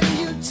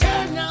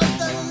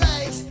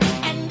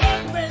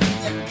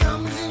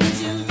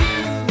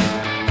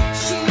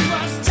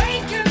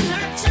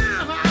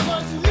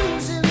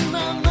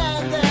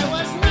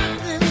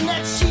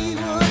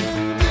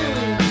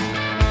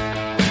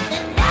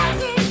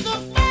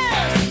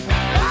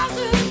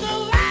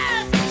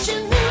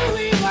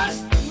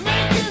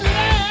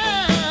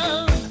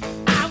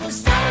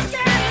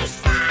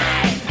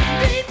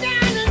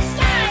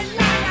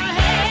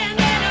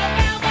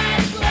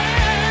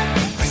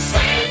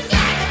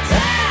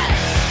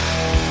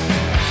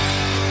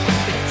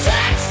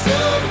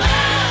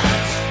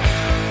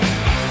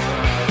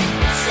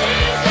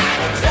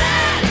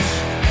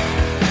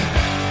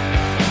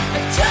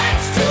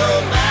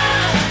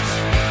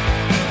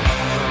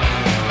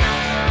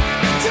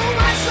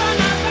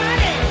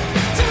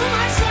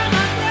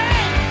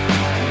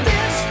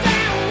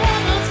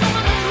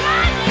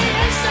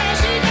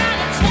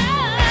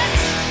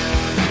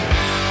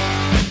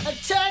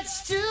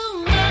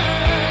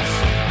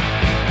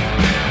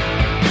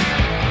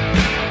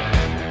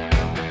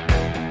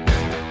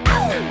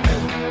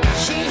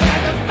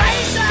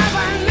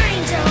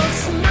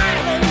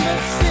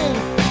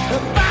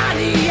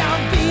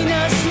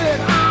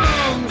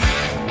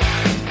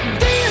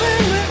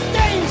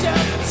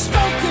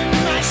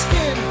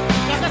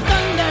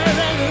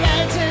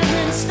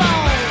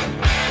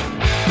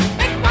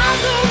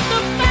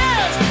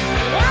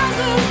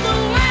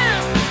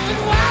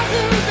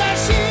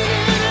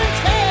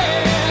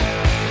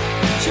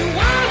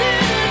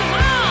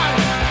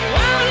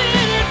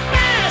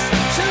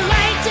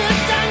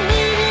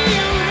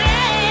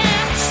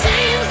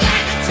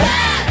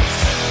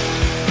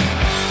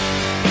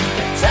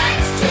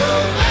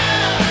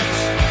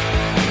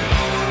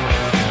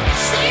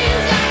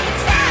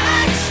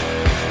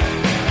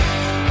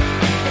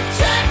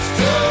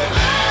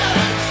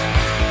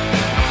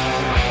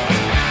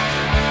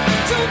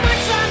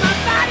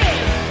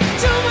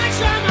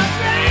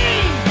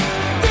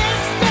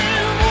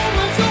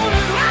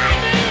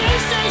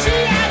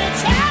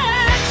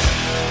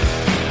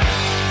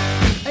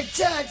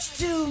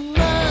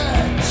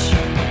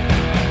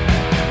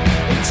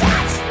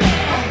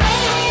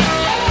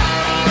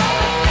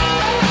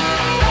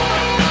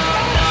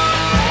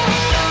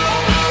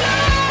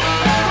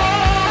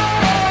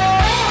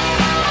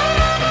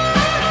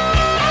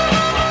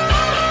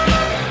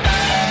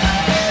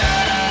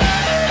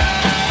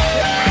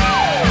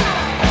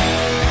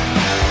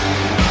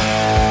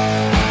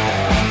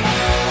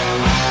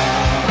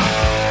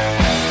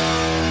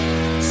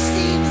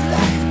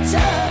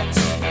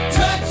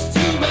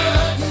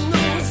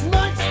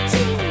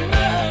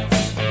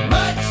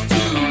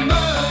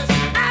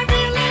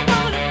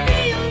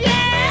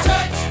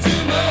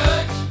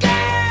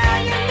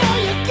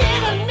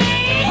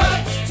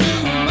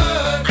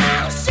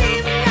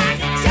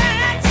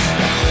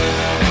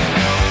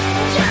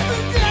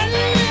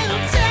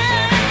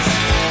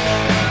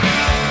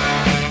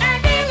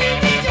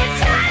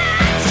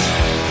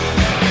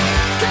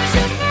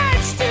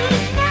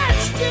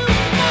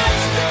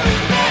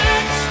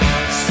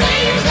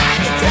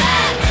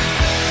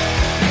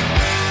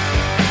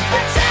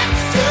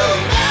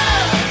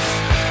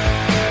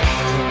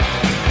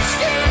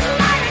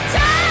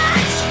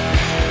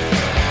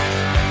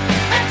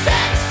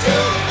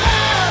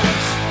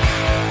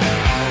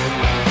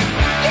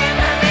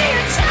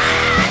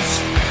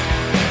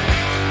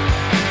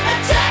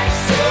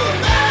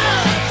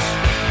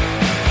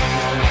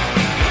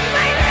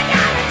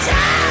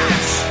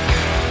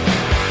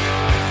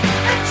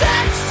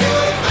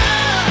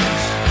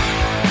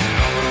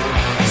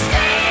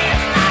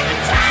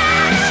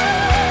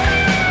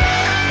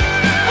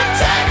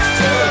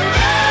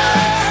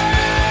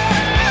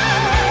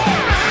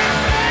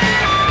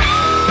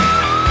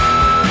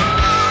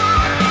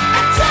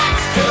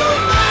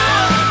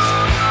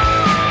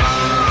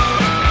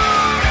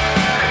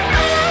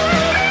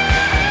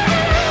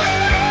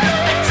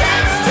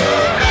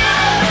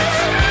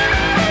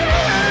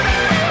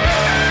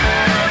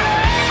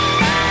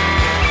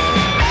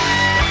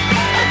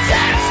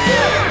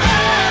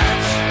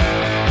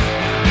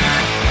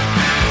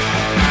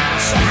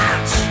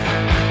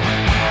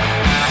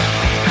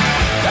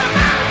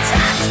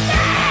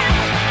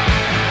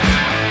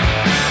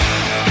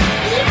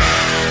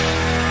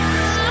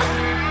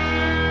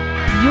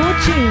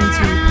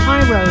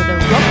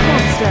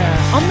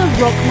 on the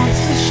Rock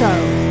Monster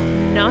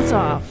Show. Nut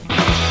off.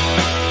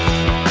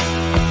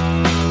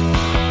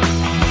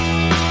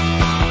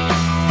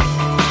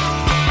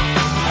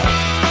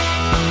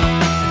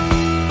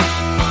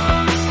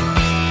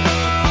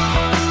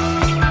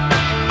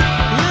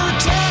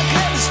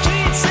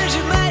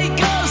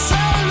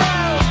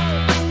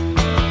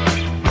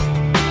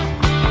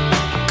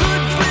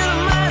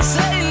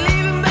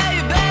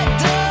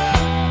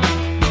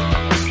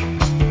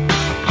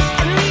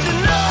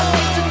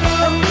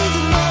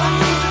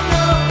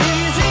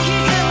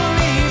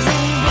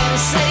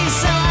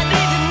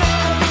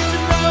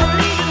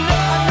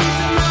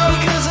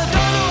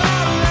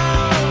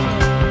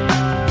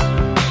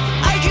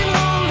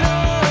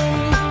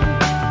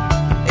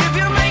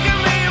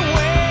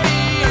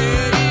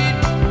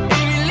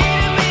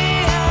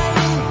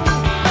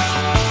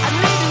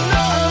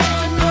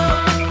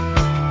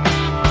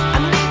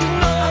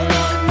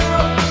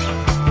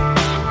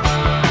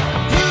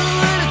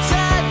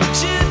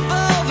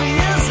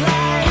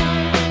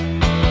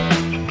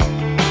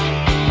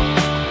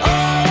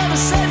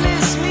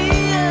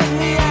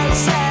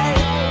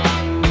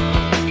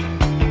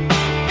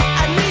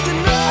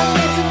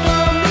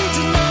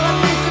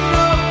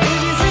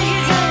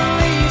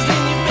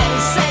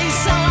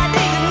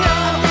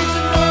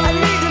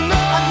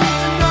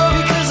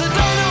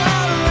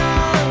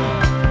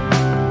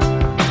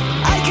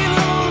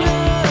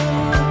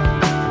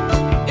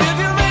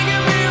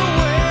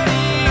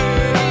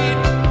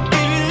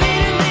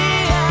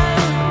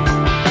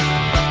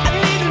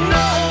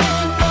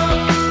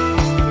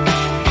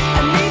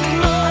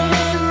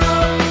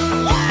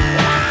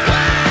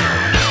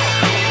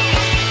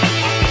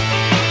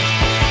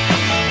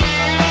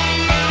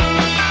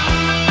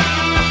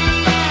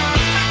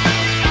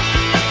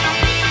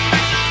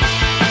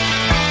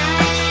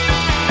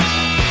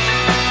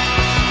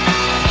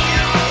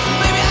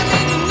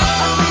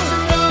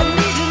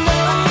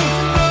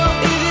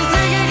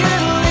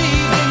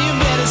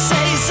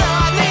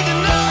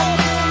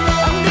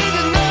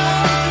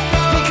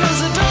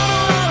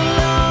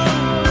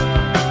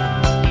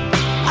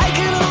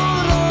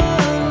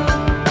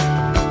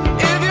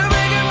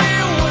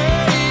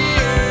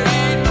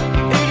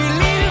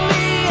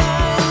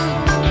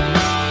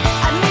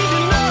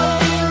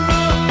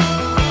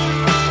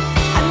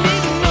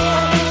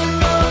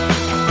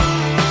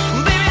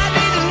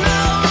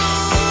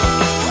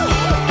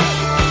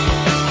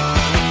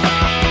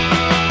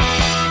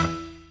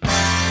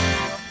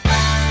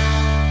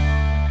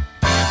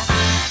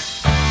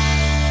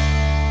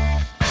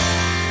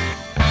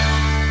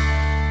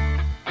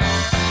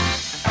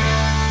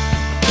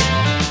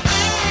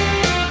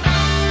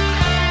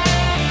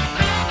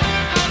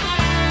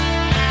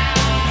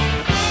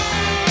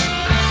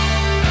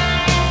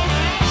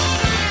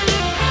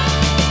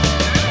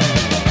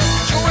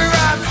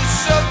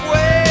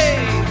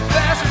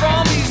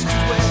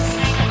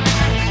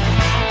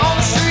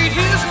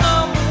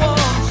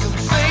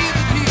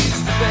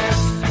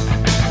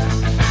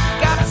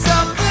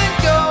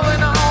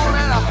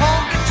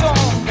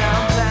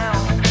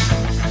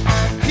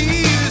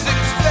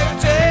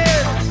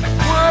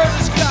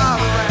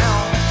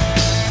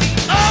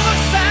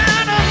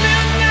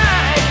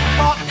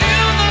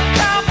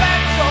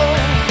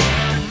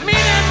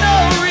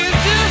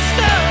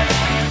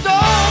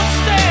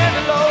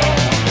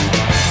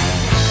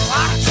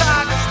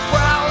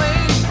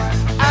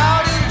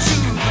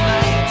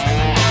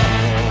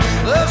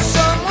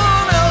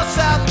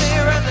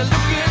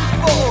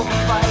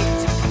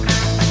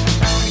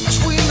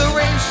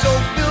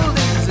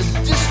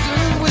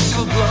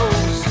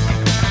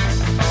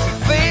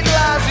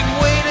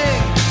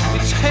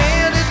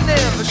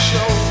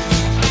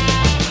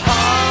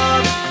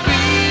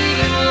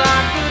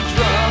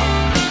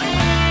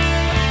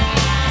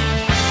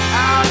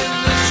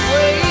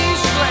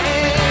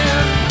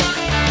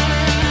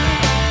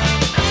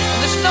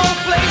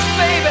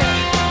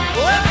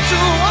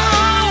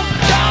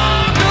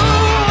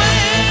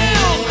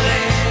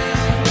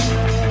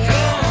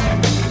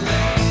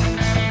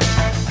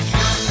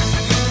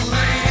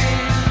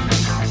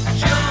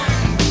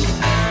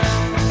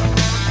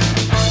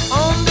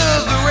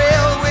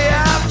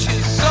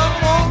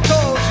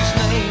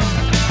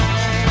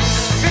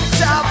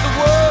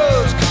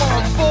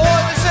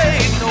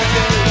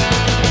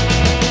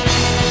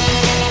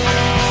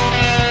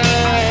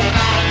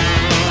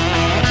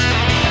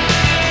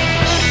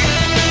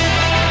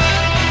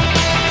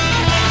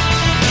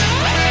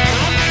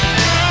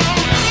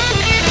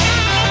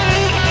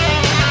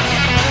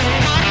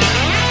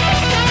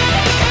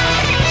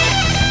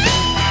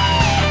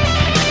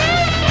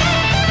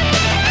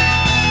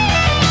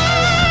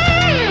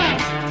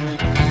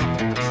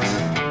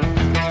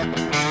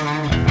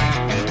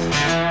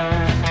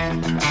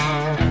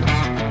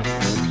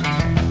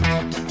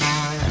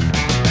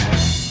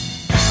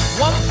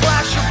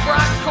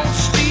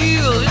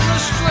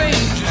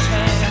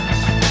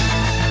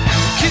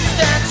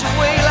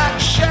 away